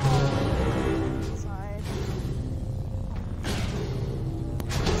 Oh, inside.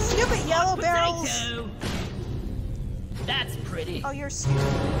 Stupid yellow barrels. Potato. That's pretty. Oh, you're stupid.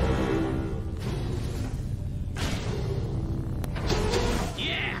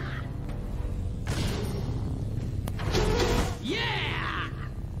 Yeah! Yeah!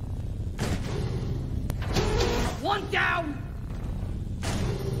 One down!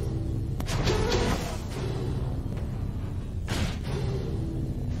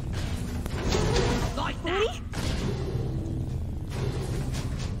 Like that!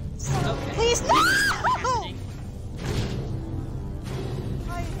 Okay. Please, this no! is not happening.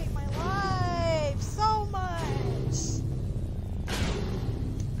 I hate my life so much.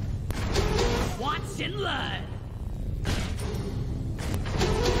 Watch and learn!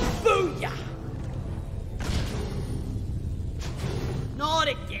 Booyah! Not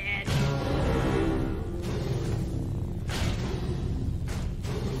again!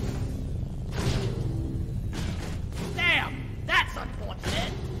 Damn! That's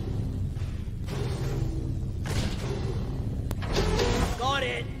unfortunate! Got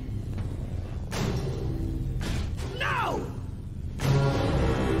it! No!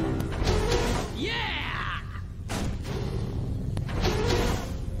 Yeah!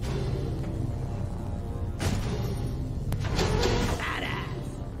 Badass!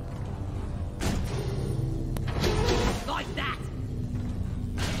 Like that!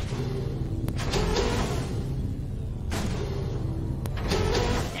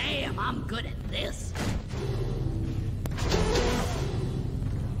 Damn, I'm good at this!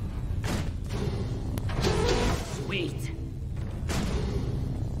 Sweet!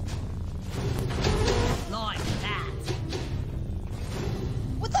 Like that!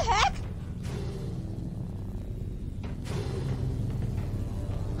 What the heck?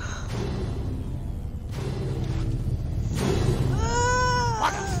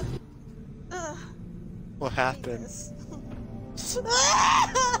 What happened?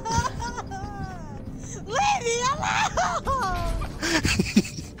 Leave me alone!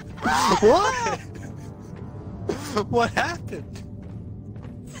 What? What happened?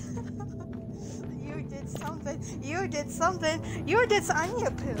 You did something. You did something. You did. I need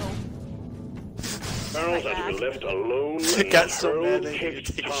a pill. Barrels are to be left alone and Got not so hurled, mad they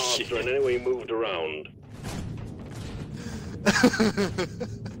kicked, take tossed, shit. or in any way moved around.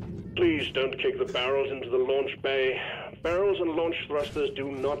 Please don't kick the barrels into the launch bay. Barrels and launch thrusters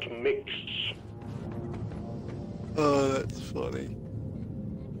do not mix. Oh, that's funny.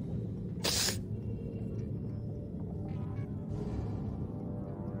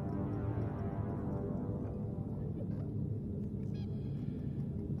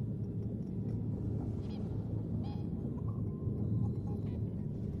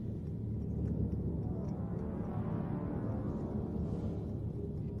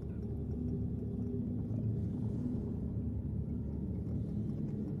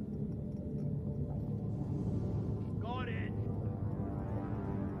 Got it.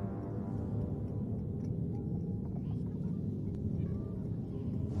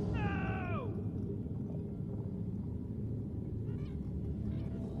 No!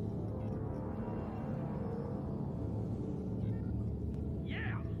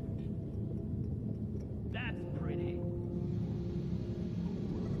 Yeah. That's pretty.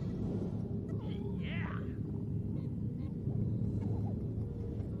 Yeah.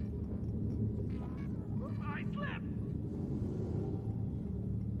 I slipped.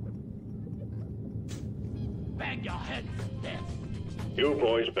 Bang your head to death. You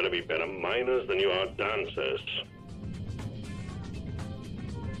boys better be better miners than you are dancers.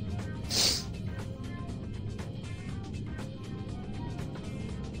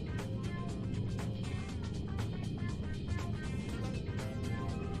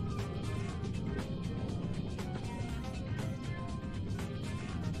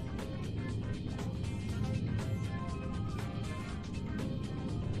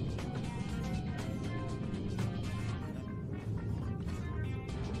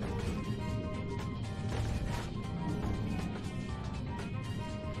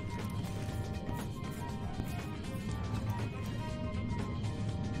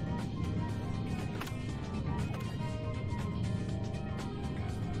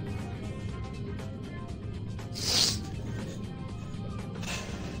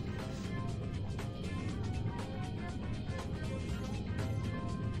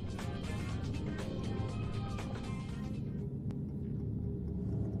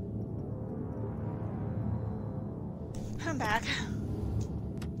 I'm back.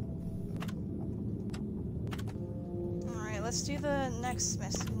 Alright, let's do the next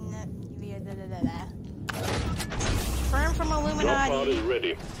mission. Confirm from Drop pod Illuminati. is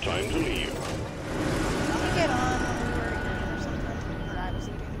ready. Time to leave. Let me get on when we were eating or something. Or I was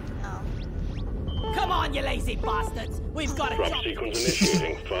eating. Come on, you lazy bastards! We've got a Drop job. sequence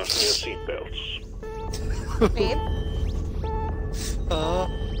initiating. Fasten your seatbelts. Babe,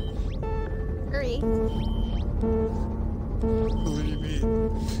 hurry. What do you mean?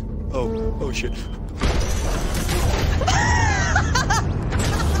 Oh shit.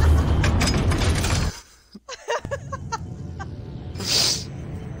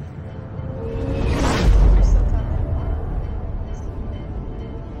 You're so tough.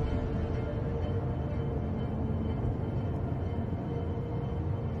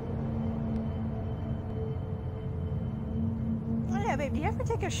 Oh yeah, babe, do you ever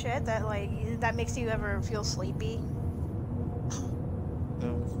take a shit that makes you ever feel sleepy?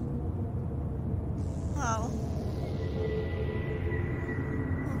 No. Oh.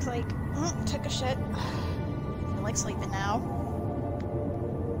 It's like, took a shit. I feel like sleeping now.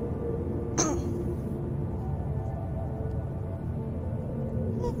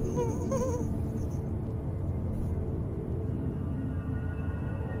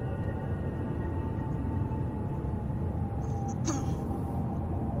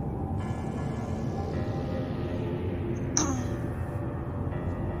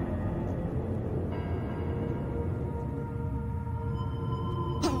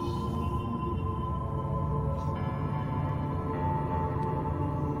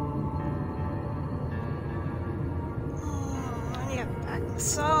 I need a back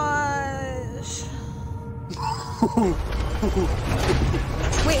massage.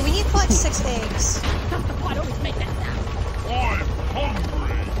 Wait, we need to collect 6 eggs. Why don't we make that sound? I'm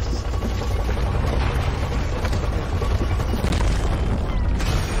hungry.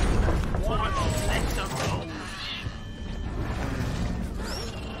 What a spectacle!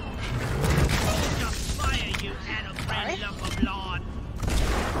 Just fire, you Anna-friend lump of lard!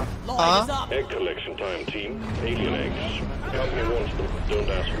 Line is up. Egg collection time, team. Alien eggs. The company wants them. Don't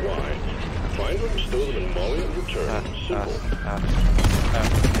ask why. Find them, store them in Molly, and return. Simple.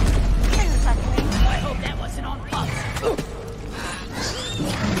 Here's attacking me. I hope that wasn't on purpose.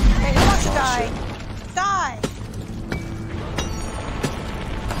 Hey, who wants to die? Die!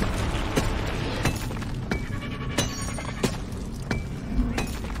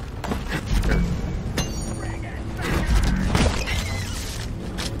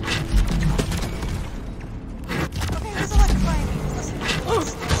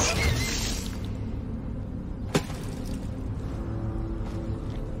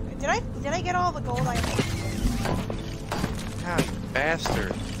 Did I get all the gold I made? Ah, you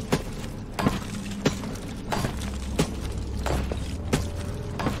bastard.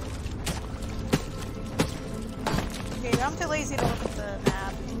 Okay, I'm too lazy to look at the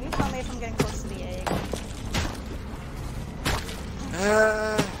map. Can you tell me if I'm getting close to the egg?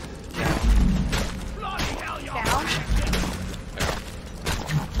 Yeah. Down?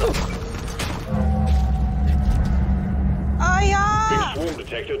 Oh Big yeah! swarm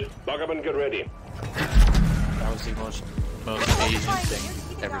detected. Bug up and get ready. That was the most Asian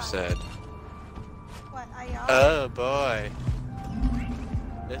thing ever said. What? Oh boy.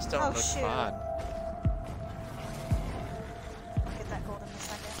 This don't Oh, look shoot. fun. I'll get that gold in a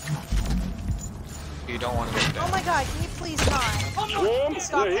second. You don't want to go Oh down. my god, can you please not? Swarm,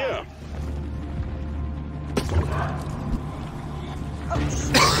 Stop they're that. here. Oh,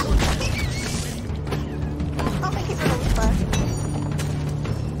 shit. Oh, thank you for the loot bug.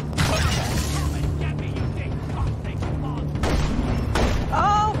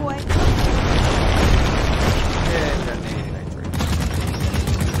 Oh boy. Yeah, got an 89 for it.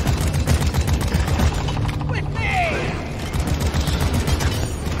 With me!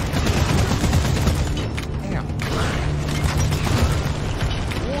 Damn.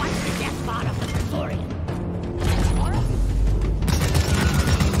 What's the death spot of the Victorian?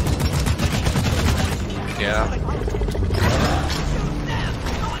 Yeah.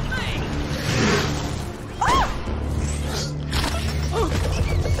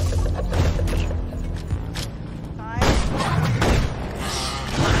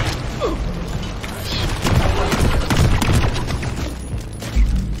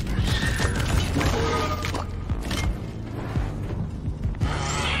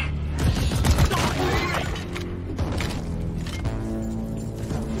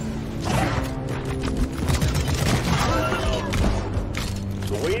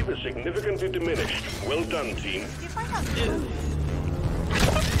 The wave is significantly diminished. Well done, team. Did you find out food?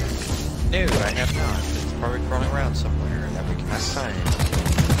 No, I have not. It's probably crawling around somewhere that we cannot find.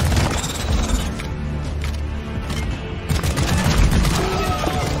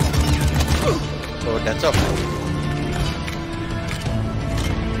 Oh, that's up.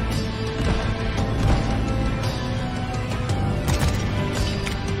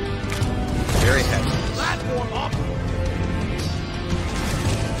 Very heavy. Platform up!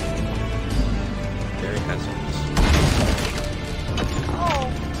 Very hazardous.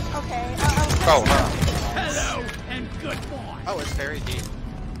 Oh, okay. Oh, huh. Hello and goodbye! Oh, it's very deep.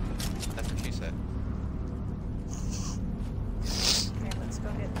 That's what she said. Okay, let's go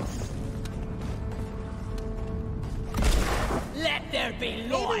get this. Let there be Maybe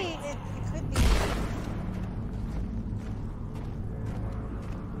light! it could be.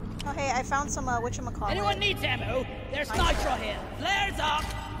 Oh, hey, I found some, whatchamacallit. Anyone needs ammo? There's nitro here. Flares up!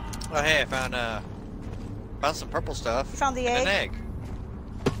 Oh, hey, I found some purple stuff. You found the and egg?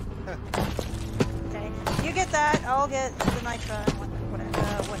 an egg. Okay. You get that, I'll get the nitro and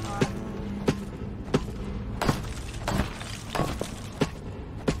whatnot.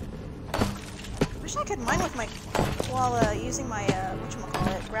 Wish I could mine with my, while using my,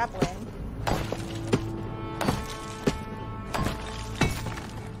 whatchamacallit, grappling.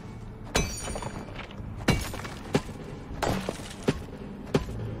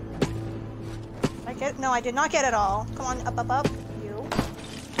 No, I did not get it all. Come on, up, you.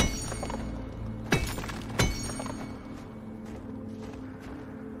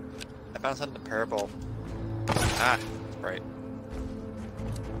 I found something purple. Ah, it's bright.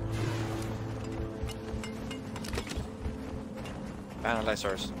 Found a light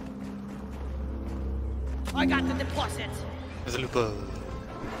source. I got the deposit. There's a looper.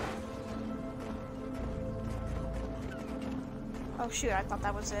 Oh shoot, I thought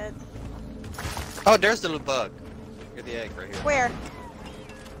that was it. Oh, there's the little bug. Here's the egg right here. Where?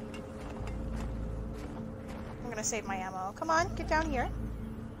 I'm gonna save my ammo. Come on, get down here.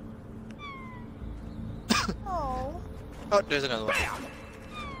 Oh. Oh, there's another one.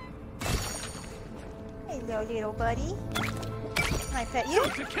 Hello, little buddy. Can I pet you?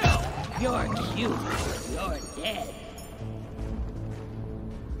 To kill! You're cute. You're dead.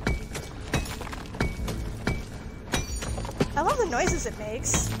 I love the noises it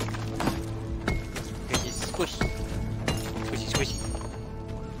makes. It's squishy. Squishy, squishy.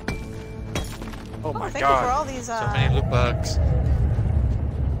 Oh my thank god. you for all these, So many loot bugs.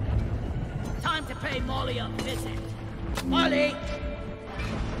 Time to pay Molly a visit. Molly!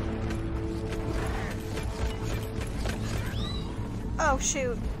 Oh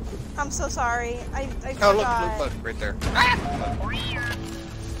shoot. I'm so sorry. I Oh, look, forgot. loot bug right there.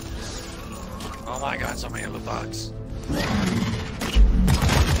 Oh my god, so many loot bugs.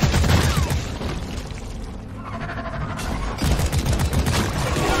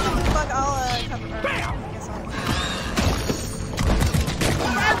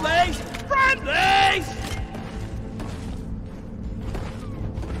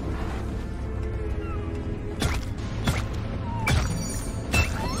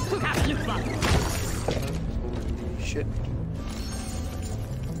 shit.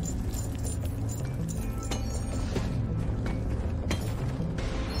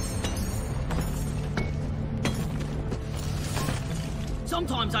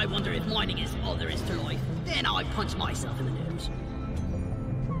 Sometimes I wonder if mining is all there is to life. Then I punch myself in the nose.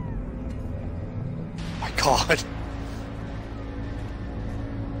 My God.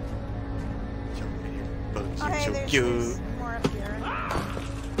 Oh, hey, So there's cute. more up here.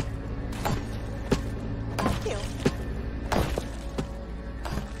 Cute.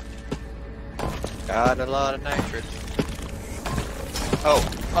 Got a lot of nitrous. Oh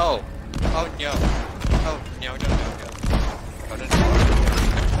no. Oh no, no. Oh, no.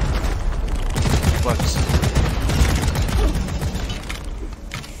 Bugs.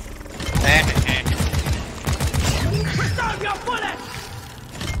 Stop your bullet!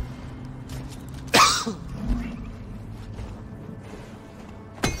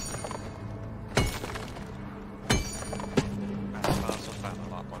 I also found a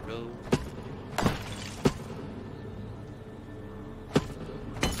lot more gold.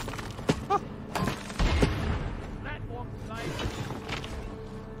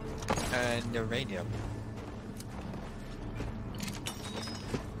 And uranium.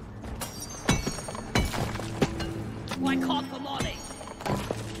 I caught the molly.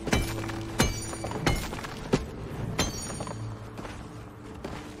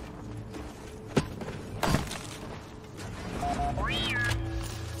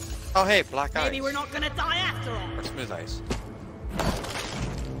 Oh hey, black ice. Maybe we're not gonna die after all. Or smooth ice.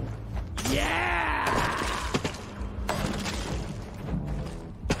 Yeah!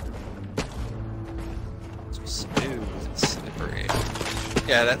 Smooth and slippery.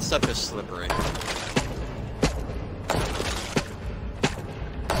 Yeah, that stuff is slippery.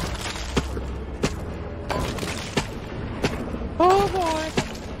 Oh boy!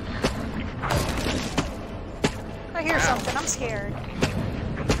 I hear something. I'm scared.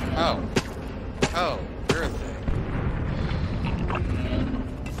 Oh. Oh, you're a thing.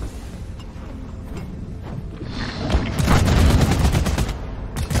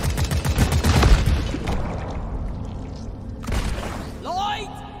 Light!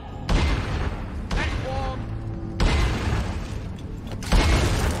 That one!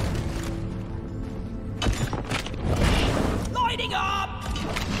 Lighting up!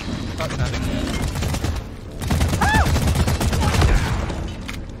 Oh, not again.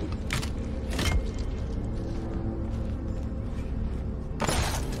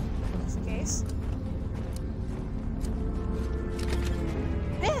 Just in case.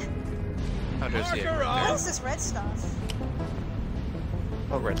 Eh, Oh, there's the egg what right is this red stuff? there.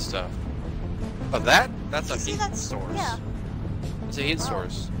 Oh, red stuff. Oh, that's a See, heat that's- source. yeah. It's a heat Oh.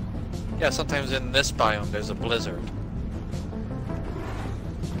 source. Yeah, sometimes in this biome there's a blizzard.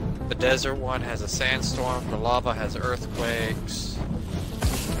 The desert one has a sandstorm, the lava has earthquakes.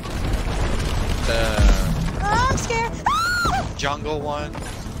 The Oh, I'm scared. Ah! jungle one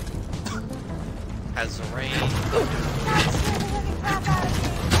has the rain. God, scared the living crap out of me.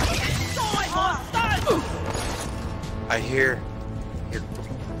 Die, monster! I hear.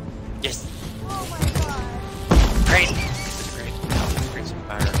 Yes! Oh my god. Great! It's great. Great some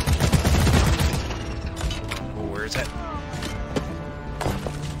fire. Oh, where is that?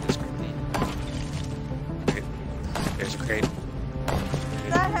 It's great. Okay. There's a crate.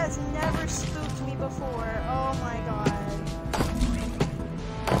 That has never spooked me before. Oh my god.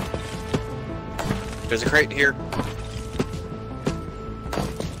 There's a crate here.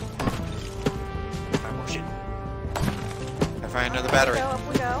 Oh shit. I find another battery. Up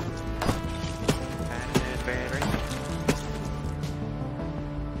we go. Battery.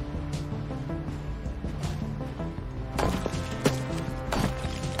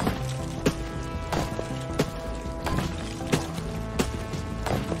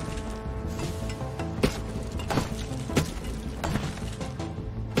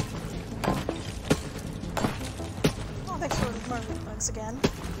 Oh, thanks for the bugs again.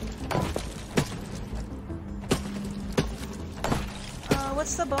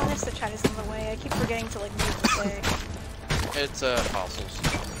 What's the bonus that chat is in the way? I keep forgetting to like move this way. It's fossils.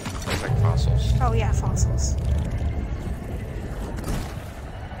 It's like fossils. Oh yeah, fossils.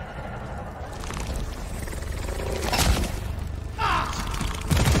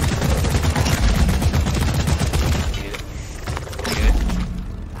 Get it. Get it.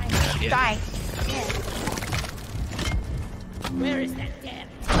 Yeah. Die. Where is that damn?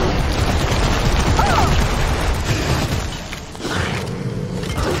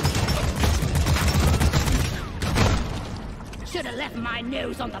 Should have left my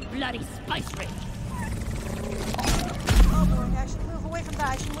nose on the bloody spice ring. Oh boy, I should move away from that.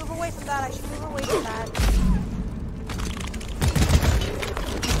 I should move away from that. I should move away from that.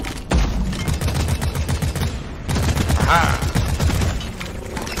 Ah!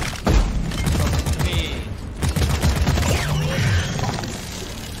 Come to me.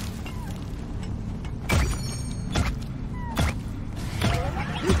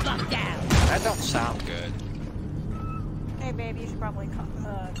 You buck down. That don't sound good. Hey, babe, you should probably call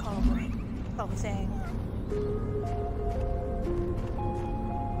the thing.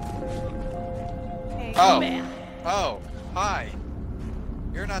 Hey, Oh. Man. Oh, hi.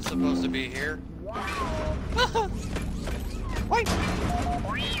 You're not supposed to be here. Wait.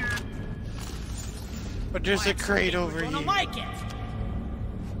 But there's a crate over Gonna here. like it.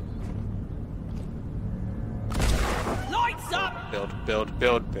 Lights up. Build, build,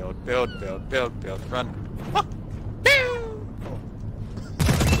 build, build, build, build, build, build, run. Ah. Pew!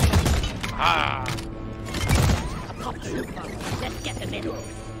 Ah! Let's get them in.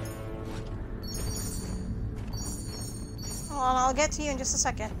 Hold on, I'll get to you in just a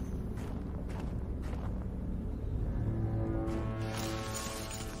second.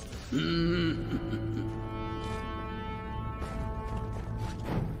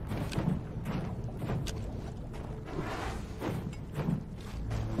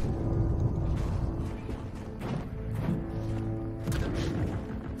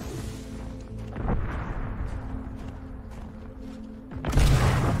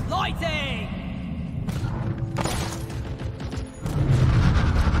 Lighting.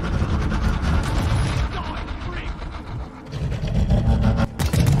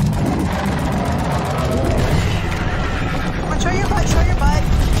 Come on, show your butt, show your butt.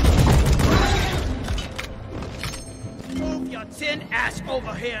 Move your tin ass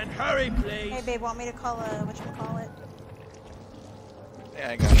over here and hurry, please. Hey, babe, want me to call whatchamacallit? Yeah,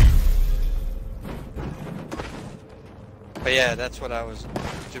 I got it. But yeah, that's what I was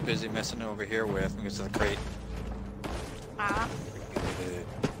too busy messing over here with because of the crate. Ah.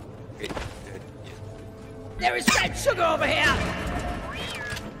 There is red sugar over here.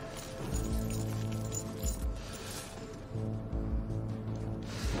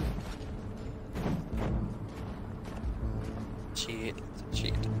 Cheat,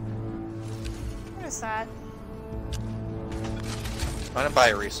 cheat. What is that? I'm gonna buy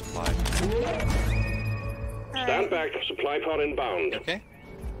a resupply. Stand back. Supply pod inbound. Okay?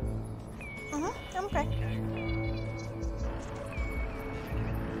 I'm okay.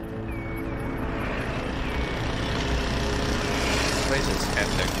 This place is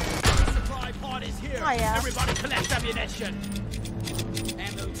hectic. Supply pod is here. Oh, yeah. Everybody collect ammunition.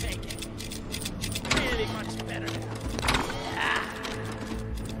 Ammo taken. Really much better now. Ah.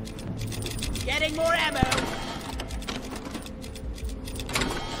 Getting more ammo.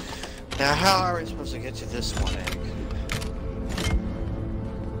 Now, how are we supposed to get to this one egg?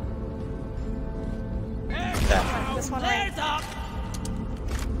 That. This one right. Flares up.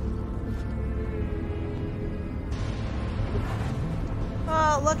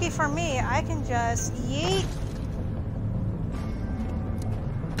 Well, lucky for me, I can just yeet.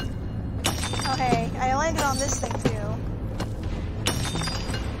 Oh, hey, I landed on this thing too.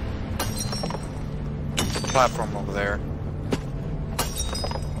 Platform over there.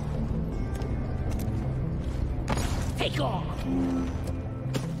 Take off.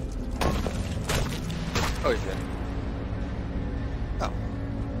 Oh, shit. Oh.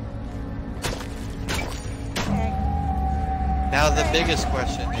 Okay. Now, the biggest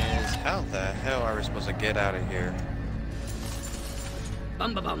question is, how the hell are we supposed to get out of here?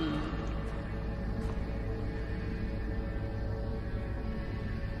 Bum bum bum.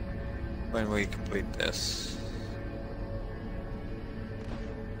 When we complete this.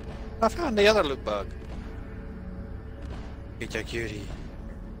 I found the other loot bug. It's a cutie.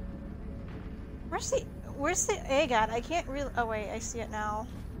 Where's the egg at? I can't really. Oh wait, I see it now.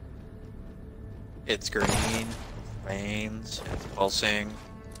 It's green, veins, it's pulsing.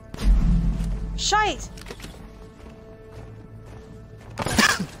 Shite!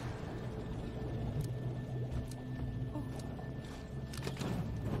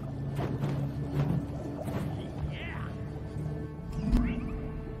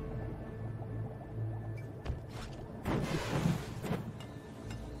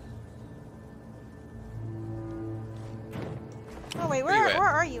 Oh wait, where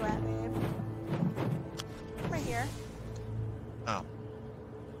are you at, babe? Right here. Oh.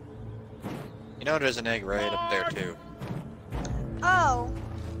 You know there's an egg right up there too. Oh.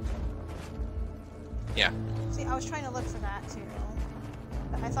 Yeah. See, I was trying to look for that too.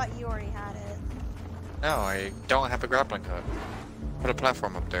 But I thought you already had it. No, I don't have a grappling hook. Put a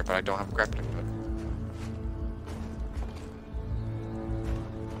platform up there, but I don't have a grappling hook.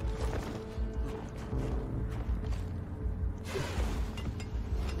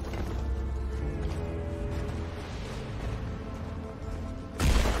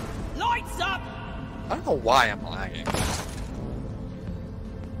 Lights up! I don't know why I'm lagging.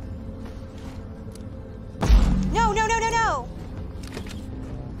 No, no, no, no, no!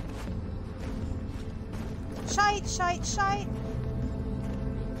 Shite, shite, shite.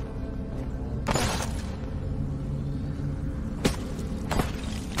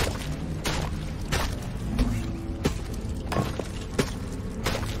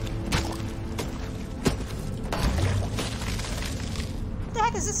 What the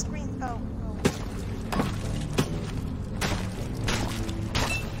heck is this screen? Oh.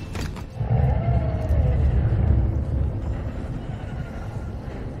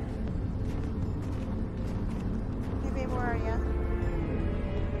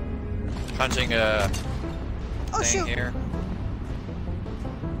 Punching a thing shoot. here.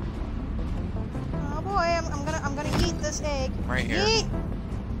 Oh boy, I'm gonna eat this egg. Right here. Eat.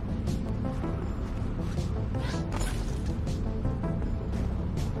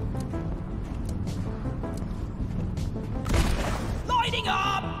 Lighting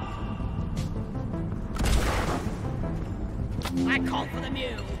up! I call for the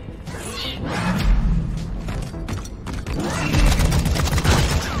mule.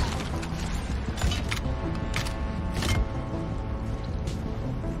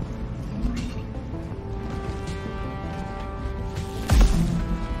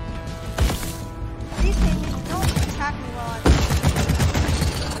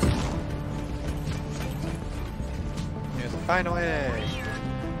 Final egg.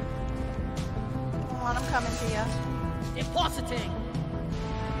 Hold on, I'm coming to you. Depositing.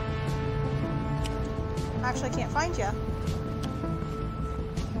 Actually, I can't find you.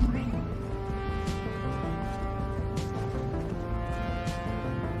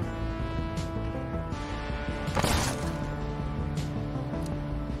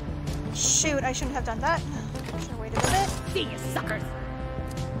 Shoot, I shouldn't have done that. Should have waited a bit. See you, suckers.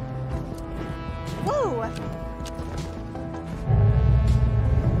 Woo!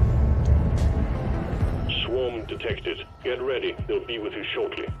 Swarm detected. Get ready. They'll be with you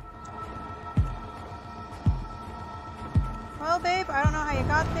shortly. Well, babe, I don't know how you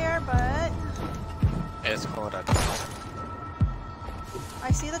got there, but It's called a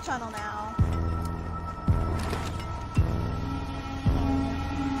I see the tunnel now.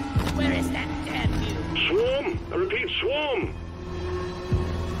 Where is that damn mule? Swarm! I repeat, swarm!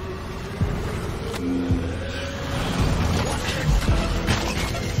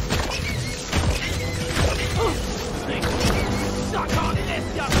 Suck on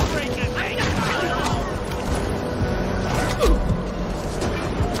this, you freaking thing!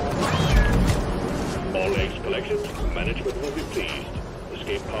 All eggs collected. Management will be pleased.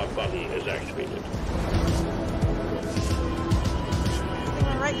 Escape pod button is activated.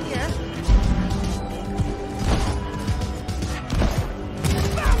 They're right here.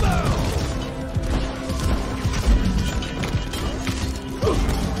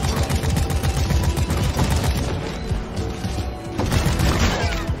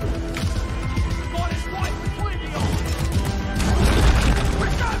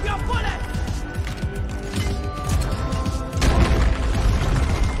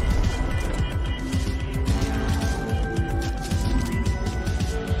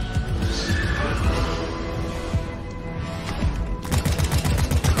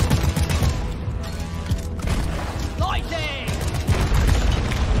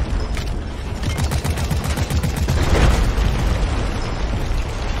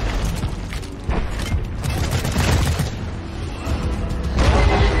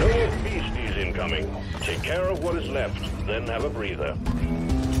 Then have a breather.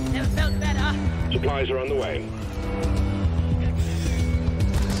 Never felt better. Supplies are on the way.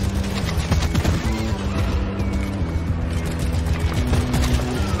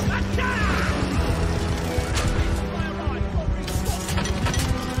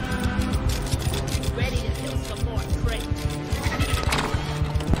 Ready to kill some more crates.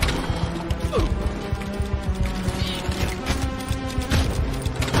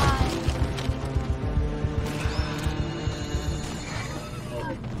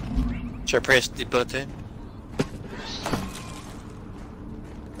 Should I press the button?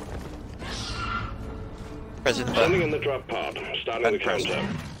 Pressing the Sending button. in the drop pod. Starting the counter.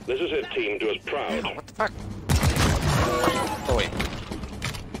 This is it, team. Do us proud. What the fuck? Oh wait.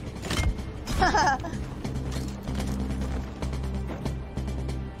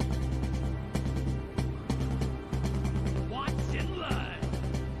 Watch and learn.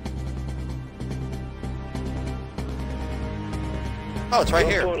 Oh, it's right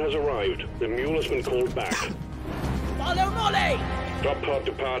Drop here. pod has arrived. The mule has been called back. Follow Molly. Drop pod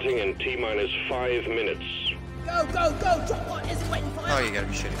departing in T-minus 5 minutes. Go, go, go. Drop what isn't waiting for Oh, you. you gotta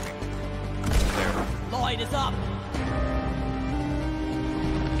be shitting me. There. Line is up.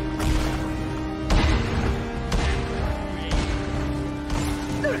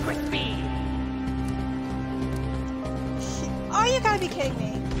 Ludicrous speed. Oh, you gotta be kidding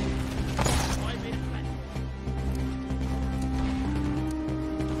me. I made a plan.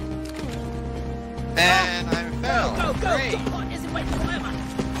 And I fell. Go, go, Great. go! What is it waiting forever?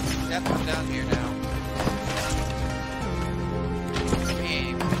 Yep, I'm down here now.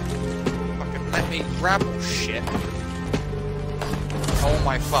 Game. Fucking let me grapple shit. Oh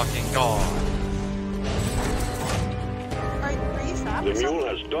my fucking god. Are you trapped The or mule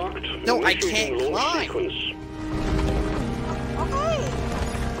something? has docked. No, I Initiating can't launch climb. sequence. Okay.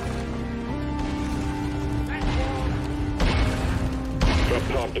 Drop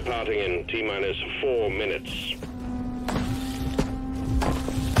pod departing in T-minus 4 minutes.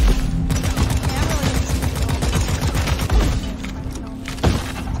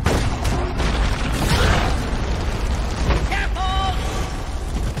 Careful!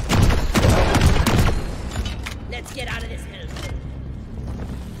 Let's get out of this hill.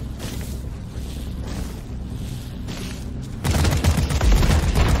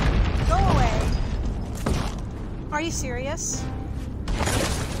 Go away. Are you serious?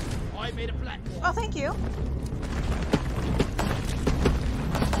 I made a platform. Oh, thank you.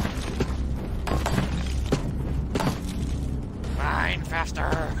 Mine faster.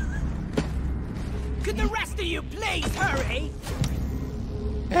 Could the rest of you please hurry?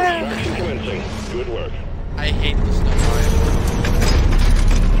 Extraction commencing. Good work. I hate the snow biome.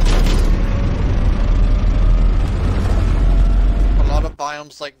 A lot of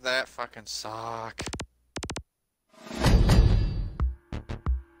biomes like that fucking suck.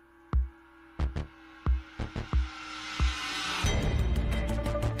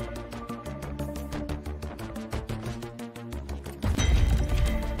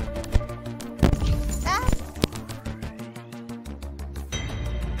 Ah.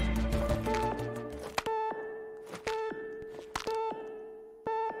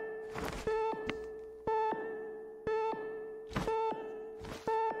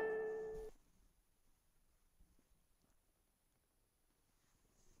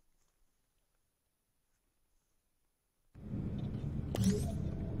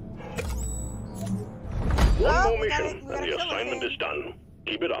 One Oh, more we gotta- mission, we and gotta the kill the assignment thing. is done.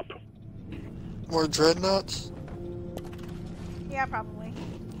 Keep it up. More dreadnoughts? Yeah, probably.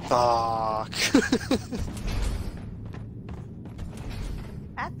 Fuck.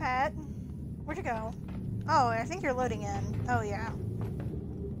 Pat. Where'd you go? Oh, I think you're loading in. Oh, yeah.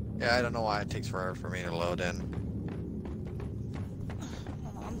 Yeah, I don't know why it takes forever for me to load in.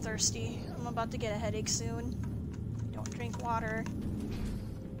 Oh, I'm thirsty. I'm about to get a headache soon. Don't drink water.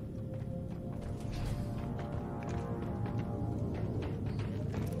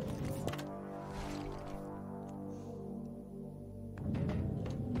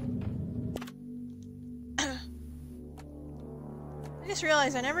 I just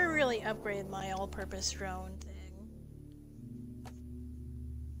realized I never really upgraded my all-purpose drone thing.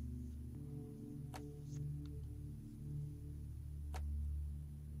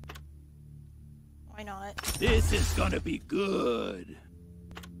 Why not? This is gonna be good.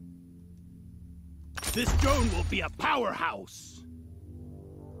 This drone will be a powerhouse.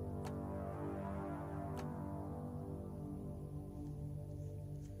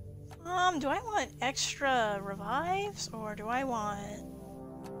 Do I want extra revives, or do I want...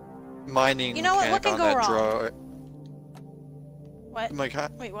 Mining You know what? What mechanic could on go that wrong? drone. What?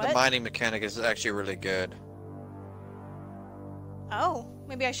 Wait, The what? mining mechanic is actually really good. Oh,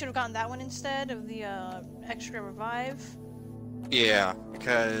 maybe I should have gotten that one instead of the extra revive. Yeah,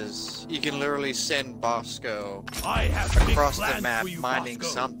 because you can literally send Bosco I have big across plans the map for you, mining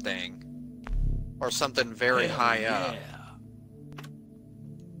Bosco. something. Or something very Hell high yeah. up.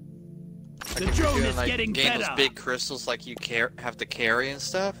 Like The if you're drone doing, is like, getting gain better. those big crystals like you have to carry and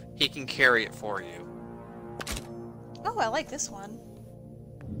stuff, he can carry it for you. Oh, I like this one.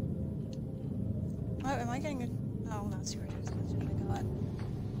 Oh, am I getting a... Oh, that's what I got.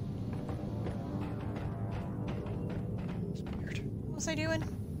 It's weird. What was I doing?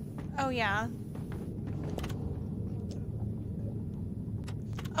 Oh, yeah.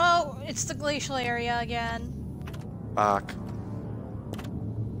 Oh, it's the glacial area again. Fuck.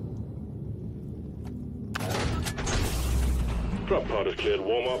 Drop pod is cleared.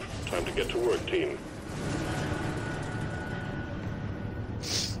 Warm up. Time to get to work, team.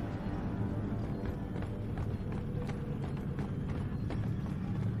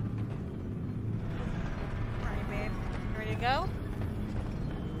 Alright, babe. Ready to go?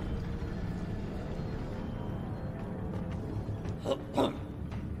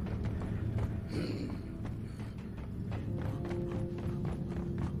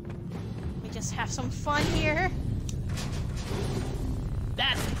 just have some fun here.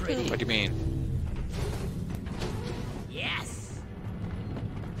 That's pretty. What do you mean? Yes.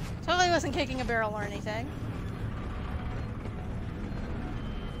 Totally wasn't kicking a barrel or anything.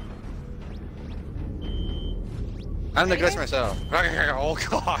 I'm the glitch myself. Oh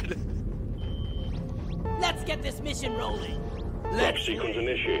god. Let's get this mission rolling. Drop sequence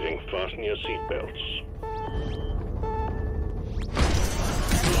initiating. Fasten your seatbelts.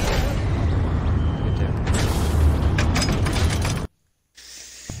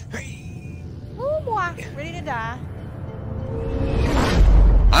 Ooh, boy. Ready to die.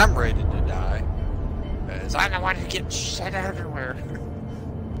 I'm ready to die. Because I'm the one who gets shit everywhere.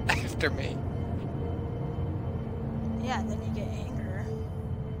 After me. Yeah, then you get anger.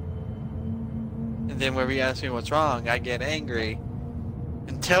 And then when you ask me what's wrong, I get angry.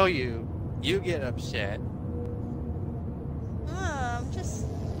 And tell you, you get upset. I'm just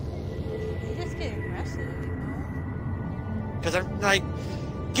getting aggressive, you know? Because I'm like,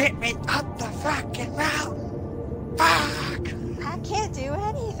 get me up the fucking mountain! Fuck! I can't do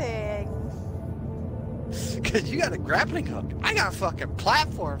anything. Because you got a grappling hook. I got fucking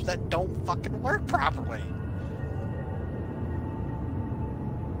platforms that don't fucking work properly.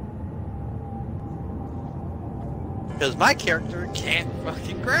 Because my character can't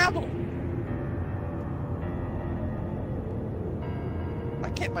fucking grapple. Why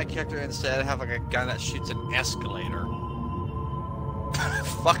can't my character instead have like a gun that shoots an escalator?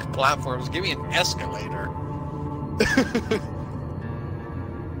 Fuck platforms, give me an escalator.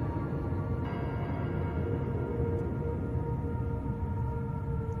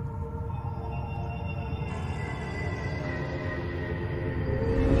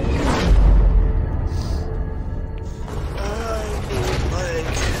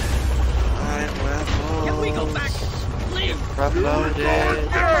 Can we go back? Please.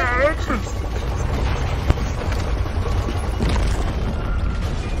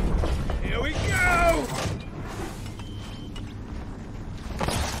 Here we go!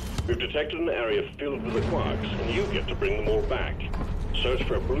 We've detected an area filled with the quarks, and you get to bring them all back. Search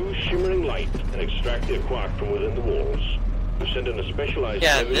for a blue shimmering light and extract the quark from within the walls. We've sent in a specialized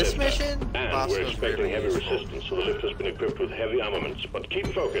heavy this lifter, mission and also we're is expecting really heavy useful. resistance, so the lift has been equipped with heavy armaments. But keep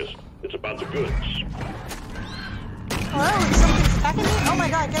focused. It's about the goods. Hello? Something's attacking me? Oh my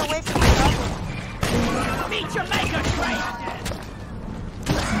god, get away from me. Meet your maker, Trey.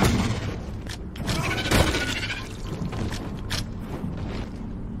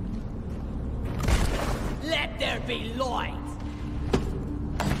 Let there be light.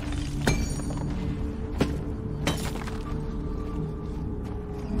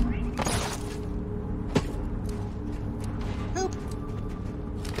 Poop.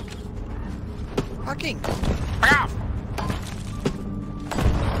 Fucking. Ow!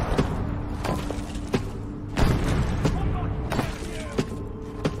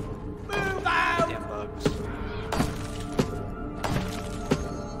 Move out. Damn bugs.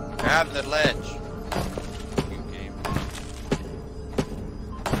 Grab the ledge. You game.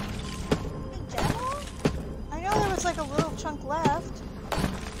 Hey, Devil? I know there was like a little chunk left. I'm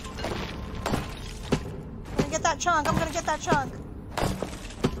gonna get that chunk. I'm gonna get that chunk.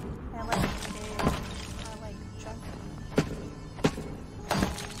 I like chunk.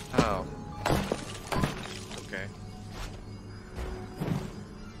 Oh. Okay.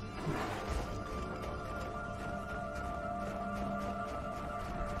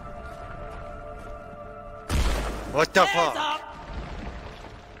 What the Hands fuck?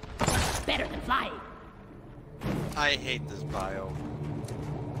 up. Better than flying. I hate this bio.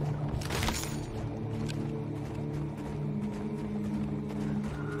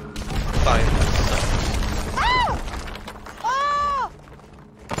 Fine. Oh! Oh!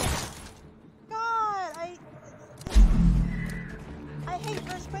 God, I hate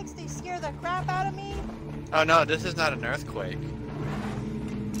earthquakes. They scare the crap out of me. Oh no, this is not an earthquake.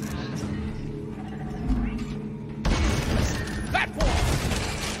 That wall.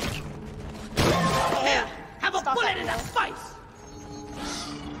 Hey, Have a stop bullet that in wall. that spice.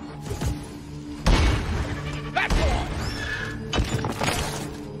 That wall.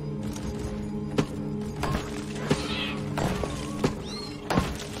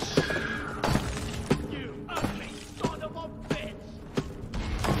 You ugly son of a bitch.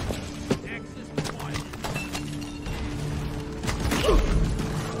 Axis one.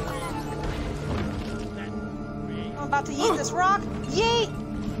 I'm about to yeet this rock. Yeet!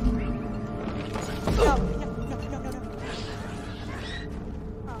 No, no.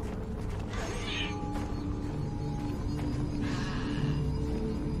 Oh.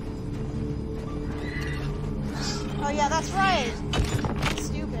 Oh yeah, that's right.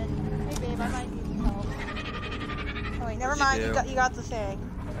 Stupid. Hey babe, I might need help. Oh wait, never mind. You got the thing.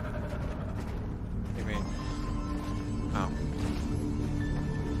 What do you mean? Oh.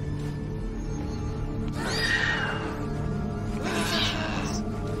 Do we need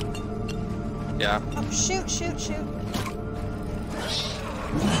to Yeah. Oh, shoot.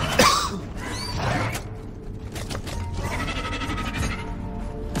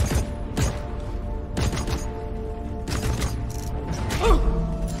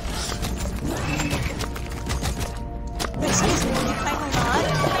 Excuse me, will you kindly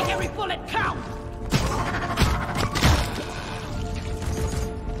not? Make every bullet count!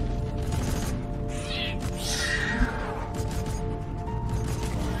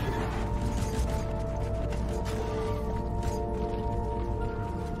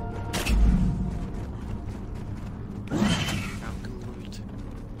 Count complete.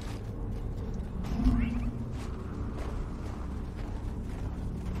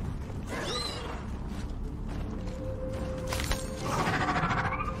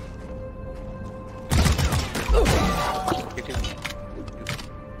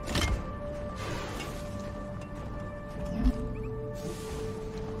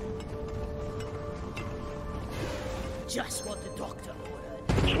 Just what the doctor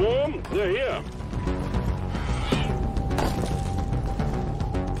ordered. Swarm, they're here.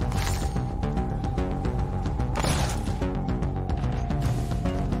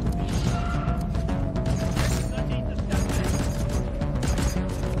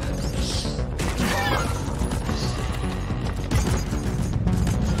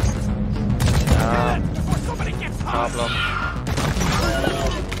 Before somebody gets hurt! Problem.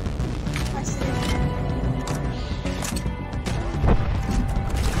 I see.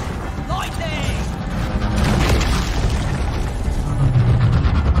 Lightning!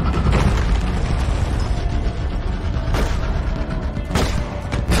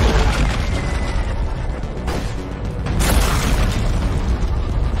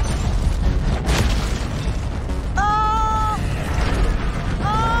 Oh!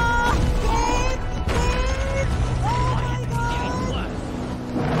 Oh! Babe! Babe! Oh my god!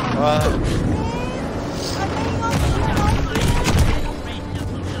 What? Babe! I'm hanging on to you.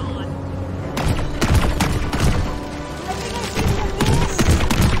 I think I did the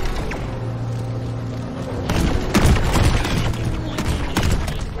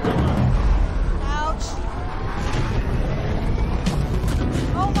Ouch.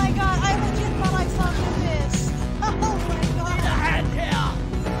 Oh my god, I legit thought I saw the miss. Oh my god. Hand here!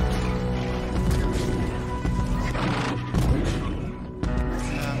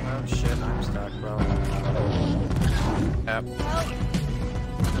 Oh shit, I'm stuck, bro. Yep. Well,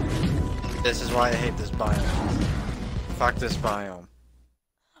 This is why I hate this biome. Fuck this biome.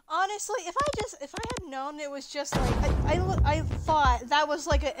 honestly, if I had known it was just like I thought that was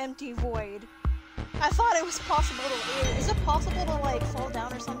like an empty void. I thought it was possible to. Is it possible to like fall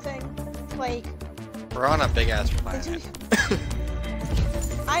down or something? Like We're on a big ass did planet. you?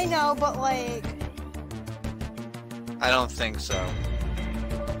 I know, but like I don't think so.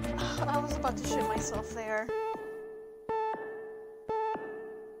 I was about to shit myself there.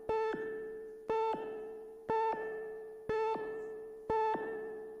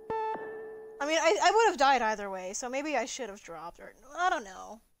 I mean, I would have died either way, so maybe I should have dropped, or I don't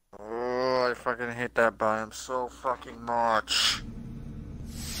know. Oh, I fucking hate that biome so fucking much.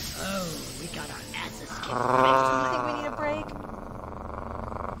 Oh, we got our asses kicked. Do you think we need a break?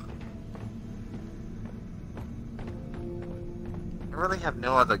 I really have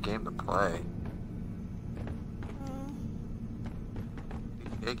no other game to play.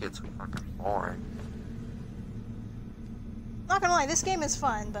 It gets fucking boring. Not gonna lie, this game is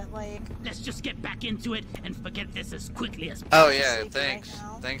fun, but like... Let's just get back into it and forget this as quickly as Oh I'm yeah, sleepy thanks. right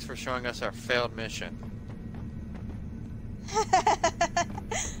now. Thanks for showing us our failed mission.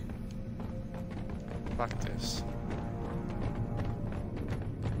 Fuck this.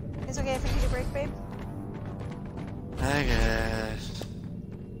 It's okay if we need a break, babe? I guess.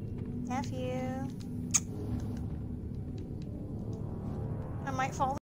 F you. I might fall